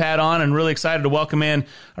guests that we've had on, and really excited to welcome in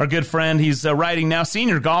our good friend. He's writing now,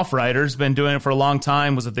 senior golf writer. He's been doing it for a long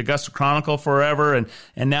time, was at the Augusta Chronicle forever,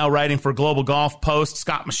 and now writing for Global Golf Post.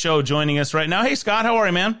 Scott Michaud joining us right now. Hey, Scott, how are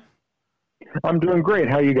you, man? I'm doing great.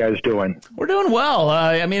 How are you guys doing? We're doing well.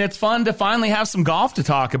 I mean, it's fun to finally have some golf to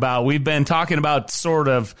talk about. We've been talking about sort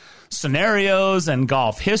of scenarios and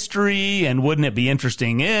golf history and wouldn't it be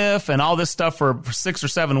interesting if and all this stuff for 6 or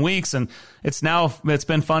 7 weeks. And it's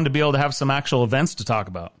been fun to be able to have some actual events to talk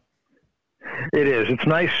about. It is. It's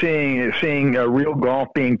nice seeing real golf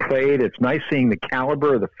being played. It's nice seeing the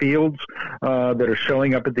caliber of the fields that are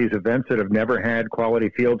showing up at these events that have never had quality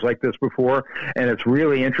fields like this before. And it's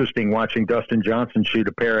really interesting watching Dustin Johnson shoot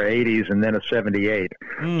a pair of 80s and then a 78.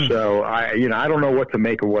 So I don't know what to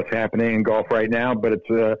make of what's happening in golf right now, but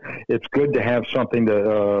it's good to have something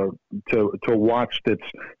to watch that's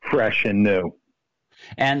fresh and new.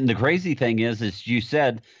 And the crazy thing is you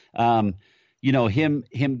said.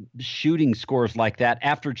 Him shooting scores like that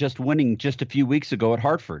after just winning just a few weeks ago at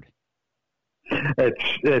Hartford.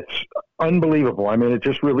 It's unbelievable. I mean, it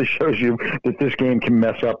just really shows you that this game can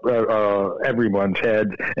mess up everyone's head.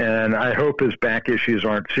 And I hope his back issues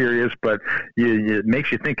aren't serious, but it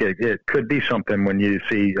makes you think it could be something when you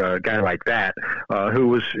see a guy like that who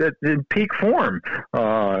was in peak form,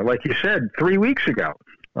 like you said, 3 weeks ago,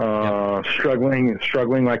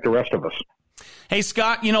 struggling like the rest of us. Hey,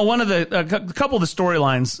 Scott, one of a couple of the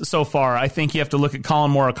storylines so far, I think you have to look at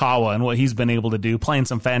Colin Morikawa and what he's been able to do, playing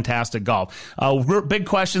some fantastic golf. Big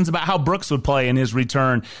questions about how Brooks would play in his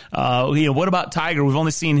return. What about Tiger? We've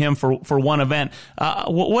only seen him for one event.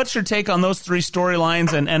 What's your take on those three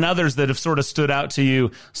storylines and others that have sort of stood out to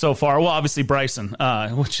you so far? Well, obviously Bryson,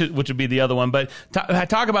 which would be the other one. But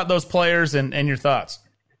talk about those players and your thoughts.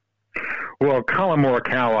 Well, Colin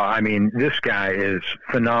Morikawa, I mean, this guy is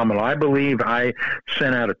phenomenal. I believe I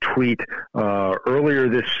sent out a tweet earlier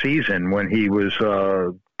this season when he was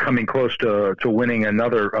coming close to winning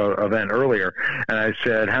another event earlier. And I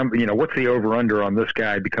said, what's the over-under on this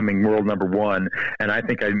guy becoming world number one? And I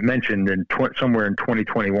think I mentioned somewhere in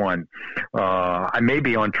 2021. I may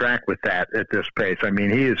be on track with that at this pace. I mean,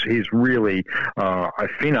 he's really a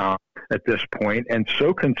phenom at this point, and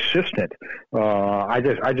so consistent. I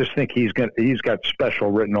just think he's got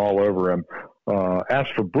special written all over him. As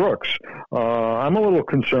for Brooks, I'm a little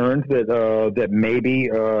concerned that maybe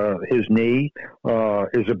his knee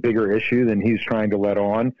is a bigger issue than he's trying to let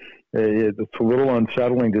on. It's a little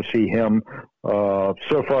unsettling to see him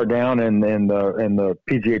so far down in the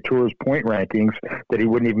PGA Tour's point rankings that he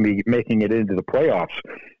wouldn't even be making it into the playoffs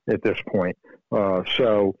at this point.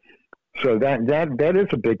 So that is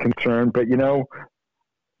a big concern. But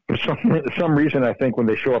for some reason, I think when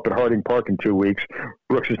they show up at Harding Park in 2 weeks,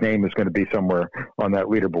 Brooks' name is going to be somewhere on that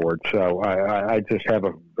leaderboard. So I just have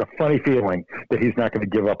a funny feeling that he's not going to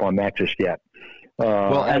give up on that just yet.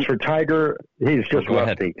 As for Tiger, he's just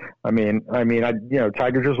rusty.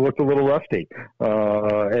 Tiger just looked a little rusty,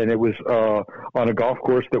 and it was on a golf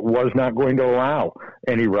course that was not going to allow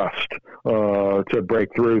any rust to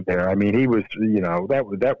break through there. I mean, he was,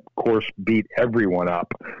 that course beat everyone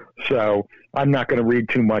up. So I'm not going to read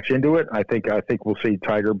too much into it. I think we'll see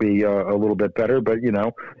Tiger be a little bit better, but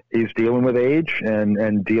he's dealing with age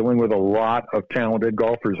and dealing with a lot of talented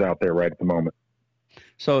golfers out there right at the moment.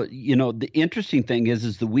 So, the interesting thing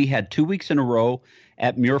is that we had 2 weeks in a row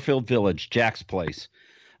at Muirfield Village, Jack's place.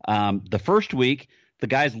 The first week, the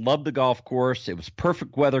guys loved the golf course. It was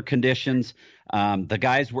perfect weather conditions. The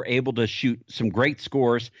guys were able to shoot some great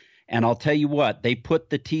scores. And I'll tell you what, they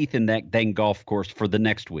put the teeth in that dang golf course for the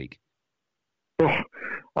next week. Oh,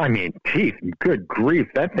 I mean, teeth, good grief.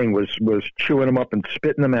 That thing was chewing them up and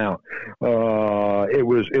spitting them out. It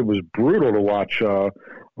was brutal to watch, on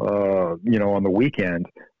the weekend.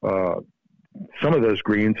 Some of those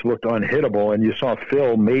greens looked unhittable, and you saw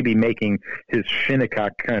Phil maybe making his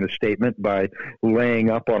Shinnecock kind of statement by laying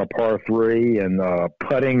up on a par 3 and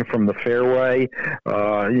putting from the fairway.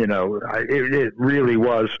 It really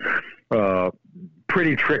was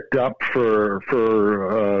pretty tricked up for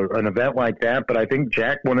an event like that. But I think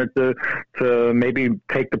Jack wanted to maybe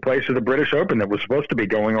take the place of the British Open that was supposed to be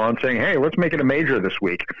going on, saying, "Hey, let's make it a major this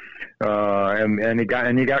week." And he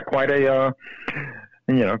got quite a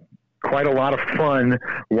lot of fun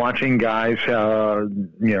watching guys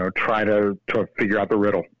try to figure out the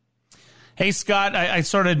riddle. Hey, Scott, I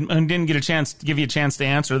sort of didn't get a chance to give you a chance to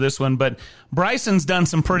answer this one, but Bryson's done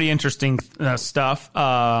some pretty interesting stuff.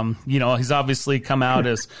 He's obviously come out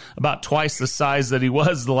as about twice the size that he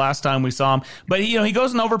was the last time we saw him. But, he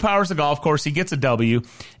goes and overpowers the golf course. He gets a W.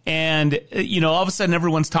 And, all of a sudden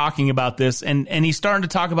everyone's talking about this. And he's starting to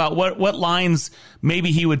talk about what lines maybe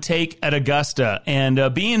he would take at Augusta.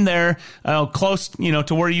 And being there close,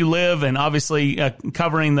 to where you live and obviously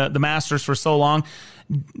covering the Masters for so long,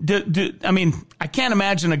 I can't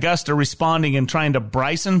imagine Augusta responding and trying to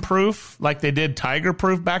Bryson proof like they did Tiger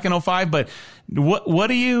proof back in 2005. But what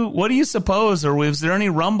do you suppose, or is there any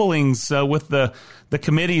rumblings with the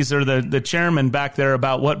committees or the chairman back there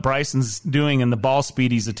about what Bryson's doing and the ball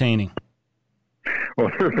speed he's attaining? Well,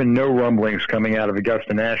 there have been no rumblings coming out of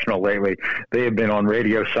Augusta National lately. They have been on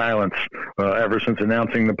radio silence ever since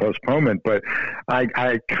announcing the postponement. But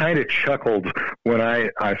I kind of chuckled when I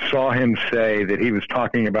saw him say that he was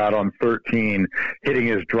talking about on 13 hitting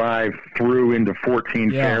his drive through into 14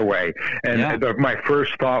 fairway. And my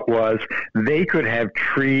first thought was they could have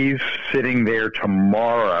trees sitting there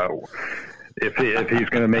tomorrow if he's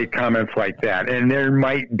going to make comments like that. And there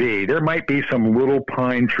might be some little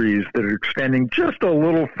pine trees that are extending just a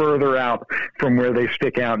little further out from where they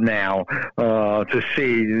stick out now to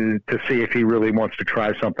see if he really wants to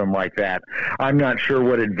try something like that. I'm not sure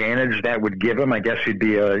what advantage that would give him. I guess he'd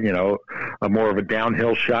be a more of a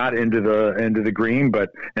downhill shot into the green,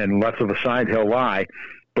 and less of a side hill lie.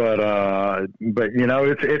 But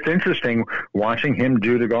it's interesting watching him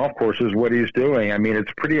do the golf courses, what he's doing. I mean,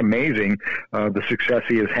 it's pretty amazing the success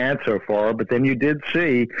he has had so far. But then you did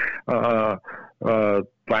see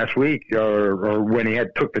last week, or when he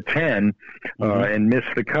took the 10 and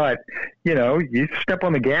missed the cut. You step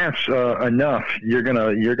on the gas enough, you're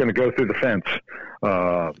gonna go through the fence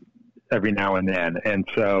every now and then, and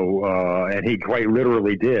so and he quite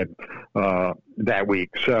literally did that week.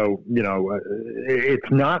 So it's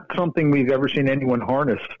not something we've ever seen anyone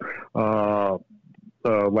harness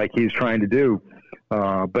like he's trying to do.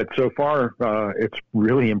 But so far, it's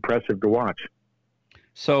really impressive to watch.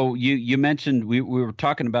 So you mentioned we were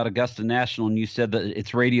talking about Augusta National, and you said that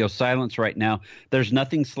it's radio silence right now. There's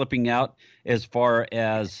nothing slipping out as far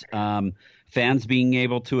as fans being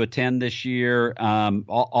able to attend this year,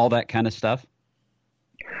 all that kind of stuff?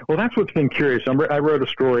 Well, that's what's been curious. I wrote a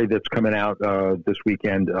story that's coming out this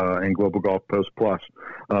weekend in Global Golf Post Plus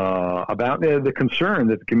about the concern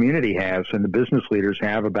that the community has and the business leaders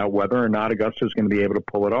have about whether or not Augusta is going to be able to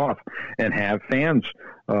pull it off and have fans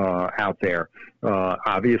out there.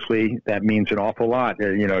 Obviously, that means an awful lot.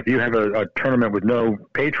 If you have a tournament with no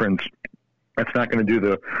patrons, that's not going to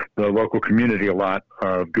do the local community a lot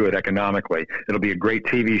of good economically. It'll be a great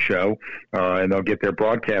TV show, and they'll get their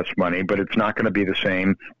broadcast money, but it's not going to be the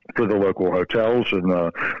same for the local hotels and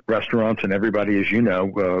the restaurants and everybody, as you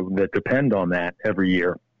know, that depend on that every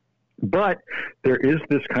year. But there is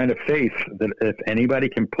this kind of faith that if anybody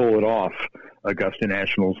can pull it off, Augusta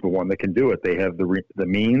National's the one that can do it. They have the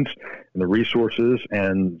means and the resources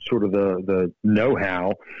and sort of the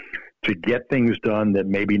know-how to get things done that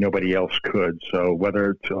maybe nobody else could. So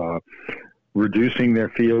whether it's reducing their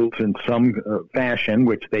fields in some fashion,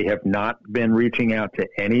 which they have not been reaching out to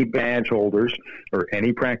any badge holders or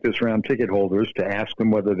any practice round ticket holders to ask them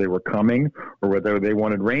whether they were coming or whether they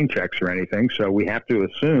wanted rain checks or anything. So we have to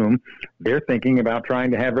assume they're thinking about trying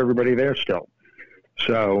to have everybody there still.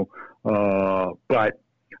 So, but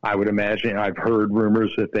I would imagine, I've heard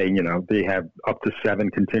rumors that they have up to 7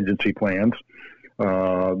 contingency plans.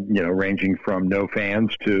 Ranging from no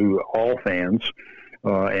fans to all fans,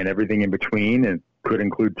 and everything in between. It could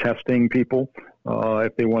include testing people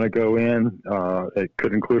if they want to go in. It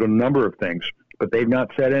could include a number of things, but they've not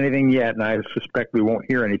said anything yet, and I suspect we won't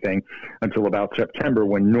hear anything until about September,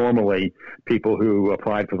 when normally people who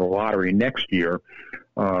applied for the lottery next year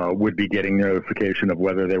would be getting notification of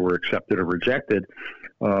whether they were accepted or rejected.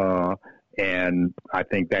 And I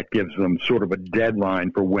think that gives them sort of a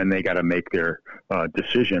deadline for when they got to make their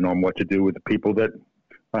decision on what to do with the people that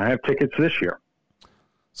have tickets this year.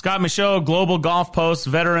 Scott Michaud, Global Golf Post,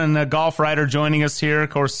 veteran golf writer, joining us here. Of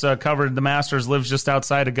course, covered the Masters, lives just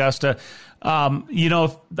outside Augusta.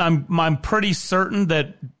 I'm pretty certain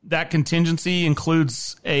that contingency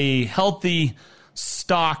includes a healthy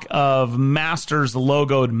stock of Masters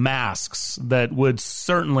logoed masks that would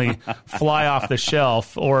certainly fly off the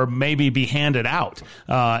shelf or maybe be handed out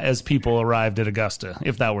as people arrived at Augusta,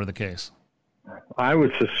 if that were the case. I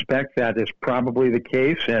would suspect that is probably the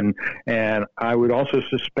case, and I would also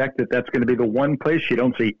suspect that that's going to be the one place you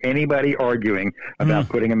don't see anybody arguing about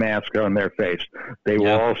putting a mask on their face. They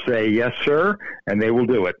will all say, yes, sir, and they will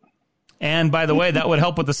do it. And by the way, that would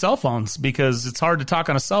help with the cell phones, because it's hard to talk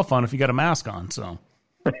on a cell phone if you got a mask on. So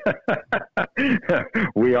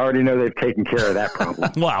we already know they've taken care of that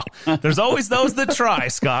problem. Wow. There's always those that try,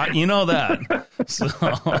 Scott. You know that. So.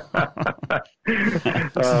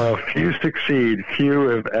 Few succeed. Few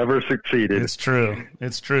have ever succeeded. It's true.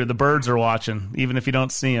 It's true. The birds are watching, even if you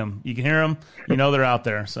don't see them. You can hear them. You know they're out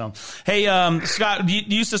there. So, hey, Scott, do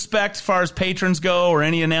you suspect, as far as patrons go, or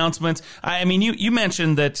any announcements? I mean, you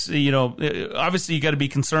mentioned that, obviously you got to be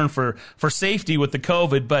concerned for safety with the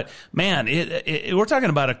COVID, but man, we're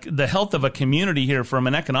talking about the health of a community here from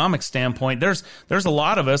an economic standpoint. There's a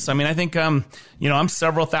lot of us. I mean, I think I'm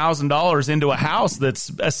several $1,000s into a house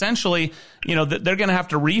that's essentially, they're going to have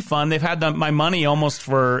to refund. They've had my money almost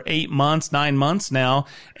for 8 months, 9 months now,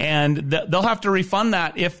 and they'll have to refund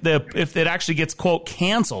that if it actually gets, quote,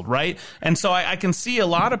 canceled, right? And so I can see a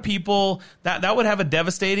lot of people that would have a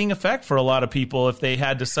devastating effect for a lot of people if they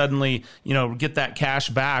had to suddenly, get that cash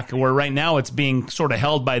back, where right now it's being sort of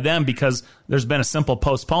held by them because there's been a simple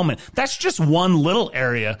postponement. That's just one little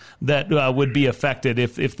area that would be affected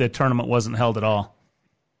if the tournament wasn't held at all.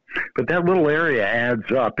 But that little area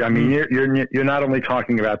adds up. I mean, you're not only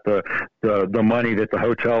talking about the money that the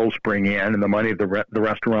hotels bring in and the money that the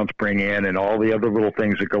restaurants bring in and all the other little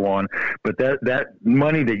things that go on, but that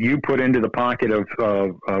money that you put into the pocket of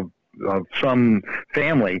some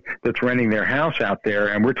family that's renting their house out there,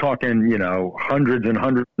 and we're talking, hundreds and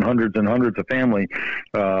hundreds and hundreds and hundreds of family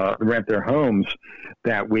rent their homes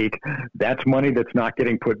that week. That's money that's not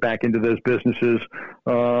getting put back into those businesses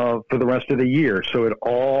for the rest of the year. So it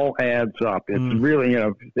all adds up. It's really,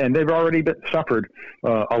 and they've already suffered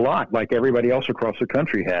a lot, like everybody else across the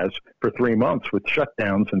country has, for 3 months with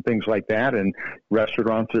shutdowns and things like that, and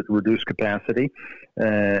restaurants at reduced capacity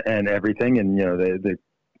and everything. And,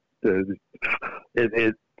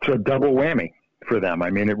 it's a double whammy for them.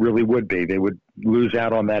 I mean, it really would be. They would lose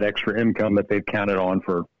out on that extra income that they've counted on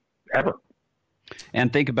forever.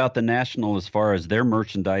 And think about the National as far as their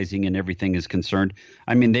merchandising and everything is concerned.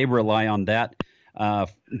 I mean, they rely on that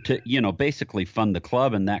to, basically fund the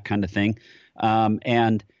club and that kind of thing.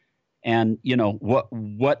 And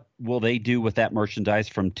what will they do with that merchandise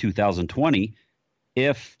from 2020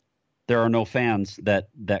 if there are no fans that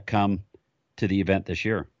come to the event this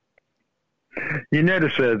year. You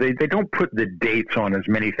notice they don't put the dates on as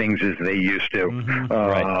many things as they used to.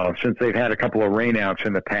 Right. Since they've had a couple of rainouts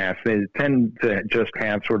in the past, they tend to just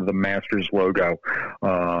have sort of the Masters logo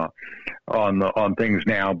on things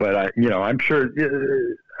now. But I'm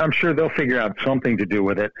sure they'll figure out something to do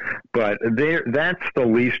with it. But that's the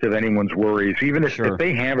least of anyone's worries. Even if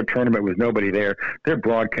they have a tournament with nobody there, their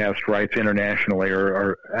broadcast rights internationally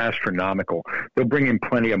are astronomical. They'll bring in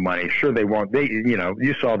plenty of money. Sure, they won't.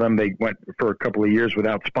 You saw them. They went for a couple of years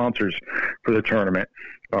without sponsors for the tournament.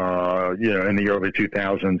 In the early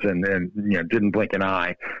 2000s, and didn't blink an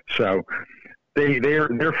eye. So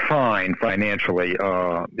they're fine financially.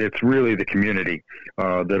 It's really the community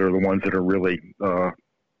that are the ones that are really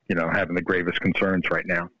having the gravest concerns right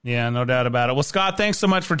now. Yeah, no doubt about it. Well, Scott, thanks so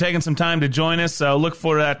much for taking some time to join us. Look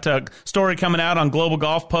for that story coming out on Global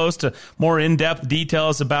Golf Post, more in-depth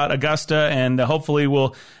details about Augusta, and hopefully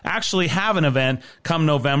we'll actually have an event come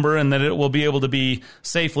November and that it will be able to be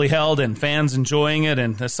safely held and fans enjoying it,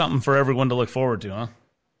 and there's something for everyone to look forward to, huh?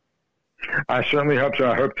 I certainly hope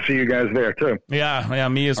so. I hope to see you guys there, too. Yeah,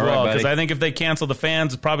 me as well. Because I think if they cancel the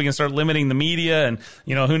fans, it's probably going to start limiting the media. And,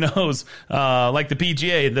 who knows? Like the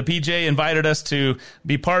PGA. The PGA invited us to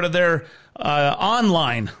be part of their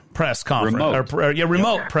online press conference. Remote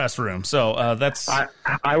press room. So that's...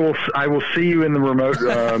 I will see you in the remote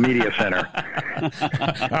media center.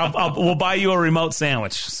 We'll buy you a remote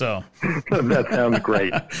sandwich. So that sounds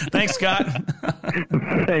great. Thanks, Scott.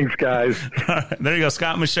 Thanks, guys. All right, there you go,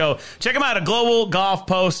 Scott Michaud. Check him out at Global Golf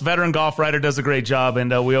Post. Veteran golf writer, does a great job,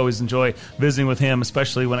 and we always enjoy visiting with him,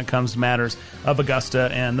 especially when it comes to matters of Augusta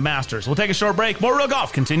and the Masters. We'll take a short break. More Real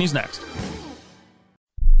Golf continues next.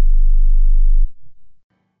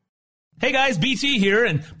 Hey guys, BT here,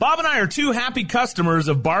 and Bob and I are two happy customers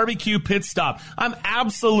of Barbecue Pit Stop. I'm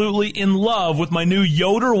absolutely in love with my new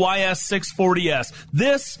Yoder YS640S.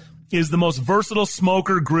 This is the most versatile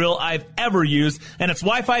smoker grill I've ever used, and its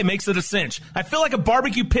Wi-Fi makes it a cinch. I feel like a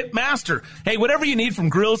barbecue pit master. Hey, whatever you need from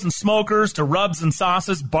grills and smokers to rubs and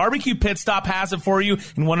sauces, Barbecue Pit Stop has it for you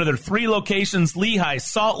in one of their 3 locations, Lehigh,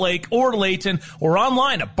 Salt Lake, or Layton, or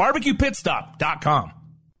online at barbecuepitstop.com.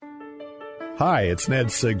 Hi, it's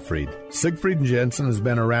Ned Siegfried. Siegfried & Jensen has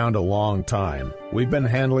been around a long time. We've been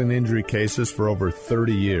handling injury cases for over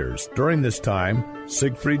 30 years. During this time,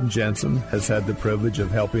 Siegfried & Jensen has had the privilege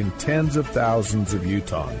of helping tens of thousands of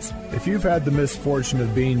Utahns. If you've had the misfortune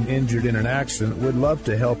of being injured in an accident, we'd love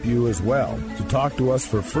to help you as well. To talk to us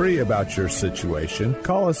for free about your situation,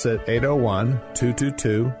 call us at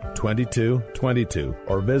 801-222-2222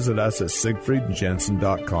 or visit us at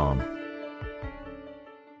siegfriedandjensen.com.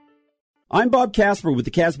 I'm Bob Casper with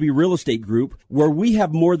the Casby Real Estate Group, where we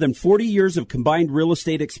have more than 40 years of combined real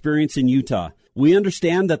estate experience in Utah. We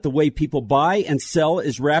understand that the way people buy and sell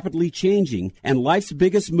is rapidly changing, and life's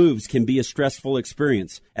biggest moves can be a stressful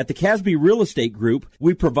experience. At the Casby Real Estate Group,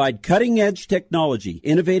 we provide cutting-edge technology,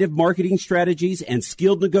 innovative marketing strategies, and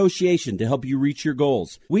skilled negotiation to help you reach your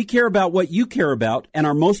goals. We care about what you care about, and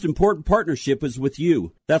our most important partnership is with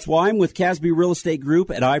you. That's why I'm with Casby Real Estate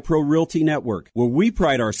Group at iPro Realty Network, where we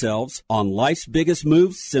pride ourselves on life's biggest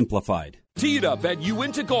moves simplified. Tee it up at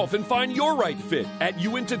Uinta Golf and find your right fit. At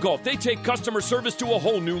Uinta Golf, they take customer service to a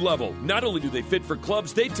whole new level. Not only do they fit for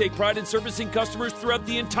clubs, they take pride in servicing customers throughout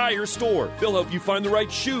the entire store. They'll help you find the right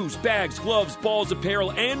shoes, bags, gloves, balls,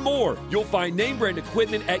 apparel, and more. You'll find name brand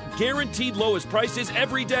equipment at guaranteed lowest prices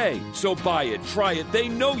every day. So buy it, try it. They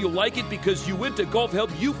know you'll like it because Uinta Golf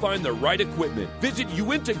helped you find the right equipment. Visit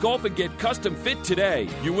Uinta Golf and get custom fit today.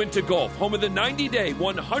 Uinta Golf, home of the 90-day,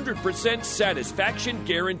 100% satisfaction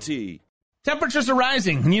guarantee. Temperatures are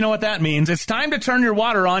rising, and you know what that means. It's time to turn your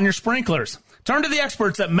water on your sprinklers. Turn to the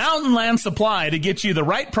experts at Mountain Land Supply to get you the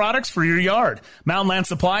right products for your yard. Mountain Land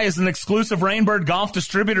Supply is an exclusive Rainbird golf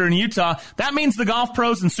distributor in Utah. That means the golf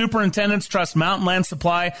pros and superintendents trust Mountain Land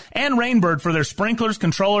Supply and Rainbird for their sprinklers,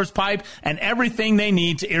 controllers, pipe, and everything they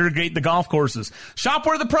need to irrigate the golf courses. Shop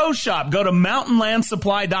where the pros shop. Go to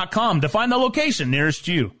mountainlandsupply.com to find the location nearest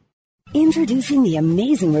you. Introducing the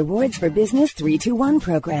Amazing Rewards for Business 321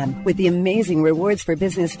 program. With the Amazing Rewards for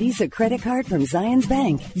Business Visa credit card from Zions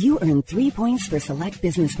Bank, you earn 3 points for select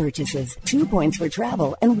business purchases, 2 points for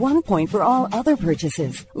travel, and 1 point for all other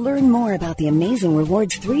purchases. Learn more about the Amazing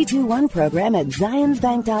Rewards 321 program at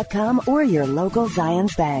zionsbank.com or your local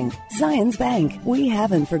Zions Bank. Zions Bank, we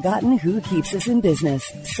haven't forgotten who keeps us in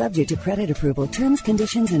business. Subject to credit approval, terms,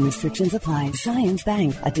 conditions, and restrictions apply. Zions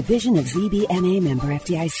Bank, a division of ZBNA member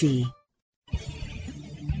FDIC.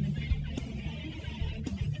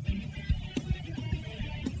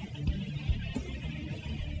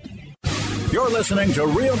 You're listening to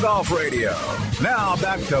Real Golf Radio. Now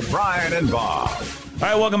back to Brian and Bob. All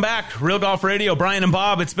right, welcome back. Real Golf Radio, Brian and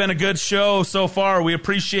Bob. It's been a good show so far. We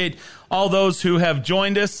appreciate all those who have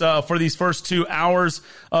joined us for these first 2 hours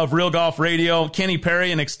of Real Golf Radio. Kenny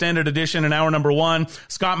Perry, an extended edition in hour number 1.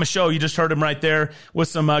 Scott Michaud, you just heard him right there with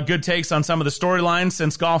some good takes on some of the storylines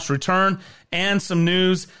since golf's return and some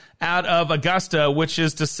news out of Augusta, which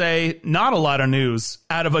is to say not a lot of news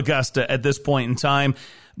out of Augusta at this point in time.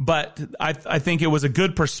 But I think it was a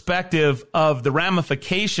good perspective of the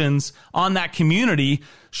ramifications on that community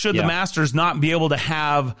should the Masters not be able to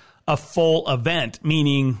have a full event,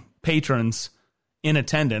 meaning patrons in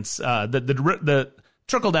attendance. The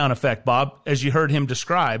trickle-down effect, Bob, as you heard him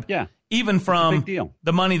describe, even from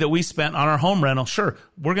the money that we spent on our home rental, sure,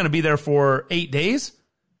 we're going to be there for 8 days.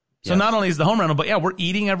 So not only is the home rental, but, we're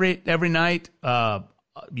eating every night.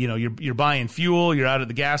 You're buying fuel, you're out at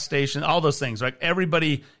the gas station, all those things, right?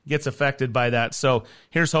 Everybody gets affected by that. So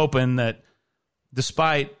here's hoping that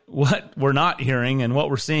despite what we're not hearing and what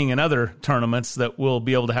we're seeing in other tournaments, that we'll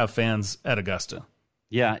be able to have fans at Augusta.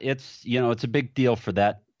 Yeah, it's a big deal for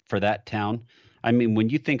that town. I mean, when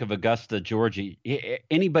you think of Augusta, Georgia,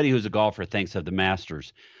 anybody who's a golfer thinks of the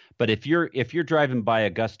Masters. But if you're driving by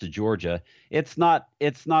Augusta, Georgia, it's not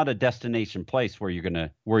a destination place where you're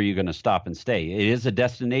gonna stop and stay. It is a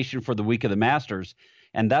destination for the week of the Masters,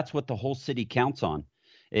 and that's what the whole city counts on.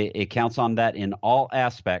 It counts on that in all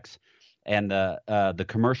aspects, and the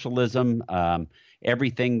commercialism,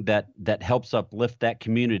 everything that helps uplift that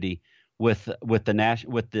community with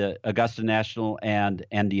the Augusta National and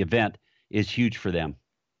the event is huge for them.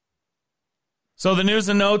 So the news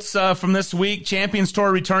and notes from this week: Champions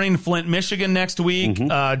Tour returning to Flint, Michigan next week.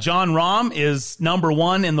 Mm-hmm. Jon Rahm is number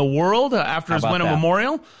 1 in the world after his win at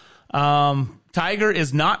Memorial. Tiger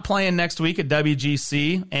is not playing next week at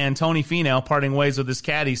WGC, and Tony Finau parting ways with his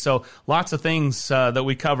caddy. So lots of things that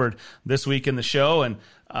we covered this week in the show, and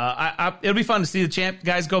it'll be fun to see the champ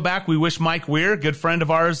guys go back. We wish Mike Weir, good friend of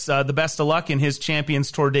ours, the best of luck in his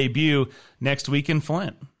Champions Tour debut next week in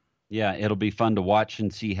Flint. Yeah, it'll be fun to watch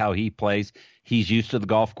and see how he plays. He's used to the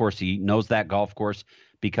golf course. He knows that golf course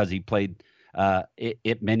because he played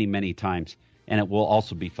it many, many times. And it will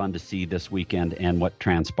also be fun to see this weekend and what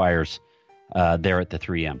transpires there at the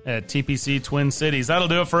 3M. At TPC Twin Cities. That'll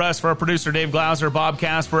do it for us. For our producer, Dave Glauser, Bob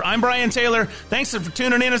Casper, I'm Brian Taylor. Thanks for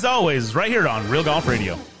tuning in, as always, right here on Real Golf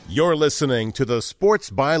Radio. You're listening to the Sports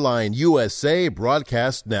Byline USA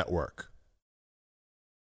Broadcast Network.